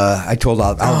 It's. I told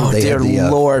Oliver they dear had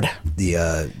the, Lord. They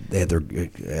had their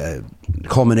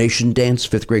culmination dance,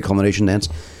 5th grade culmination dance.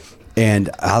 And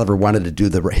Oliver wanted to do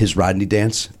his Rodney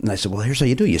dance, and I said, "Well, here's how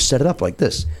you do. You set it up like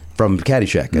this from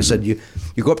Caddyshack." Mm-hmm. I said, "You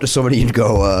go up to somebody and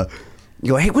go,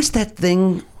 hey, what's that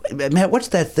thing, Matt? What's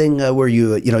that thing where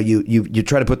you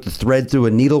try to put the thread through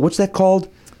a needle? What's that called?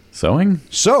 Sewing?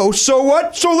 So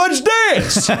what? So let's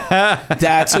dance."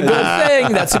 That's a good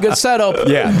thing. That's a good setup.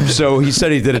 Yeah. So he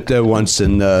said he did it once,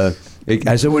 and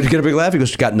I said, "Well, you get a big laugh?" He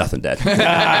goes, "Got nothing, Dad."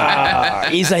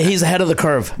 He's ahead of the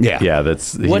curve. Yeah. Yeah,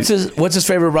 that's... What's his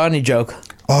favorite Rodney joke?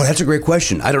 Oh, that's a great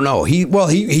question. I don't know. He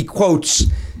quotes.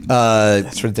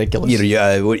 That's ridiculous.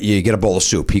 You get a bowl of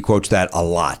soup. He quotes that a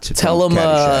lot. Tell him,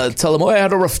 oh, I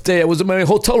had a rough day. I was in my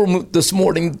hotel room this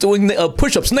morning doing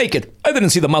push-ups naked. I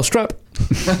didn't see the mousetrap.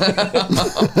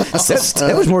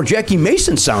 That was more Jackie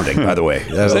Mason sounding, by the way.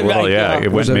 Well, yeah,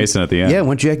 it went Mason at the end. Yeah, it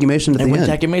went Jackie Mason at the end.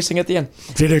 Jackie Mason at the end.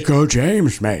 Did it go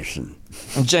James Mason?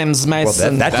 James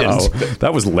Mason. Well,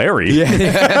 that was Larry.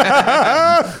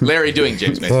 Yeah. Larry doing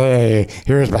James Mason. Hey,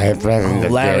 here's my friend,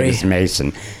 Larry. James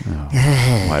Mason.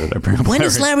 Why did I bring up When Larry?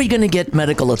 is Larry going to get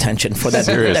medical attention for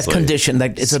that condition?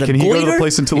 Is it a Can he go to the goiter?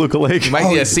 place in Toluca Lake? You might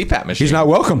need a CPAP machine. He's not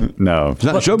welcome. No. He's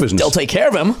not in show business. They'll take care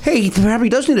of him. Hey, he probably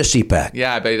does need a CPAP.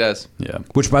 Yeah, I bet he does. Yeah.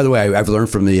 Which, by the way, I've learned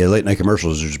from the late night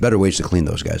commercials. There's better ways to clean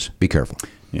those guys. Be careful.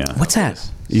 Yeah. What's that?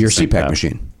 Your CPAP CPAP.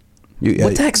 machine.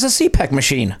 What the heck is a CPAP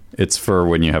machine? It's for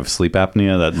when you have sleep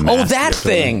apnea. That Oh, mask that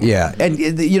thing. Yeah, and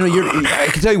I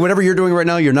can tell you, whatever you're doing right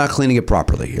now, you're not cleaning it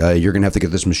properly. You're gonna have to get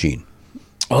this machine.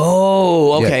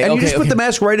 Oh, okay. Yeah. And okay, you just put the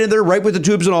mask right in there, right with the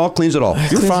tubes and all, cleans it all.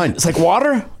 You're fine. It's like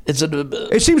water?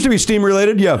 It seems to be steam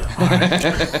related, yeah.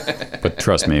 But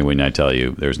trust me when I tell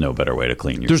you, there's no better way to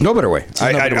clean your. There's no better way.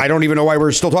 I don't even know why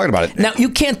we're still talking about it. Now, you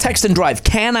can't text and drive.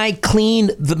 Can I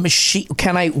clean the machine?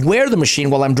 Can I wear the machine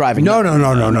while I'm driving? No.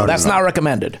 That's not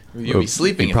recommended. You'd be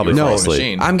sleeping if probably you were fall on the asleep.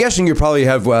 machine. I'm guessing you probably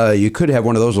have. You could have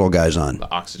one of those little guys on.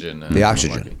 The oxygen. The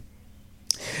oxygen.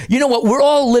 You know what? We're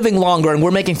all living longer, and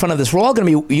we're making fun of this. We're all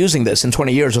going to be using this in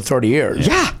 20 years or 30 years.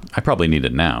 Yeah. I probably need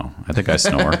it now. I think I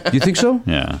snore. You think so?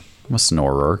 Yeah. I'm a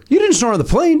snorer. You didn't snore on the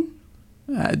plane.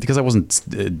 Because I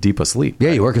wasn't deep asleep.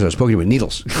 Yeah, you were because I was poking you with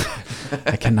needles.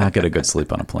 I cannot get a good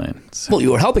sleep on a plane. So, Well,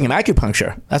 you were helping in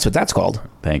acupuncture. That's what that's called.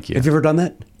 thank you. Have you ever done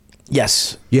that?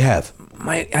 Yes. You have.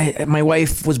 My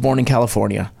wife was born in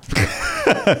California.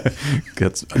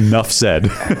 That's enough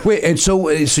said. Wait, and so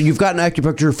you've gotten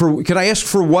acupuncture for? Can I ask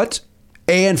for what?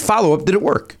 And follow up. Did it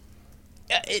work?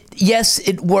 Yes,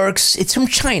 it works. It's from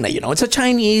China, It's a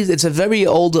Chinese. It's a very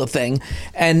old thing,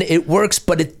 and it works,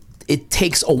 but it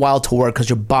takes a while to work because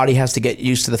your body has to get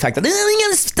used to the fact that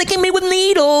you're sticking me with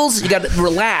needles. You got to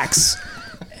relax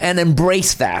and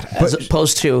embrace that, as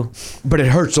opposed to. But it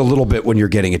hurts a little bit when you're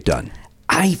getting it done.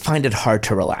 I find it hard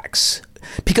to relax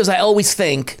because I always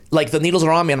think, like, the needles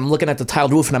are on me and I'm looking at the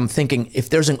tiled roof and I'm thinking, if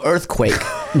there's an earthquake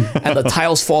and the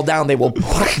tiles fall down, they will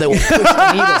push the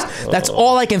needles. That's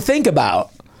all I can think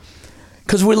about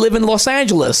because we live in Los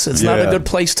Angeles. It's not a good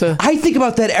place to. I think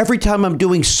about that every time I'm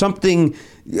doing something,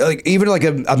 like even like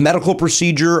a medical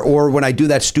procedure, or when I do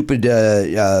that stupid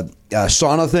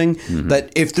sauna thing.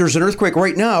 That if there's an earthquake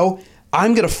right now,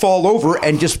 I'm gonna fall over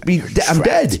and just be. I'm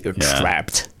dead. You're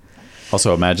trapped.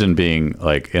 Also, imagine being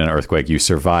like in an earthquake, you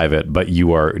survive it, but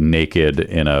you are naked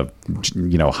in a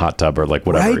hot tub or like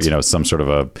whatever, Right? Some sort of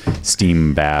a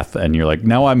steam bath, and you're like,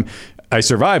 now I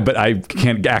survived, but I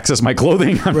can't access my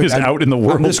clothing. I'm just out in the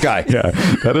world. I'm this guy. Yeah,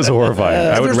 that is horrifying.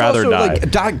 I would There's rather also,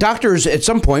 die. Like, doctors at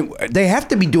some point they have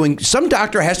to be doing. Some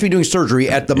doctor has to be doing surgery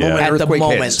at the moment. At the earthquake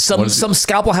moment, hits. some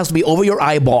scalpel has to be over your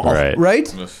eyeball. Right.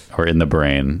 Or in the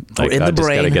brain. Like, in I the just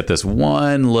brain. got to get this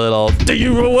one little.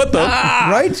 What the?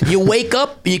 Right? You wake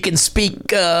up, you can speak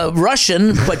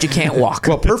Russian, but you can't walk.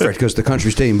 Well, perfect because the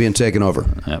country's being taken over.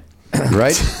 Yep.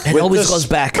 Right? It With always the goes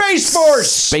back. Space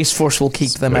Force. Space Force will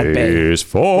keep them at bay. Space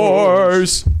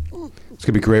Force. It's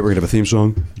gonna be great. We're gonna have a theme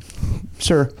song,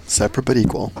 sir. Separate but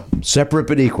equal. Separate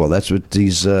but equal. That's what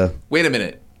these. Wait a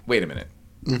minute.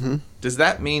 Mm-hmm. Does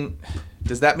that mean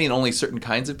only certain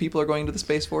kinds of people are going to the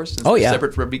Space Force? Oh, yeah.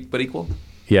 Separate but equal?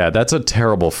 Yeah, that's a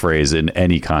terrible phrase in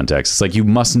any context. It's like you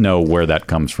must know where that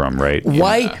comes from, right?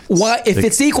 Why? If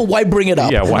it's equal, why bring it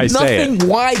up? Yeah, why say it?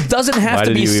 Why doesn't have Why to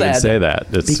did be you said? even say that?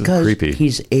 It's because creepy.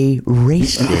 he's a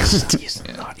racist.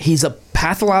 He's a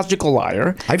pathological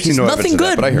liar. I've seen He's no nothing evidence of that,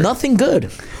 good. but I heard. Nothing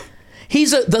good.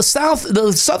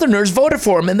 The Southerners voted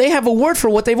for him, and they have a word for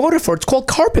what they voted for. It's called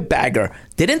carpetbagger.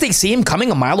 Didn't they see him coming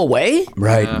a mile away?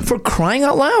 Right. For crying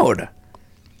out loud.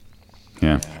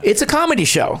 Yeah. It's a comedy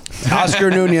show. Oscar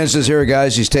Nunez is here,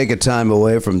 guys. He's taking time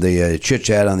away from the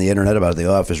chit-chat on the internet about the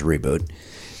Office reboot.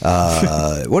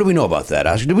 What do we know about that,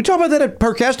 Oscar? Did we talk about that at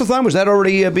Parkastathon? Was that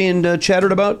already being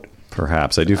chattered about?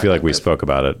 Perhaps. I do feel like we spoke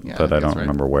about it, but I don't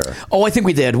remember where. Oh, I think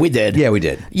we did. We did. Yeah, we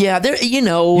did. Yeah, there. You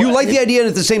know, You like the idea, and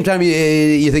at the same time,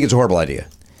 you think it's a horrible idea.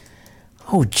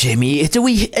 Oh, Jimmy, is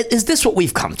this what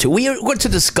we've come to? We are going to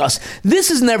discuss.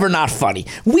 This is never not funny.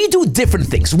 We do different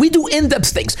things. We do in-depth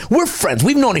things. We're friends.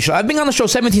 We've known each other. I've been on the show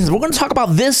 17 times. We're going to talk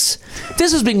about this.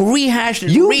 This is being rehashed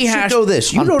and rehashed. You know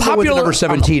this. You don't know what the number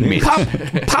 17 means.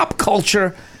 Pop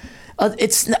culture.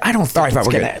 It's. I don't think All right, it's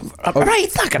we're gonna. good. Right,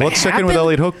 it's not going to Let's happen. check in with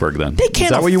Elliot Hochberg then. They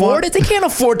can't Is that what you afford want? it. They can't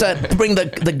afford to bring the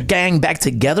gang back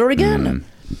together again.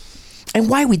 And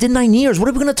why? We did 9 years. What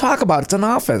are we going to talk about? It's an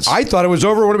Office. I thought it was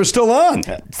over when it was still on.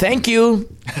 Thank you.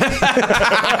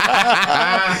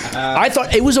 I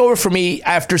thought it was over for me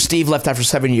after Steve left after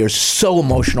 7 years. So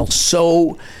emotional.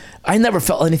 I never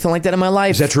felt anything like that in my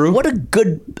life. Is that true? What a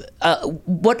good,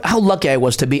 how lucky I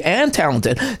was to be, and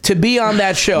talented, to be on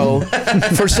that show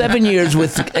for 7 years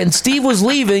and Steve was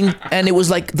leaving, and it was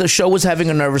like the show was having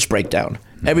a nervous breakdown.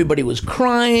 Everybody was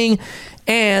crying,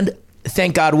 and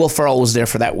thank God Will Ferrell was there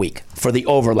for that week, for the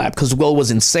overlap, because Will was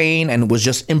insane and was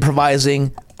just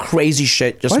improvising crazy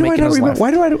shit, just making us laugh. I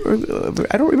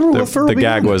don't remember Will Ferrell The being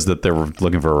gag on. was that they were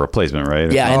looking for a replacement,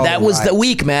 right? Yeah, and that was right. the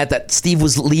week, Matt, that Steve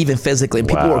was leaving physically, and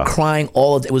people Wow. were crying.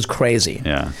 It was crazy.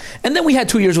 Yeah. And then we had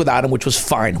 2 years without him, which was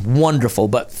fine, wonderful.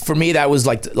 But for me, that was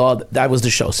like that was the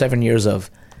show. 7 years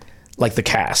of like the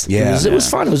cast. Yeah. It was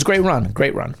fun. It was a great run.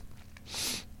 Great run.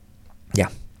 Yeah.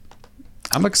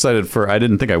 I'm excited I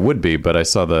didn't think I would be, but I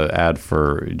saw the ad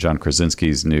for John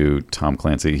Krasinski's new Tom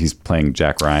Clancy. He's playing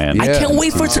Jack Ryan. I can't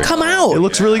wait for it to come out. It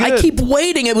looks really good. I keep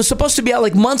waiting. It was supposed to be out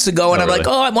like months ago, and I'm like,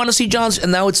 really? I want to see John's,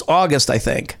 and now it's August, I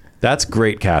think. That's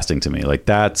great casting to me. Like,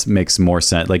 that makes more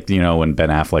sense. Like, when Ben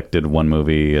Affleck did one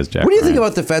movie as Jack What do you think Ryan.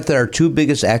 about the fact that our two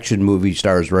biggest action movie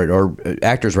stars, or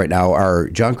actors right now, are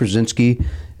John Krasinski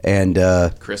and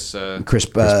Chris Pratt.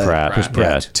 Chris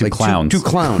Pratt. Two Like clowns. Two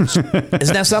clowns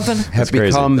Isn't that something? have crazy.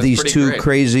 become That's these pretty two great.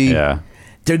 crazy. Yeah.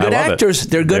 They're good I love it. actors.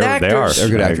 They're good actors. They are. They're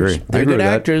good I actors. agree. They're agree good with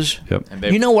that. actors. Yep. And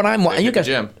they- You know what I'm they watching? hit the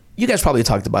gym. You guys probably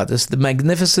talked about this. The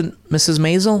Magnificent Mrs.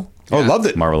 Maisel. Oh, loved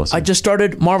it. Marvelous. I just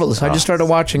started Marvelous. I just started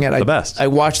watching it. the best. I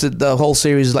watched it, the whole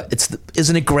series.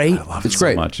 Isn't it great? It's so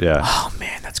great. much. Yeah. Oh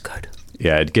man, that's good.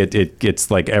 Yeah, it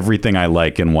gets like everything I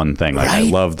like in one thing. Like, I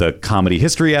Right? love the comedy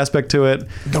history aspect to it.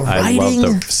 The I love writing. the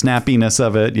snappiness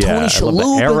of it. Yeah, Tony I love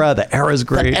Shalhoub. the era. The era's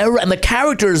great. The era and the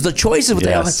characters, the choices.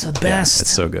 Yes. It's the Yeah, best. it's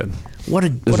so good.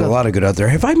 There's a lot of good out there.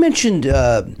 Have I mentioned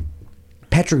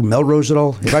Patrick Melrose at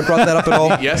all? Have I brought that up at all?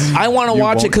 Yes. I want to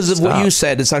watch it won't because of what stop. you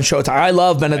said. It's on Showtime. I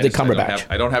love Benedict Cumberbatch.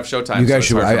 I don't have Showtime. You so guys it's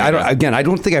should. hard for me I don't. to- Again, I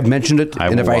don't think I've mentioned it, I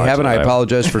and if will I watch haven't, it. I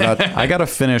apologize for not. I gotta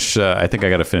finish. I think I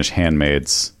gotta finish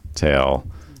 *Handmaid's Tale*,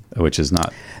 which is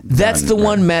not. That's done, the right?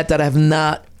 one, Matt, that I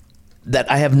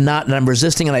have not, and I'm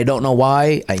resisting, and I don't know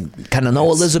why. I kind of know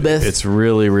Elizabeth. It's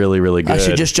really, really, really good. I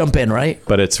should just jump in, right?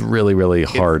 But it's really, really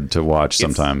hard to watch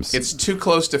sometimes. It's too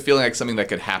close to feeling like something that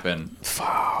could happen.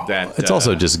 That It's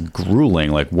also just grueling.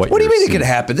 Like What do you mean it could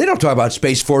happen? They don't talk about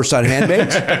Space Force on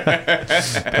Handmaids.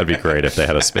 That'd be great if they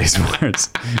had a Space Force,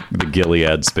 the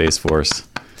Gilead Space Force.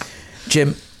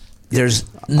 Jim,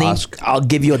 I'll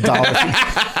give you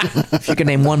 $1 if you can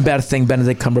name one bad thing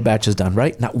Benedict Cumberbatch has done,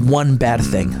 right? Not one bad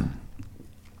thing.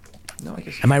 No, I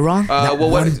guess. Am I wrong? Not Well,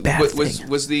 one bad was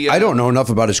thing. the? I don't know enough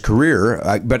about his career,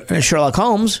 but Sherlock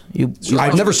Holmes.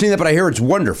 I've never seen that, but I hear it's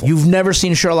wonderful. You've never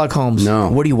seen Sherlock Holmes? No.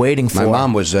 What are you waiting for? My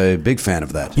mom was a big fan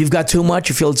of that. You've got too much?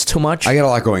 You feel it's too much? I got a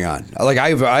lot going on. Like I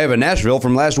have a Nashville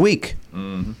from last week.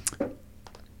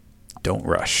 Don't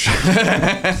rush.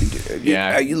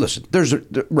 Yeah. You listen.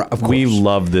 Of course. We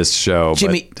love this show,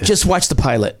 Jimmy, but just watch the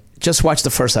pilot. Just watch the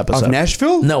first episode. Of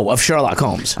Nashville? No, of Sherlock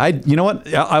Holmes. you know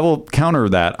what? I will counter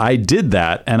that. I did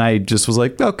that, and I just was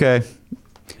like, okay.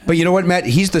 But you know what, Matt?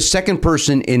 He's the second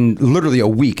person in literally a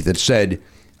week that said,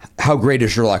 "How great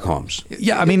is Sherlock Holmes?"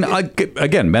 Yeah, I mean,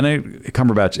 again, Benedict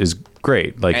Cumberbatch is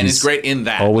great. Like, And he's great in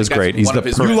that. Always Like, that's great. He's one the of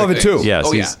his perfect- You love it too. Yes.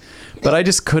 Oh, he's, But I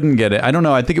just couldn't get it. I don't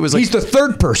know. I think it was like He's the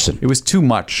third person. it was too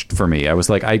much for me. I was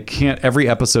like, I can't. Every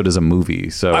episode is a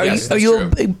movie, so Yes, that's true.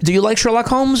 Do you like Sherlock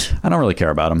Holmes? I don't really care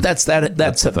about him. That's the a thing.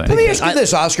 big Let me ask you I-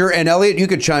 this, Oscar and Elliot. You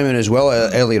could chime in as well.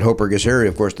 Elliot Hochberg is here.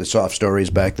 Of course, the soft stories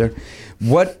back there.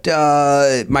 What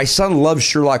my son loves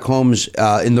Sherlock Holmes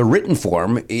in the written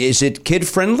form. Is it kid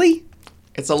friendly?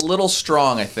 It's a little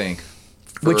strong, I think.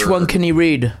 Which one can you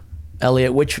read?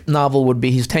 Elliot, which novel would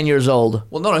be? He's 10 years old.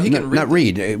 Well, no, he can read. Not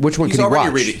read. Which one He's can he already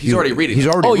watch? reading. He's already reading. He's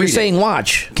already Oh, reading. you're saying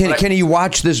watch? Can he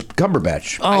watch this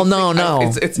Cumberbatch? Oh, no.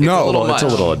 It's No, a little much. it's a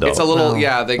little adult. It's a little,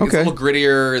 No. It's a little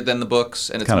grittier than the books,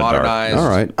 and it's Kinda dark. modernized. All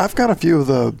right. I've got a few of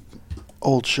the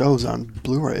old shows on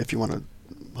Blu-ray if you want to.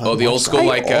 Oh, the old school,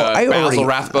 Basil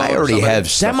Rathbone. I already have That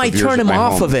stuff might of yours turn at him my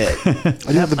off home. of it.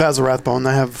 I do have the Basil Rathbone.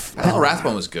 I have Basil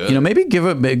Rathbone was good. You know, maybe give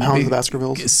it. Hound of the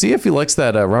Baskervilles. See if he likes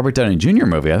that Robert Downey Jr.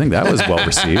 movie. I think that was well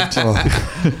received.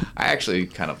 I actually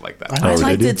kind of like that. I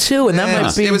liked it too, and that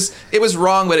might be. It was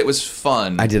wrong, but it was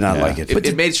fun. I did not like it.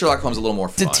 It made Sherlock Holmes a little more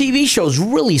The fun. TV show's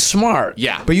really smart.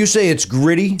 Yeah, But you say it's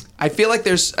gritty. I feel like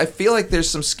there's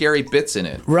some scary bits in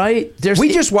it. Right?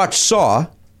 We just watched Saw.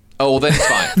 Oh, well, then it's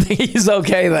fine. He's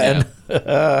okay then.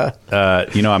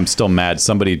 I'm still mad.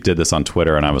 Somebody did this on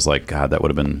Twitter, and I was like, God, that would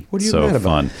have been What are you so mad about?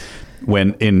 fun.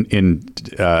 When in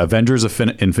Avengers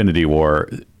Infinity War,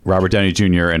 Robert Downey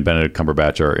Jr. and Benedict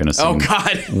Cumberbatch are in a scene Oh,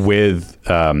 God. with,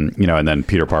 and then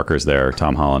Peter Parker's there,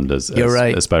 Tom Holland as You're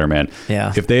right. as Spider-Man.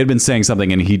 Yeah. If they had been saying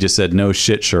something and he just said, "No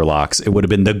shit, Sherlocks," it would have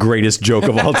been the greatest joke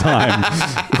of all time.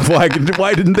 Why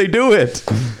didn't they do it?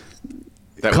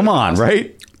 That Come would've on, been awesome.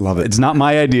 right? Love it. It's not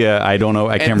my idea. I don't know.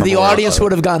 I can't remember. The where I audience saw it.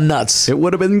 would have gone nuts. It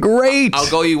would have been great. I'll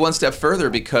go you one step further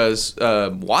because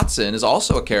Watson is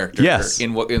also a character. Yes.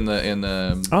 In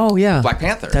the Oh, yeah. Black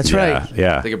Panther. That's right.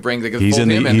 Yeah. They could He's fold in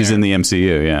the him in he's there. in the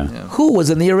MCU. Yeah. Who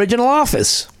was in the original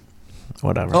Office?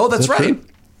 Whatever. Oh, that's that right. true?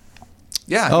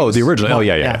 Yeah. he Oh, was- the original. Oh,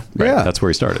 yeah. Yeah. Right. Yeah. That's where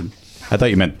he started. I thought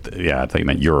you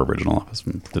meant your original Office.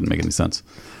 Didn't make any sense.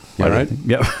 Yeah, right?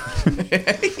 Yeah. All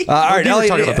right, You were Elliot,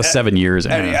 talking about the 7 years.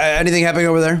 anything happening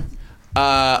over there?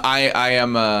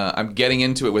 I'm getting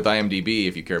into it with IMDb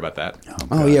if you care about that.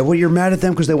 Oh yeah, well you're mad at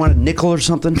them because they want a nickel or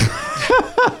something.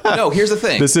 No, here's the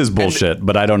thing. This is bullshit,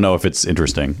 but I don't know if it's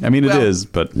interesting. I mean, it Well- is,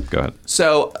 but go ahead.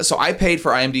 So I paid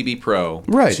for IMDb Pro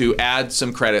Right. to add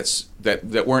some credits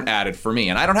that weren't added for me,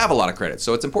 and I don't have a lot of credits,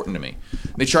 so it's important to me.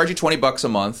 They charge you $20 a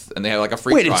month, and they have like a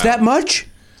free Wait, trial. it's that much?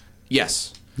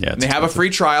 Yes. Yeah, And they have a free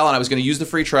trial, and I was going to use the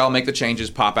free trial, make the changes,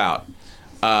 pop out.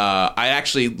 I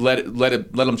actually let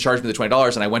them charge me the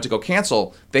 $20, and I went to go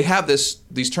cancel. They have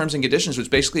these terms and conditions, which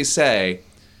basically say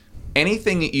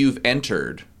anything that you've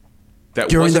entered that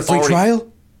During the wasn't free already-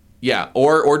 trial? yeah,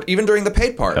 or even during the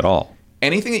paid part At all.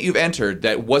 anything that you've entered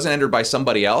that wasn't entered by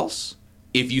somebody else,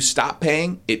 if you stop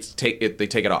paying, they take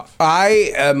it off.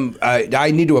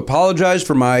 I need to apologize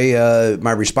for my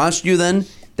my response to you. Then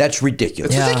that's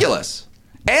ridiculous. It's ridiculous.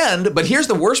 But here's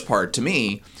the worst part to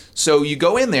me. So you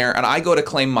go in there, and I go to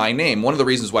claim my name. One of the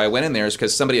reasons why I went in there is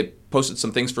because somebody had posted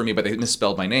some things for me, but they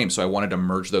misspelled my name, so I wanted to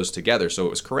merge those together so it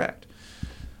was correct.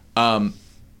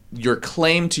 Your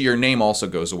claim to your name also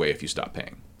goes away if you stop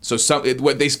paying. So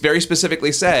what they very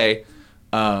specifically say,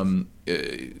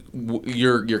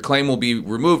 your claim will be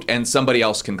removed, and somebody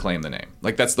else can claim the name.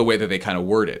 Like that's the way that they kind of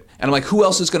word it. And I'm like, who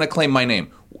else is going to claim my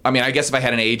name? I mean, I guess if I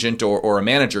had an agent or a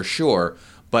manager, sure.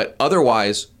 But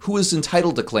otherwise, who is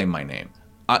entitled to claim my name?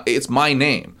 It's my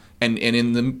name. And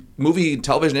in the movie and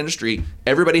television industry,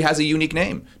 everybody has a unique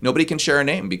name. Nobody can share a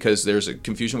name because there's a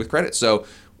confusion with credit. So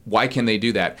why can they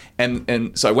do that?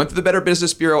 And so I went to the Better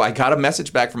Business Bureau. I got a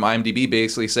message back from IMDb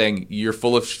basically saying, you're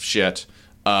full of shit.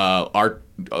 You're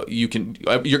going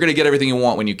to get everything you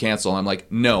want when you cancel. And I'm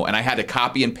like, no. And I had to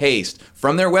copy and paste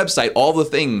from their website all the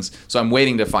things. So I'm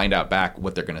waiting to find out back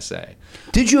what they're going to say.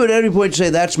 Did you at any point say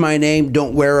that's my name?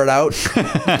 Don't wear it out.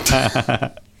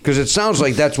 Because it sounds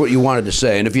like that's what you wanted to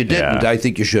say, and if you didn't, Yeah. I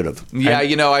think you should have. Yeah,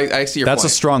 I see your That's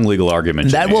point. a strong legal argument.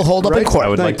 That Jimmy. will hold up in court. I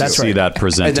would like to That's see right. that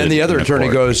presented. And then the other in a attorney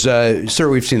court. goes, "Sir,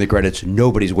 we've seen the credits.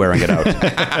 Nobody's wearing it out."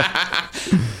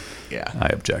 Yeah. I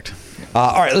object.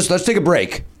 All right, let's take a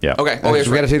break. Yeah. Okay. Oh, we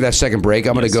got to take that second break.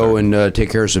 I'm going Yes, to go sir. and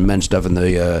take care of some men's stuff in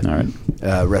the All right.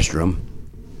 restroom.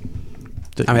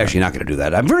 I'm actually not going to do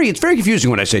that. It's very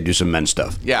confusing when I say do some men's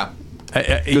stuff. Yeah.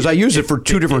 Because I use it for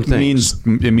two different things.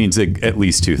 It means at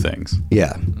least two things: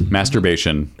 Yeah.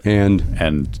 masturbation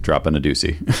and dropping a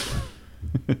doozy.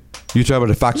 You talking about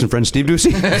the Fox and Friends Steve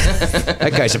Ducey?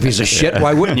 That guy's a piece of shit.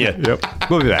 Why wouldn't you? Yep.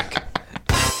 We'll be back.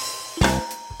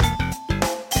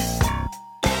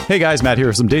 Hey guys, Matt here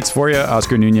with some dates for you.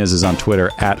 Oscar Nunez is on Twitter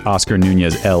at Oscar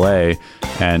Nunez LA,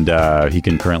 and he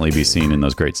can currently be seen in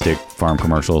those great State Farm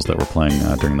commercials that were playing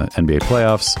during the NBA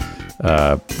playoffs.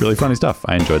 Really funny stuff.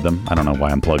 I enjoyed them. I don't know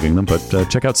why I'm plugging them, but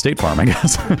check out State Farm, I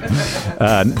guess.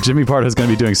 Jimmy Pardo is going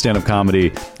to be doing stand-up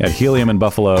comedy at Helium in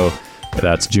Buffalo.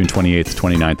 That's June 28th,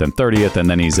 29th, and 30th, and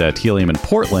then he's at Helium in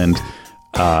Portland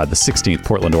the 16th,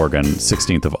 Portland, Oregon,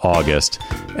 16th of August.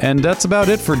 And that's about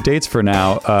it for dates for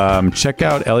now. Check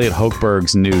out Elliot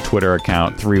Hochberg's new Twitter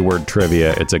account, 3-Word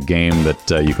Trivia. It's a game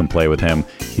that you can play with him.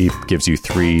 He gives you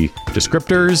 3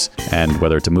 descriptors, and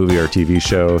whether it's a movie or a TV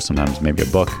show, sometimes maybe a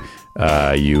book,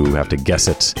 you have to guess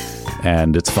it.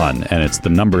 And it's fun. And it's the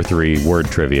number 3-word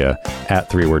trivia at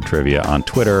 3-Word Trivia on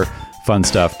Twitter. Fun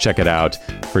stuff. Check it out.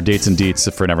 For dates and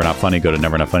deets for Never Not Funny, go to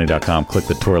nevernotfunny.com, click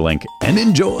the tour link, and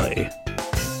enjoy.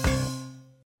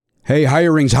 Hey,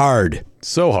 hiring's hard.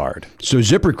 So hard. So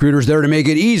ZipRecruiter's there to make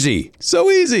it easy.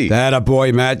 So easy. That a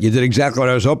boy, Matt. You did exactly what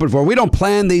I was hoping for. We don't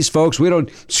plan these, folks. We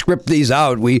don't script these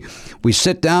out. We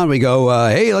sit down. We go,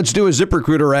 hey, let's do a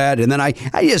ZipRecruiter ad. And then I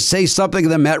just say something,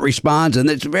 and then Matt responds. And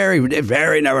it's very,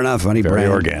 very Never Not Funny. Very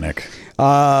brand. organic.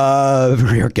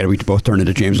 Very organic. We both turned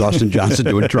into James Austin Johnson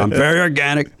doing Trump. Very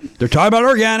organic. They're talking about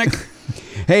organic.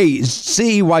 Hey,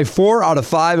 see why 4 out of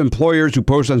 5 employers who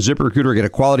post on ZipRecruiter get a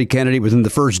quality candidate within the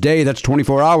first day. That's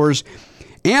 24 hours.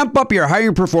 Amp up your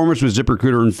hiring performance with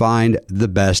ZipRecruiter and find the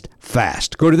best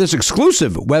fast. Go to this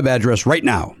exclusive web address right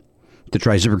now to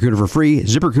try ZipRecruiter for free.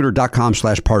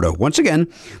 ZipRecruiter.com/Pardo. Once again,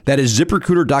 that is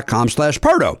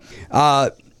ZipRecruiter.com/Pardo.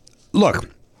 Look,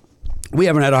 we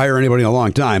haven't had to hire anybody in a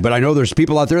long time, but I know there's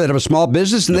people out there that have a small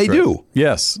business, and they do.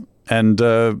 Yes. And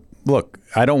look,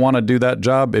 I don't want to do that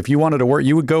job. If you wanted to work,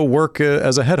 you would go work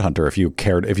as a headhunter if you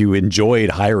cared, if you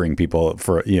enjoyed hiring people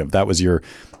for, that was your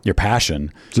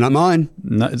passion. It's not mine.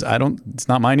 No, it's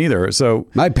not mine either. So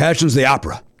my passion's the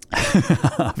opera.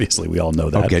 Obviously, we all know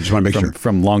that. Okay, just want to make sure.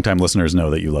 From longtime listeners know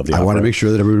that you love the opera. I want to make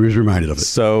sure that everybody's reminded of it.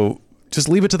 So just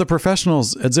leave it to the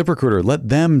professionals at ZipRecruiter. Let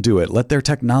them do it. Let their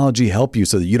technology help you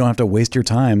so that you don't have to waste your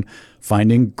time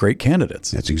finding great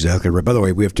candidates. That's exactly right. By the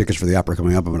way, we have tickets for the opera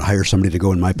coming up. I'm going to hire somebody to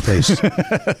go in my place.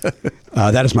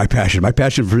 That is my passion. My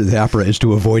passion for the opera is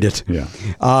to avoid it. Yeah.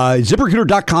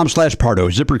 ZipRecruiter.com/Pardo.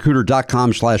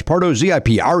 ZipRecruiter.com/Pardo.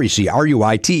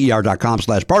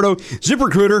 ZipRecruiter.com/Pardo.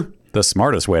 ZipRecruiter. The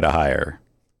smartest way to hire.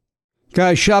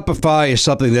 Guys, Shopify is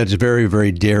something that's very,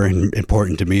 very dear and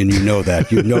important to me, and you know that.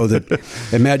 You know that.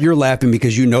 And Matt, you're laughing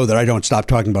because you know that I don't stop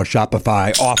talking about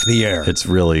Shopify off the air. It's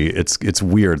really, it's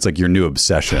weird. It's like your new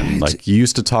obsession. Like you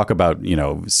used to talk about,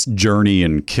 Journey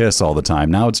and Kiss all the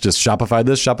time. Now it's just Shopify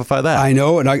this, Shopify that. I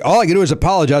know, and all I can do is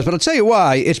apologize, but I'll tell you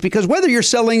why. It's because whether you're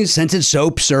selling scented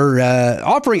soaps or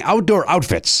offering outdoor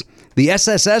outfits, the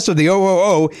SSS or the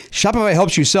OOO, Shopify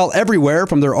helps you sell everywhere,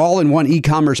 from their all-in-one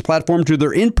e-commerce platform to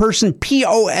their in-person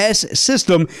POS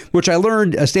system, which I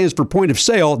learned stands for point of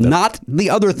sale, not the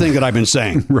other thing that I've been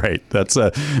saying. Right. That's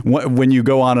when you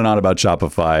go on and on about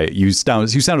Shopify, you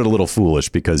sounded a little foolish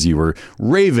because you were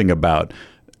raving about,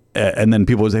 and then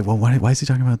people would say, well, why is he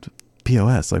talking about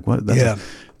POS? Like what?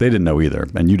 They didn't know either,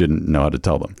 and you didn't know how to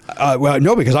tell them. Well,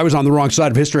 no, because I was on the wrong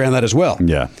side of history on that as well.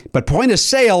 Yeah. But point of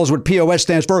sale is what POS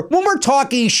stands for when we're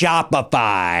talking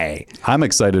Shopify. I'm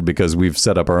excited because we've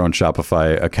set up our own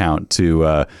Shopify account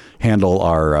to handle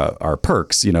our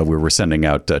perks. We were sending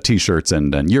out T-shirts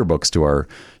and yearbooks to our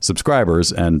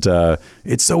subscribers, and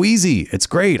it's so easy. It's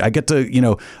great. I get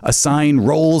to assign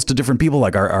roles to different people.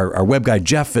 Like our web guy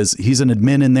Jeff he's an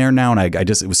admin in there now, and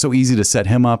it was so easy to set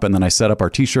him up. And then I set up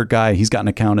our T-shirt guy. He's got an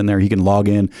account in there. He can log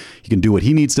in. He can do what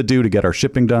he needs to do to get our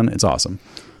shipping done. It's awesome.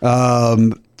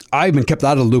 I've been kept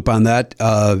out of the loop on that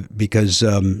because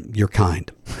you're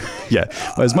kind. Yeah.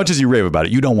 As much as you rave about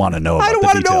it, you don't want to know about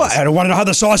the details. I don't want to know how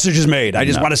the sausage is made. I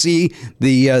just want to see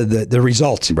the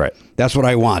result. Right. That's what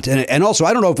I want. And also,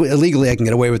 I don't know if illegally I can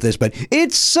get away with this, but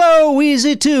it's so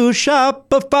easy to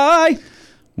Shopify.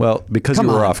 Well, because you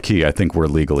were off key, I think we're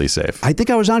legally safe. I think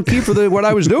I was on key for what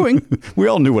I was doing. We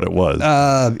all knew what it was.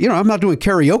 I'm not doing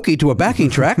karaoke to a backing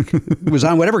track. It was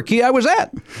on whatever key I was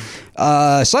at.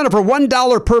 Sign up for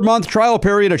 $1 per month trial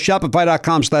period at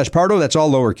Shopify.com/Pardo. That's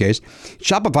all lowercase.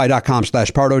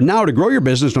 Shopify.com/Pardo. Now to grow your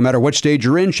business no matter what stage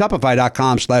you're in.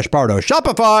 Shopify.com/Pardo.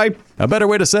 Shopify. A better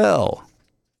way to sell.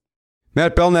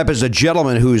 Matt Belknap is a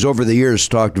gentleman who's over the years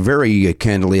talked very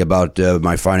candidly about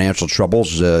my financial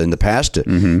troubles in the past,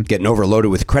 getting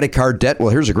overloaded with credit card debt. Well,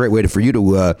 here's a great way for you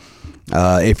to,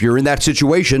 if you're in that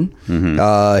situation,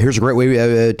 here's a great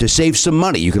way to save some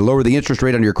money. You can lower the interest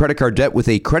rate on your credit card debt with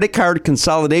a credit card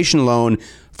consolidation loan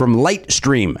from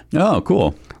Lightstream. Oh,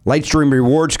 cool. Lightstream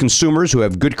rewards consumers who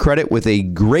have good credit with a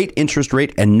great interest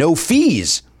rate and no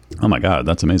fees. Oh, my God.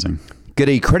 That's amazing. Get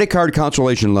a credit card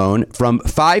consolidation loan from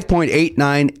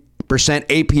 5.89%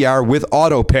 APR with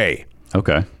autopay.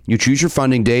 Okay. You choose your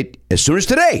funding date as soon as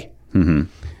today.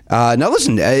 Now,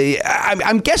 listen,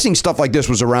 I'm guessing stuff like this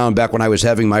was around back when I was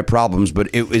having my problems, but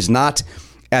it was not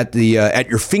at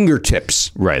your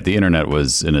fingertips. Right. The internet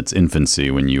was in its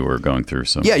infancy when you were going through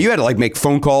some. Yeah, you had to like make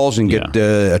phone calls and get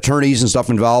attorneys and stuff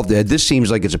involved. This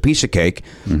seems like it's a piece of cake.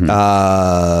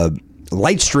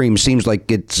 Lightstream seems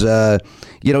like it's the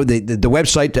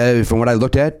website from what I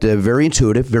looked at, very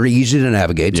intuitive, very easy to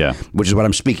navigate. Yeah. Which is what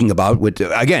I'm speaking about. With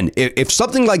again, if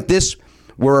something like this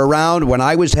were around when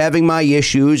I was having my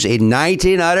issues in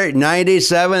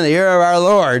 1997, the year of our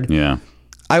Lord. Yeah.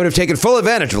 I would have taken full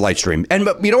advantage of Lightstream. And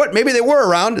you know what? Maybe they were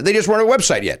around. They just weren't a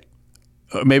website yet.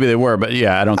 Maybe they were, but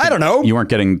yeah, I don't know. You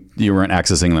weren't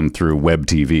accessing them through web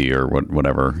TV or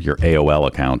whatever, your AOL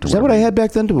account. Is that what I had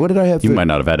back then? What did I have? You might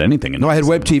not have had anything. No, I had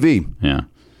web TV. Yeah.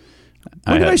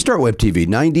 When did I start web TV?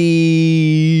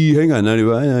 90, hang on,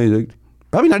 90,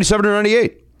 probably 97 or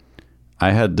 98.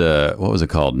 I had, what was it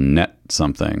called? Net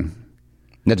something.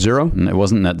 Net Zero? It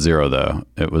wasn't Net Zero, though.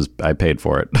 I paid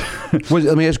for it.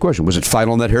 Let me ask a question. Was it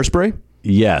Final Net Hairspray?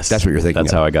 Yes. That's what you're thinking.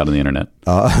 That's how I got on the internet.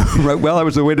 Right. Well, that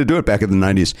was the way to do it back in the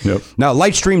 90s. Yep. Now,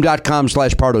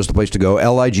 lightstream.com/Pardo is the place to go.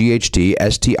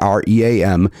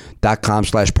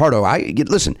 lightstream.com/Pardo.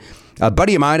 Listen, a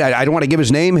buddy of mine, I don't want to give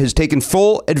his name, has taken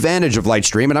full advantage of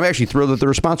Lightstream, and I'm actually thrilled that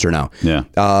they're a sponsor now. Yeah.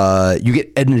 You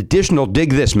get an additional,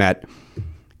 dig this, Matt.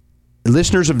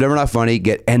 Listeners of Never Not Funny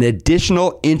get an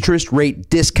additional interest rate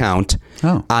discount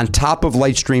on top of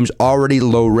Lightstream's already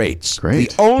low rates. Great.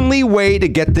 The only way to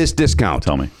get this discount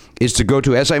Tell me. is to go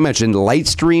to, as I mentioned,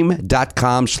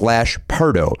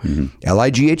 lightstream.com/Pardo.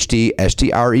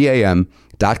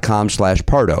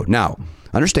 lightstream.com/Pardo. Now,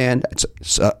 understand,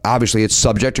 obviously it's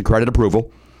subject to credit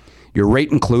approval. Your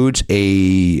rate includes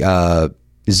a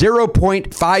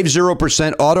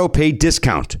 0.50% auto pay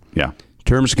discount. Yeah.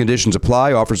 Terms and conditions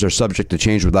apply. Offers are subject to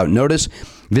change without notice.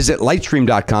 Visit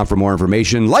lightstream.com for more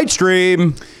information.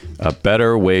 Lightstream! A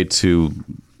better way to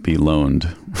be loaned.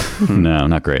 No,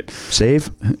 not great.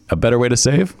 Save? A better way to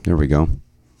save? There we go.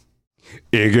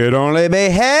 It could only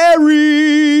be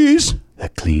Harry's. A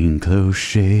clean close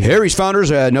shave. Harry's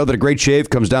founders know that a great shave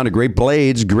comes down to great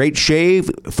blades. Great shave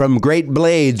from great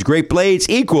blades. Great blades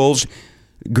equals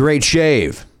great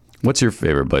shave. What's your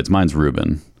favorite blades? Mine's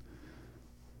Reuben.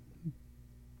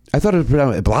 I thought it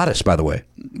was Blottis, by the way.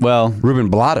 Well, Ruben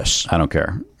Blottis. I don't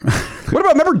care. What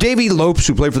about, remember Davey Lopes,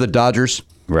 who played for the Dodgers?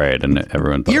 Right, and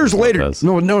everyone thought years later. Lopez.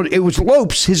 No, it was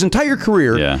Lopes his entire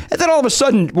career. Yeah. And then all of a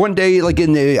sudden, one day, like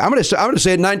I'm gonna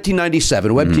say in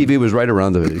 1997, Web TV was right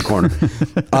around the corner.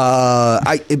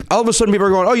 All of a sudden, people are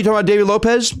going, "Oh, you talking about Davey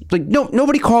Lopez?" Like, no,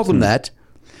 nobody called him that.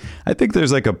 I think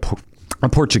there's like a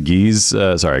Portuguese.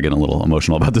 Sorry, I'm getting a little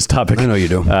emotional about this topic. I know you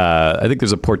do. I think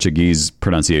there's a Portuguese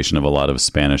pronunciation of a lot of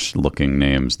Spanish-looking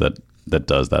names that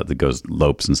does that. That goes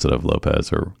Lopes instead of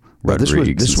Lopez or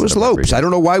Rodriguez. This was Lopes. Rodriguez. I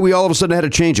don't know why we all of a sudden had to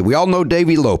change it. We all know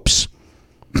Davey Lopes.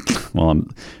 Well,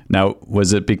 now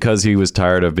was it because he was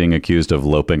tired of being accused of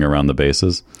loping around the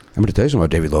bases? I'm going to tell you something about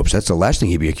Davey Lopes. That's the last thing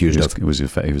he'd be accused of. He was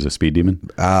a speed demon.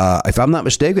 If I'm not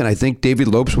mistaken, I think Davey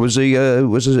Lopes was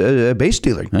a base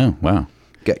dealer. Oh, wow.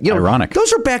 Ironic.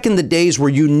 Those are back in the days where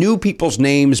you knew people's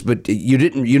names, but you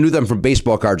knew them from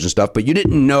baseball cards and stuff, but you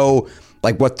didn't know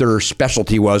like what their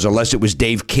specialty was unless it was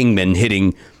Dave Kingman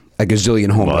hitting a gazillion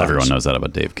home runs. Well, everyone knows that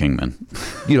about Dave Kingman.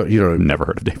 You don't never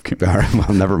heard of Dave Kingman. All right,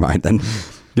 well, never mind then.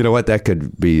 You know what? That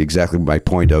could be exactly my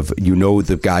point of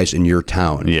the guys in your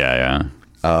town. Yeah.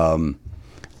 All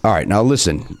right, now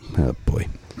listen. Oh boy.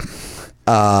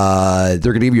 They're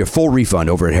going to give you a full refund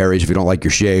over at Harry's if you don't like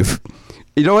your shave.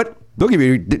 You know what? They'll give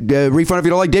you a refund if you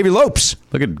don't like Davey Lopes.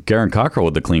 Look at Garen Cockrell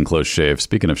with the clean close shave.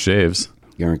 Speaking of shaves.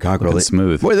 Garen Cockrell.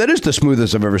 Smooth. Boy, that is the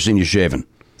smoothest I've ever seen you shaving.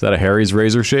 Is that a Harry's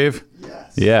razor shave?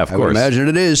 Yes. Yeah, of course. I would imagine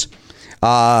it is.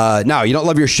 Now, you don't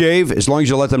love your shave? As long as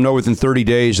you let them know within 30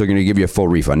 days, they're going to give you a full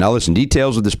refund. Now, listen,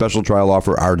 details of the special trial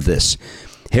offer are this.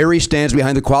 Harry stands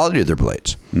behind the quality of their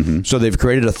blades. Mm-hmm. So they've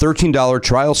created a $13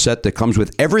 trial set that comes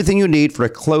with everything you need for a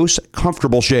close,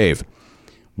 comfortable shave.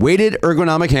 Weighted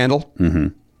ergonomic handle. Mm-hmm.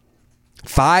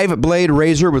 5-blade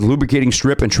razor with lubricating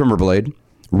strip and trimmer blade.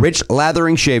 Rich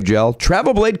lathering shave gel.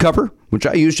 Travel blade cover, which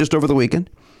I used just over the weekend.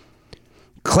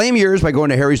 Claim yours by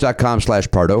going to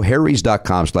harrys.com/Pardo.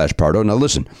 Harrys.com/Pardo. Now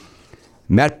listen,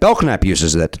 Matt Belknap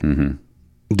uses it.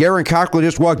 Mm-hmm. Garen Cockrell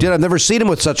just walked in. I've never seen him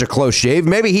with such a close shave.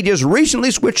 Maybe he just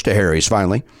recently switched to Harry's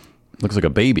finally. Looks like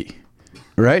a baby.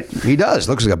 Right? He does.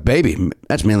 Looks like a baby.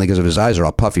 That's mainly because of his eyes are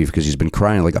all puffy because he's been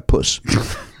crying like a puss.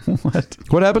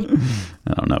 What happened?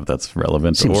 I don't know if that's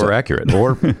relevant or accurate.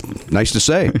 Or nice to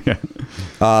say.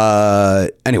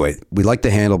 Anyway, we like the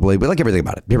handle blade. We like everything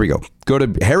about it. Here we go. Go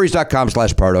to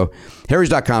harrys.com/Pardo.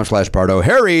 Harrys.com/Pardo.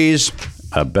 Harry's.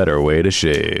 A better way to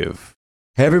shave.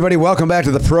 Hey everybody, welcome back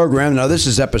to the program. Now this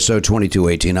is episode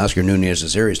 2218. Oscar Nunez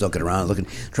is here. He's looking around,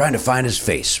 trying to find his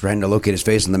face, trying to locate his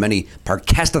face in the many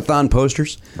Parkastathon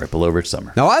posters. Right below Rich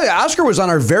Summer. Now Oscar was on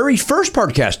our very first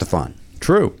Parkastathon.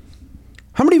 True.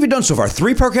 How many have you done so far?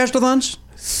 3 Parkastathons?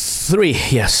 3,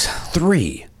 yes.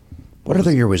 3. What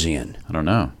other year was he in? I don't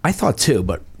know. I thought 2,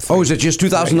 but Oh, is it just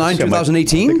 2009, I think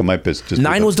 2018? it might be just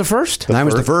 9 was the first. 9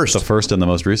 was the first. The first and the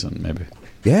most recent, maybe.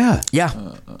 Yeah. Yeah,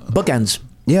 bookends.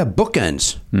 Yeah,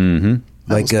 bookends. Mm-hmm.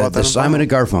 Like almost bought the that on Simon and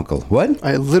Garfunkel. What?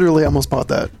 I literally almost bought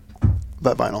that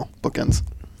vinyl, Bookends.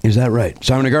 Is that right?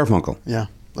 Simon and Garfunkel. Yeah.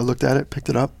 I looked at it, picked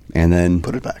it up, And then,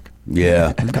 put it back.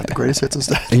 yeah. Got the greatest hits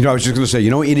instead. And, I was just going to say,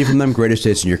 you know what you need from them? Greatest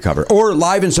hits in your cover. Or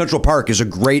Live in Central Park is a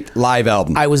great live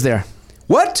album. I was there.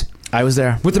 What? I was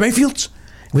there. With the Mayfields?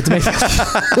 With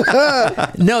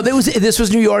the No, this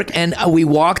was New York, and we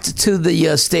walked to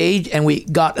the stage, and we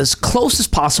got as close as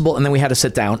possible, and then we had to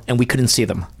sit down, and we couldn't see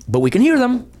them, but we can hear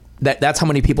them. That's how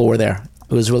many people were there.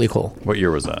 It was really cool. What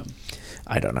year was that?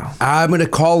 I don't know. I'm going to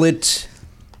call it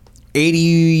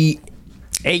 81.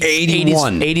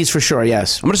 80s for sure.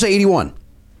 Yes, I'm going to say 81.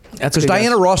 that's Because a good Diana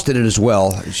guess. Ross did it as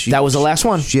well. That was the last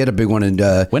one. She had a big one. And,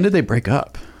 When did they break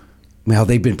up? well,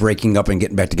 they've been breaking up and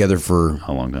getting back together for...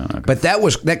 How long now? Okay. But that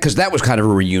was kind of a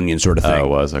reunion sort of thing. Oh, it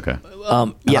was? Okay.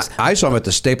 Yes, I saw him at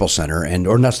the Staples Center,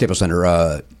 or not Staples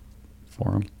Center,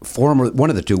 Forum. Forum, or one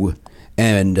of the two,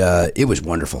 and it was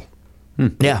wonderful.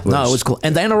 yeah. No, it was cool.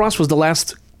 And Diana Ross was the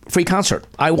last free concert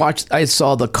I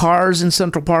saw the Cars in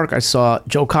Central Park. I saw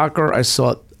Joe Cocker. I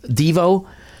saw Devo,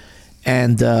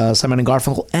 and Simon and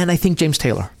Garfunkel, and I think James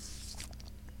Taylor.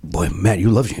 Boy, Matt, you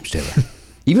love James Taylor.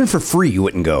 Even for free, you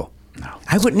wouldn't go. No,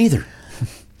 I wouldn't either.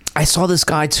 I saw this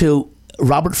guy too,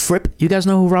 Robert Fripp. You guys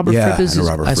know who Robert Yeah, Fripp is? I know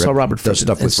Robert I saw Fripp. Robert Fripp. Does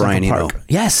stuff in with Central Brian Eno. Park.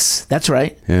 Yes, that's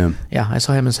right. Yeah. Yeah, I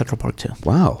saw him in Central Park too.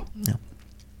 Wow. Yeah.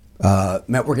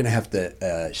 Matt, we're going to have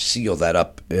to seal that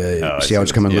up. I See how it's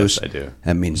see. coming Yes, loose? I do.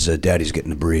 That means Daddy's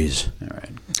getting a breeze. All right.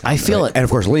 I feel it. And, of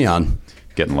course, Leon.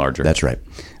 Getting larger. That's right.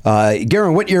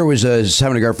 Garen, what year was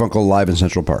Simon and Garfunkel live in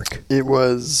Central Park? It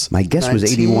was... My guess was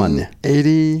 81.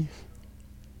 81.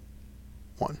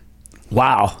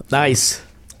 Wow, nice.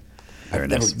 Very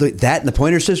nice. That and the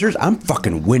Pointer Sisters, I'm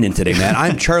fucking winning today, man.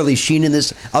 I'm Charlie Sheening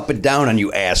this up and down on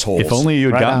you assholes. If only you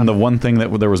had Right gotten on. the one thing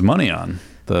that there was money on.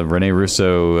 The Rene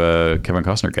Russo, Kevin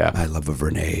Costner gap. I love a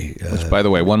Renee. By the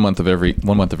way, 1 month of every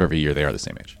year they are the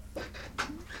same age.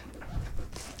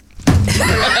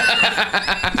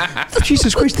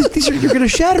 Jesus Christ, you're going to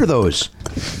shatter those.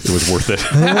 It was worth it.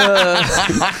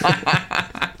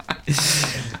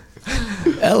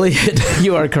 Elliot,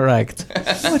 you are correct.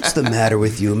 What's the matter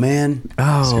with you, man?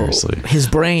 Oh, Seriously. his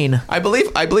brain. I believe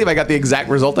I got the exact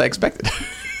result I expected.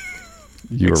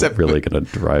 You are Except- really going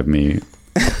to drive me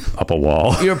up a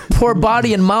wall. Your poor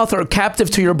body and mouth are captive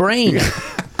to your brain.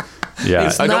 Yeah.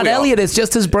 It's not Elliot. It's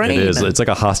just his brain. It is. It's like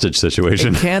a hostage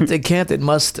situation. It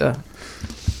must.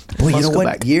 Boy, you Must know go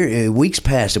what? back. Weeks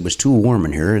past, it was too warm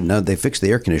in here, and now they fixed the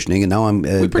air conditioning, and now I'm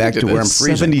back to predicted where I'm this.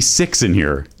 freezing. 76 in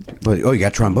here. But you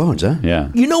got trombones, huh? Yeah.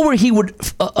 You know where he would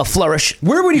flourish?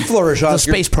 Where would he flourish, The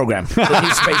Oscar? space program. The new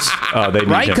space. Oh, they need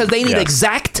Right? him. Because they need Yes.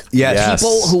 exact Yes.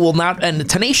 people who will not, and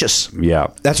tenacious. Yeah.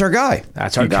 That's our guy.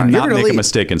 That's our You guy. cannot You're gonna make a leave.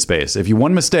 mistake in space. If you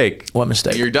one mistake, What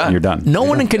mistake? You're done. you're done. No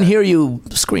one can hear you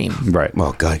scream. Right.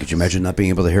 Well, God, could you imagine not being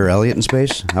able to hear Elliot in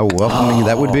space? How welcoming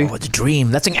that would be. Oh, it's a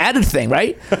dream. That's an added thing,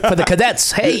 right? For the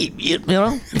cadets. Hey, you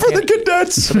know? For the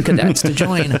cadets. For the cadets to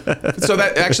join. So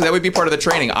that would be part of the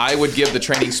training. I would give the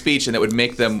training speech, and that would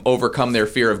make them overcome their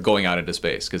fear of going out into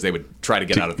space because they would try to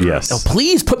get out of the room. Yes. Oh,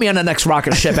 please put me on the next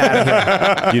rocket ship out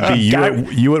of here. You'd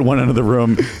be you at one end of the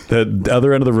room. The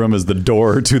other end of the room is the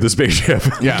door to the spaceship.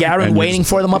 Yeah. Garen And waiting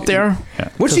for them up there.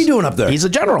 What's he doing up there? He's a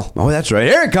general. Oh, that's right.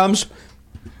 Here it comes.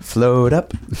 Float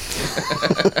up.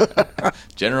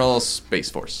 General Space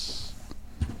Force.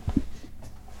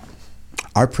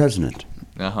 Our president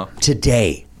Uh-huh.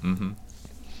 today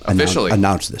Officially.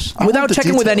 announced this. Without the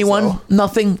checking with details, anyone, though.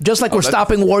 nothing. Just like we're that's-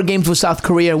 stopping war games with South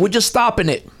Korea. We're just stopping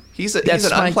it. He's That's an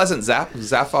fine. unpleasant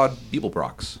Zaphod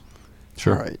Beeblebrox.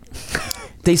 Sure. All right.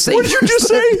 They say. What did you just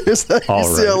say? Here's the All right.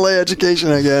 UCLA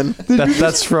education again.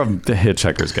 That's from the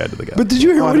Hitchhiker's Guide to the Galaxy. But did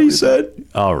you hear what he said?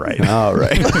 All right. All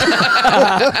right.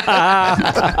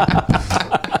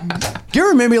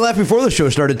 Garen made me laugh before the show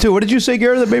started, too. What did you say,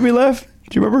 Garen, that made me laugh?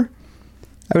 Do you remember?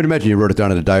 I would imagine you wrote it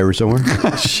down in a diary somewhere.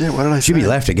 Shit, what did I say? Jimmy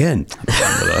laughed again.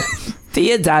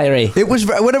 Dear diary. It was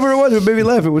whatever it was. It made me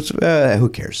laugh. It was who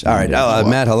cares? All right,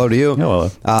 Matt. Hello to you. Hello.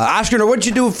 Oscar, what'd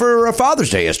you do for Father's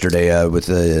Day yesterday with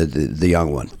the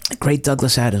young one? Great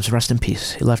Douglas Adams. Rest in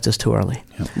peace. He left us too early.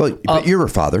 Well, but you're a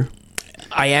father.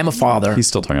 I am a father. He's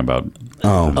still talking about.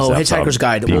 Oh, Zap's Hitchhiker's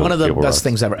Guide, People- one of the People best Rock.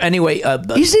 things ever. Anyway,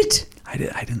 Is it? I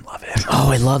didn't love it.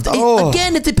 oh, I loved it.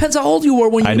 Again, it depends how old you were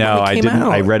when you I know. when it I came didn't.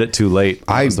 out. I read it too late.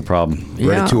 That was the problem.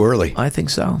 Read it too early. I think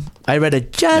so. I read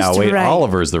it just Now wait, right.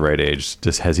 Oliver's the right age.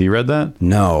 Has he read that?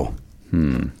 No.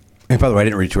 And by the way, I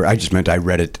didn't read it too early. I just meant I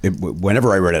read it.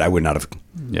 Whenever I read it, I would not have.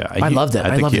 Yeah, I loved it. I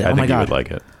think loved it. Oh my I think God. you would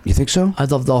like it. You think so? I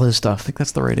loved all his stuff. I think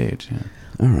that's the right age.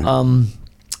 Yeah.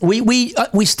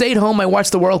 We stayed home. I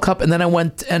watched the World Cup, and then I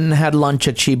went and had lunch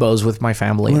at Chibo's with my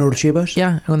family. You went over to Chibo's?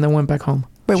 Yeah, and then went back home.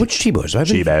 Wait, which Chibo's? I've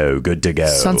been- Chibo, good to go.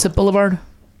 Sunset Boulevard.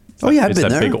 Oh, yeah, I've It's been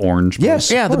that there. big orange place.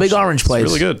 Yes. Yeah, of the big course. orange place.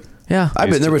 Really good. Yeah. I've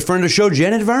been there with friend of the show,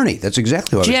 Janet Varney. That's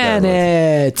exactly what I was there with.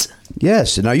 Janet.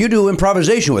 Yes. Now, you do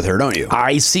improvisation with her, don't you?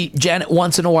 I see Janet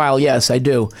once in a while. Yes, I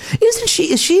do. Isn't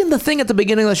she? Is she in the thing at the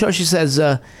beginning of the show? She says,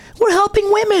 "We're helping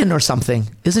women" or something.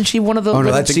 Isn't she one of the? Oh, no,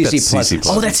 women? that's think Cece that's Cece Pleasant.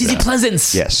 Oh, that's Cece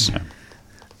Pleasance. Yes. Oh,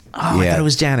 I thought it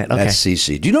was Janet. Okay. That's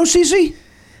Cece. Do you know Cece?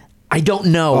 I don't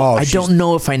know. Oh, I she's- don't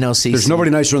know if I know Cece. There's nobody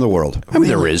nicer in the world. I mean,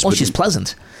 there is. Oh, but she's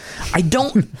pleasant. I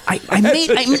don't.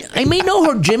 I may know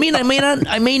her, Jimmy, and I may not.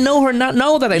 I may know her, not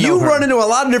know that I know you her. run into a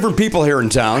lot of different people here in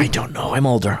town. I don't know. I'm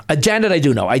older. Janet, I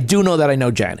do know. I do know that I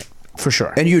know Janet for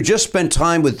sure. And you just spent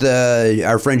time with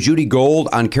our friend Judy Gold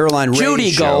on Caroline Ray's Judy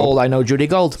show. Gold. I know Judy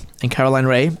Gold and Caroline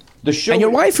Ray. The show. And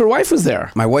your wife was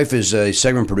there. My wife is a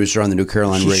segment producer on the new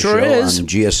Caroline She Ray sure show is. on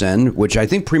GSN, which I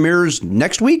think premieres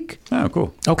next week Oh,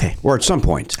 cool. Okay. or at some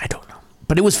point. I don't know.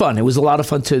 But it was fun. It was a lot of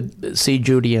fun to see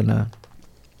Judy and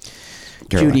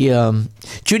Caroline.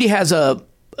 Judy has a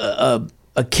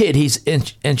kid.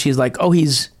 And she's like, oh,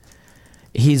 he's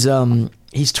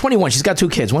 21. She's got two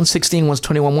kids. One's 16, one's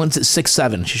 21, one's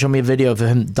 6'7". She showed me a video of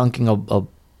him dunking a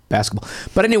basketball.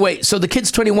 But anyway, so the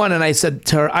kid's 21, and I said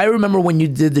to her, I remember when you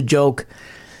did the joke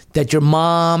that your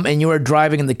mom and you were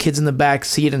driving and the kid's in the back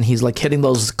seat and he's like hitting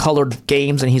those colored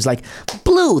games and he's like,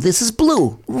 blue, this is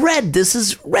blue, red, this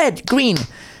is red, green.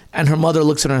 And her mother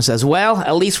looks at her and says, well,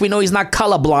 at least we know he's not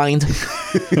colorblind.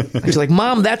 And she's like,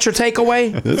 Mom, that's your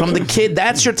takeaway? From the kid,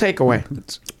 that's your takeaway.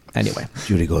 Anyway.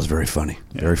 Judy Gold's very funny.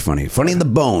 Very funny. Funny in the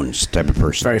bones type of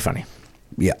person. Very funny.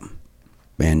 Yeah.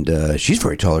 And she's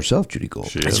very tall herself, Judy Gold.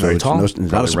 She is very tall. It's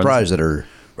not a surprise that her...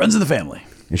 Runs in the family.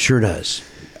 It sure does.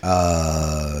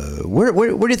 Where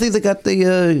do you think they got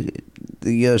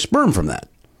the sperm from that?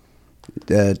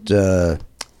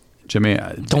 Jimmy,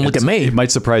 Don't look at me. It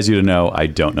might surprise you to know I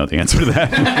don't know the answer to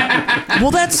that.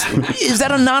 Well, is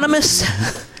that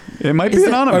anonymous? It might be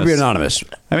anonymous. Might be anonymous.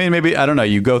 I mean, maybe, I don't know.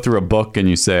 You go through a book and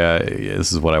you say,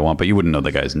 this is what I want, but you wouldn't know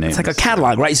the guy's name. It's like a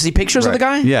catalog, right? You see pictures of the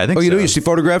guy? Yeah, I think Oh, you so. know, you see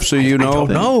photographs, so you know.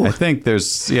 No. I think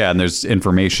there's, and there's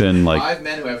information like 5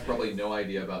 men who have probably no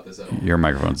idea about this at all. your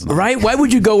microphone's not. Right? Why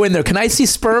would you go in there? Can I see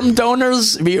sperm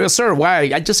donors? Sir,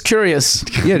 why? I'm just curious.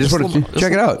 Yeah, just want to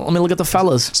check it out. Let me look at the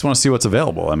fellas. Just want to see what's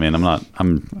available. I mean,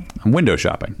 I'm window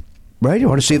shopping. Right? You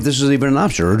want to see if this is even an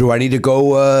option, or do I need to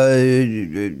go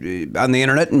on the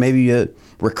internet and maybe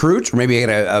recruit, or maybe get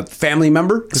a family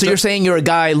member? So you're saying you're a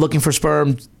guy looking for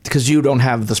sperm because you don't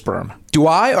have the sperm? Do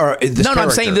I, or this No, character? I'm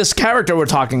saying this character we're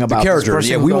talking about. this character.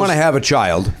 person Yeah, who we goes- want to have a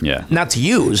child. Yeah. Not to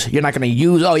use. You're not going to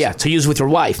use. Oh, yeah, to use with your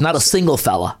wife, not a single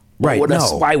fella. Right,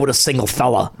 no. Why would a single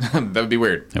fella? That would be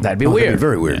weird. That'd be Oh, that'd weird. be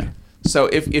very weird. Yeah. So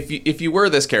if you were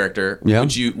this character, Yeah.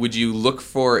 would you look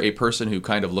for a person who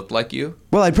kind of looked like you?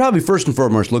 Well, I'd probably first and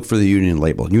foremost look for the union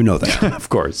label. You know that. Of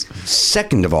course.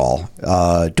 Second of all,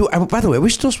 by the way, are we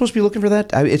still supposed to be looking for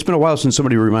that? It's been a while since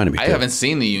somebody reminded me. I to. haven't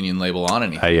seen the Union label on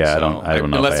anything. I so don't know if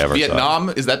unless I ever saw it. Vietnam,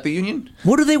 is that the Union?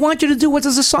 What do they want you to do? What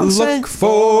does the song say? Look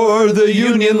for the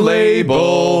Union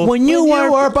label When you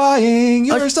are buying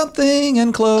your something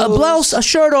and clothes. a blouse, a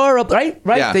shirt, or a right?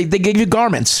 Yeah. They give you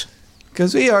garments.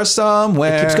 Because we are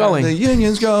somewhere. It keeps going. The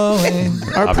Union's going.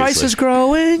 Our price is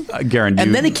growing. Garen,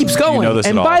 And then it keeps going. You know this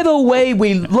and at by all. the way,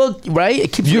 we look right.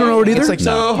 It keeps. You don't know it either? It's like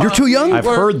No. You're too young. I've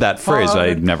heard that phrase.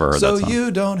 I never heard so that song. you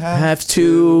don't have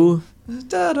to.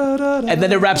 And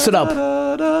then it wraps it up.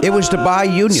 It was to buy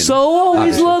union. So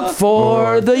always look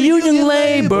for the union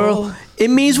label. It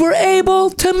means we're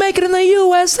able to make it in the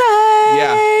USA.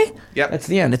 Yeah. Yep. That's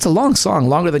the end. It's a long song,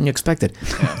 longer than you expected.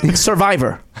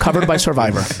 Survivor, covered by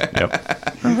Survivor.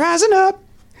 Yep. Rising up.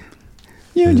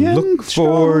 Union. Look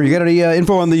for. You got any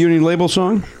info on the union label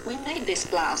song? We made this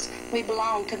blouse. We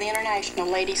belong to the International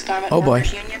Ladies Garment Oh, boy.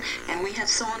 Workers Union, and we have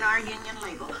sewn our union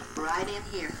label right in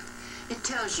here. It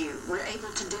tells you we're able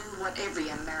to do what every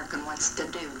American wants to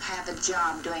do, have a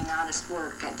job doing honest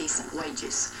work at decent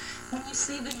wages. When you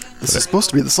see the union This is supposed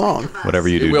to be the song. Whatever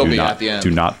you do, will do be not at the end. do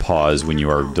not pause when you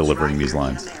are delivering these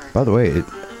lines. By the way, here it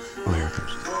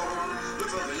comes.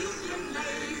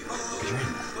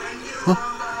 Huh?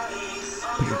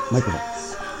 Microphone.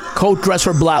 Coat, dress,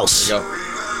 or blouse. There you go.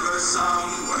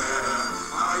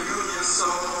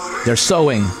 They're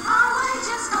sewing.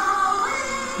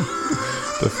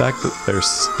 The fact that they're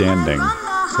standing,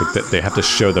 like that, they have to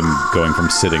show them going from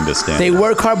sitting to standing. They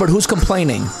work hard, but who's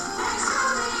complaining?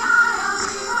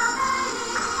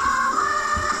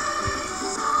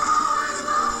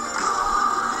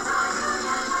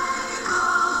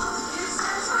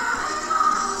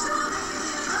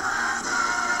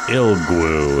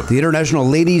 Ilgwu. The International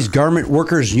Ladies Garment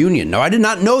Workers Union. Now, I did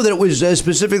not know that it was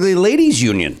specifically ladies'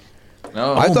 union.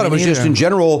 No. I thought it was just in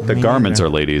general. The garments are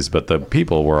ladies, but the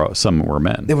people some were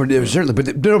men. They were certainly, but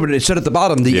it said at the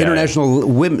bottom, the Yeah. International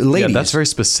Women Ladies. Yeah, that's very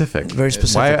specific. Very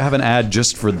specific. Why have an ad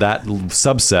just for that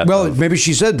subset? Well, maybe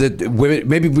she said that women.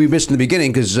 Maybe we missed in the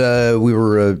beginning because we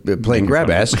were playing grab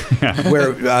ass,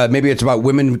 where maybe it's about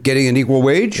women getting an equal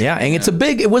wage. Yeah, and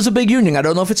it was a big union. I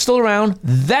don't know if it's still around.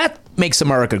 That makes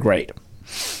America great.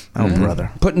 Oh, brother.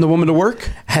 Putting the woman to work.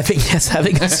 Having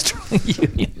strong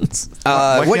unions.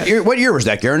 What year was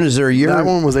that, Garen? Is there a year? That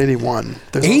one was 81.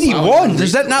 There's 81?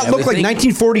 Does that not look like Everything-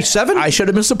 1947? I should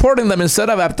have been supporting them instead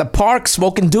of at the park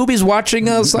smoking doobies watching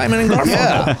Simon and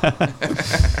Garfunkel.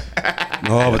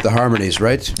 Oh, but the harmonies,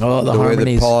 right? Oh, the way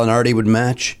harmonies. that Paul and Artie would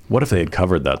match. what if they had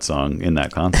covered that song in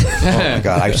that concert? Oh my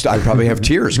God, I probably have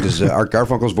tears because Art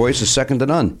Garfunkel's voice is second to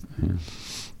none.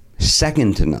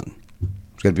 Second to none.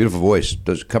 He's got a beautiful voice.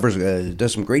 Does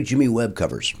some great Jimmy Webb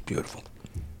covers. Beautiful.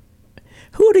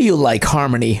 Who do you like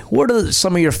harmony? What are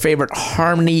some of your favorite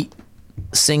harmony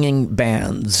singing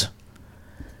bands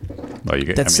Well,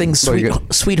 that sing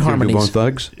sweet harmonies? Bone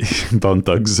Thugs. Bone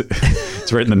Thugs.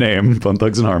 It's right in the name. Bone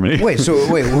Thugs and Harmony. Wait, who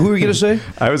were you going to say?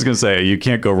 I was going to say you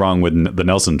can't go wrong with the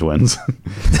Nelson twins,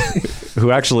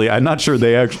 who actually I'm not sure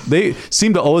they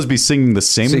seem to always be singing the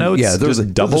same notes. Yeah, there's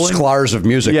just doubling. sclars of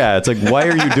music. Yeah, it's like why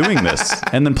are you doing this?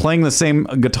 And then playing the same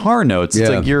guitar notes. It's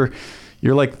Yeah. like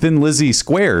you're like Thin Lizzy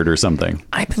squared or something.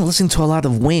 I've been listening to a lot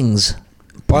of Wings.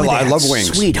 Well, Boy, they I had love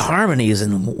Wings. Sweet harmonies,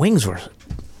 and Wings were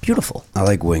beautiful. I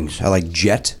like Wings. I like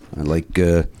Jet. I like.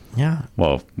 Yeah.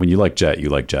 Well, when you like Jet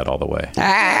all the way.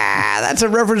 That's a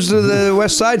reference to the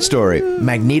West Side Story.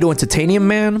 Magneto and Titanium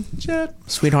Man.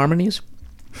 Sweet harmonies.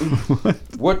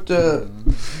 What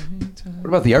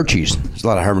about the Archies? There's a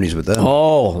lot of harmonies with them.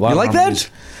 Oh, you like that?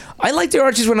 I liked the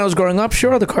Archies when I was growing up.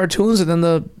 Sure, the cartoons, and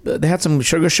then they had some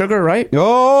sugar, right?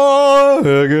 Oh,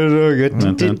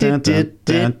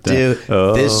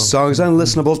 this song's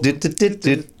unlistenable.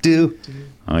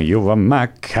 Oh, you were my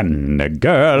kind of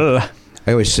girl.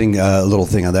 I always sing a little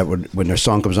thing on that when their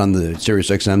song comes on the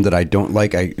Sirius XM that I don't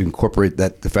like. I incorporate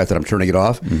the fact that I'm turning it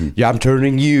off. Mm-hmm. Yeah, I'm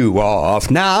turning you off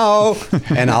now.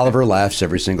 And Oliver laughs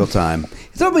every single time.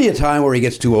 There'll be a time where he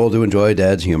gets too old to enjoy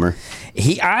Dad's humor.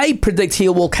 I predict he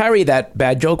will carry that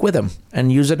bad joke with him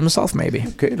and use it himself, maybe.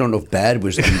 Okay, I don't know if bad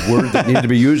was the word that needed to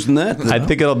be used in that. I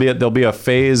think there'll be a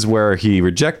phase where he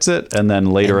rejects it, and then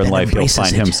later in life he'll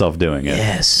find himself doing it.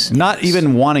 Yes. Not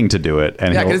even wanting to do it,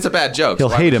 and because it's a bad joke. He'll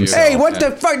so hate why would you- himself. Hey, what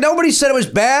the fuck? Nobody said it was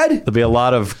bad. There'll be a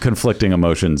lot of conflicting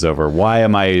emotions over why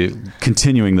am I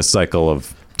continuing the cycle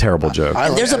of terrible jokes.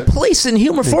 There's a place in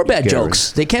humor for bad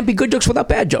jokes. They can't be good jokes without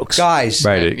bad jokes. Guys,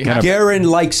 Right, it kind of Garen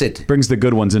likes it. brings the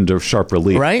good ones into sharp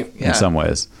relief, Right? In some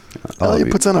ways. Elliot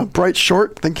puts on a bright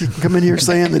short. Think he can come in here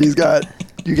saying that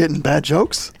you getting bad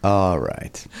jokes? All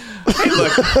right. Hey,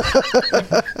 look,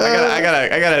 I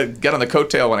gotta get on the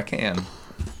coattail when I can.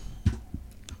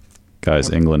 Guys,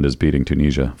 England is beating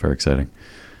Tunisia. Very exciting.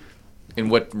 In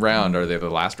what round are they? The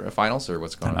last finals or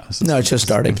what's going on? No, it's just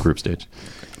starting. Group stage.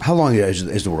 How long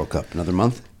is the World Cup? Another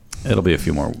month? It'll be a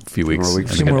few weeks. more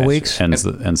weeks. I Few think more it weeks.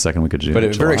 Ends second week of June. But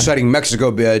it's very July. exciting. Mexico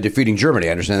defeating Germany.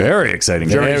 I understand. Very exciting.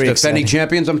 Germany's Very defending exciting.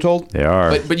 champions. I'm told. They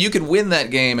are. But you could win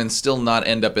that game and still not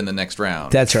end up in the next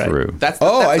round. That's right. True.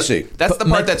 I see. That's the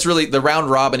part that's really the round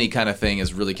robin-y kind of thing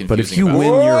is really confusing. But if you about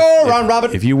it. win round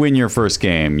robin. if you win your first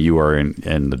game, you are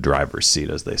in the driver's seat,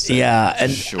 as they say. Yeah,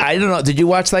 and I don't know. Did you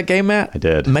watch that game, Matt? I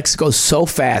did. Mexico's so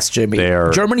fast, Jimmy.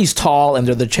 Germany's tall and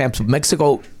they're the champs. But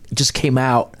Mexico just came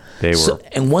out. They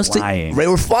were flying. They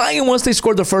were flying, and once they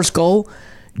scored the first goal,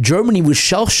 Germany was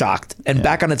shell shocked and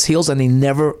back on its heels, and they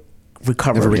never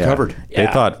recovered. They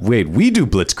thought, wait, we do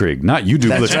blitzkrieg, not you do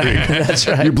blitzkrieg. Right. That's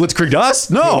right. You blitzkrieged us?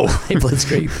 No. They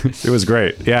blitzkrieg. It was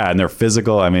great. Yeah, and they're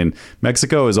physical. I mean,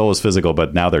 Mexico is always physical,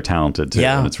 but now they're talented too.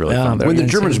 Yeah. And it's really Yeah, fun. they're When the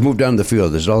Germans moved down the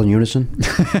field, is it all in unison?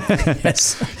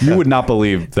 Yes. You would not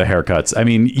believe the haircuts. I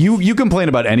mean, you complain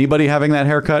about anybody having that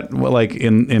haircut, like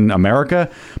in America,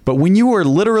 but when you are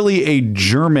literally a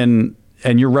German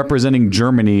and you're representing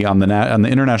Germany on the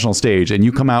international stage, and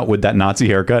you come out with that Nazi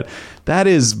haircut, that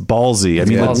is ballsy. I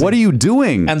mean, like, what are you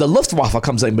doing? And the Luftwaffe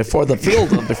comes in before the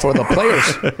field, before the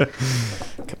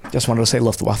players. Just wanted to say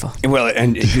Luftwaffe. Well,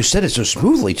 and you said it so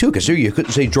smoothly, too, because you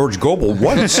couldn't say George Goebel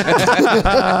once.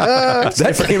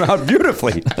 That came out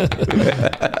beautifully.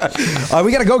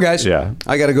 We got to go, guys. Yeah.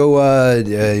 I got to go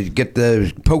get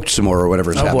poked some more or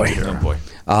whatever's happening. Oh boy.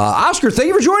 Oscar, thank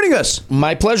you for joining us.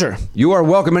 My pleasure. You are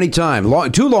welcome anytime.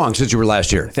 Too long since you were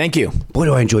last here. Thank you. Boy,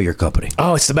 do I enjoy your company.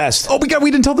 Oh, it's the best. Oh, we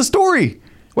didn't tell the story.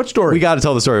 What story? We got to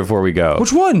tell the story before we go.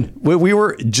 Which one?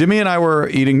 Jimmy and I were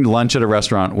eating lunch at a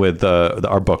restaurant with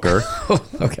our booker.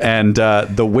 Okay. And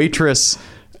the waitress,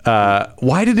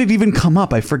 why did it even come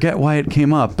up? I forget why it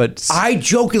came up, but I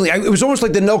jokingly, it was almost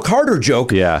like the Nell Carter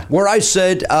joke. Yeah. Where I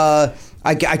said,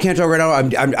 I can't talk right now.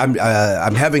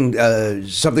 I'm having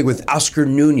something with Oscar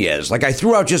Nunez. Like I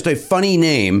threw out just a funny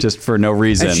name, just for no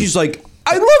reason. and she's like,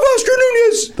 I love Oscar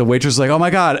Nunez. The waitress was like, oh my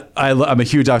God, I'm a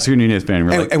huge Oscar Nunez fan.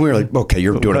 And we were like, okay,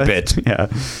 you're doing a bit. Yeah.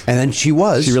 And then she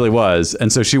was. She really was.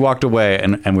 And so she walked away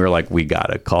and we were like, we got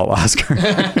to call Oscar.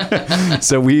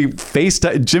 So Jimmy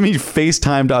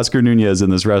FaceTimed Oscar Nunez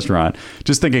in this restaurant,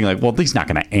 just thinking like, well, he's not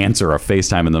going to answer a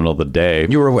FaceTime in the middle of the day.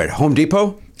 You were at Home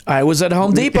Depot? I was at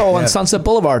Home Depot on Sunset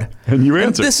Boulevard. And you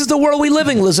answered. This is the world we live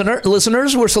in,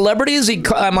 listeners. We're celebrities.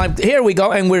 I'm like, here we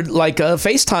go. And we're like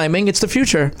FaceTiming. It's the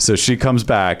future. So she comes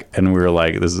back and we were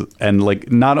like,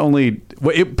 not only,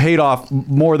 it paid off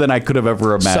more than I could have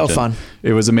ever imagined. So fun.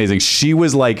 It was amazing. She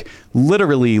was like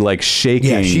literally like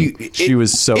shaking. Yeah, she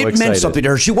was so excited. It meant something to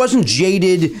her. She wasn't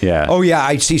jaded. Yeah. Oh yeah,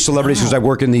 I see celebrities because I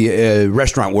work in the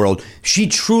restaurant world. She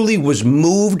truly was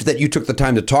moved that you took the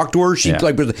time to talk to her. She was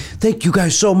like, thank you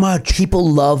guys so much. People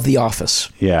love The Office.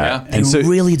 Yeah. And they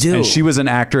really do. And she was an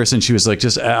actress and she was like,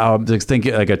 just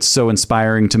thinking like it's so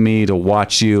inspiring to me to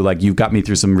watch you. Like you got me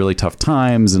through some really tough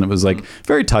times. And it was like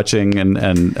very touching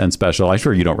and special. I'm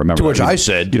sure you don't remember. To which I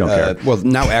said, you don't care. Well,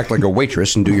 now act like a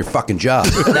waitress and do your fucking job.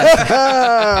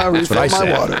 That's what I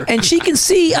said. Water. And she can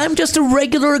see I'm just a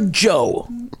regular Joe.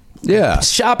 Yeah.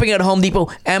 Shopping at Home Depot.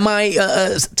 Am I,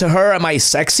 to her, am I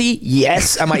sexy?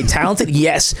 Yes. Am I talented?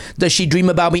 Yes. Does she dream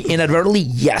about me inadvertently?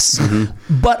 Yes.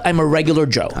 Mm-hmm. But I'm a regular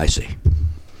Joe. I see.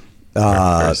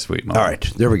 Very sweet moment. All right.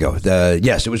 There we go.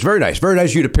 Yes, it was very nice. Very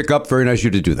nice of you to pick up. Very nice of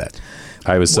you to do that.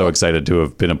 I was so excited to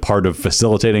have been a part of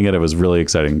facilitating it. It was really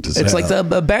exciting to see. It's like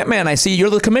the Batman. I see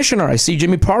you're the commissioner. I see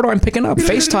Jimmy Pardo. I'm picking up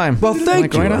FaceTime. Well,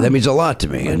 thank you. Right on. That means a lot to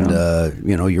me. And,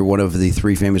 you're one of the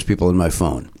 3 famous people in my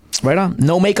phone. Right on.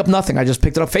 No makeup, nothing. I just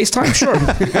picked it up. FaceTime, sure.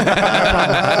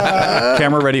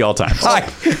 Camera ready all times.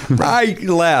 I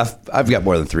laugh. I've got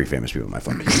more than 3 famous people in my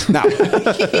phone. Now,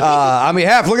 on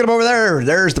behalf, look at him over there.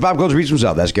 There's the pop culture beats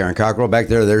himself. That's Garen Cockrell. Back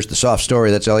there, there's the soft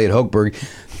story. That's Elliot Hochberg.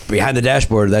 Behind the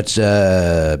dashboard, that's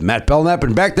Matt Belknap.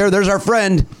 And back there's our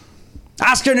friend,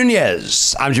 Oscar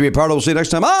Nunez. I'm Jimmy Pardo. We'll see you next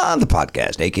time on the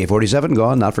podcast. AK-47,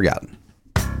 gone, not forgotten.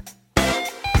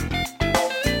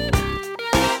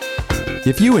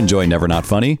 If you enjoy Never Not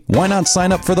Funny, why not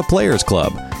sign up for the Players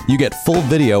Club? You get full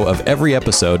video of every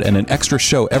episode and an extra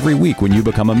show every week when you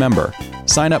become a member.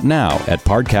 Sign up now at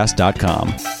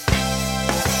Parcast.com.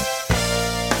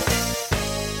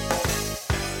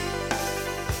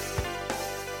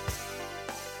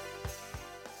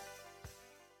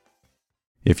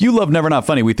 If you love Never Not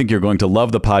Funny, we think you're going to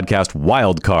love the podcast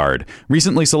Wild Card.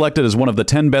 Recently selected as one of the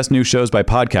 10 best new shows by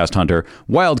Podcast Hunter,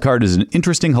 Wild Card is an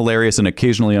interesting, hilarious, and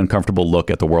occasionally uncomfortable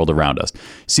look at the world around us.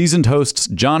 Seasoned hosts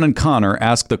John and Connor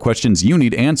ask the questions you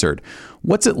need answered.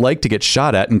 What's it like to get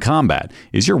shot at in combat?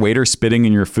 Is your waiter spitting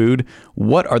in your food?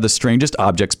 What are the strangest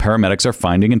objects paramedics are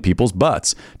finding in people's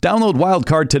butts? Download Wild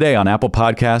Card today on Apple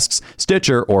Podcasts,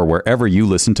 Stitcher, or wherever you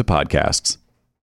listen to podcasts.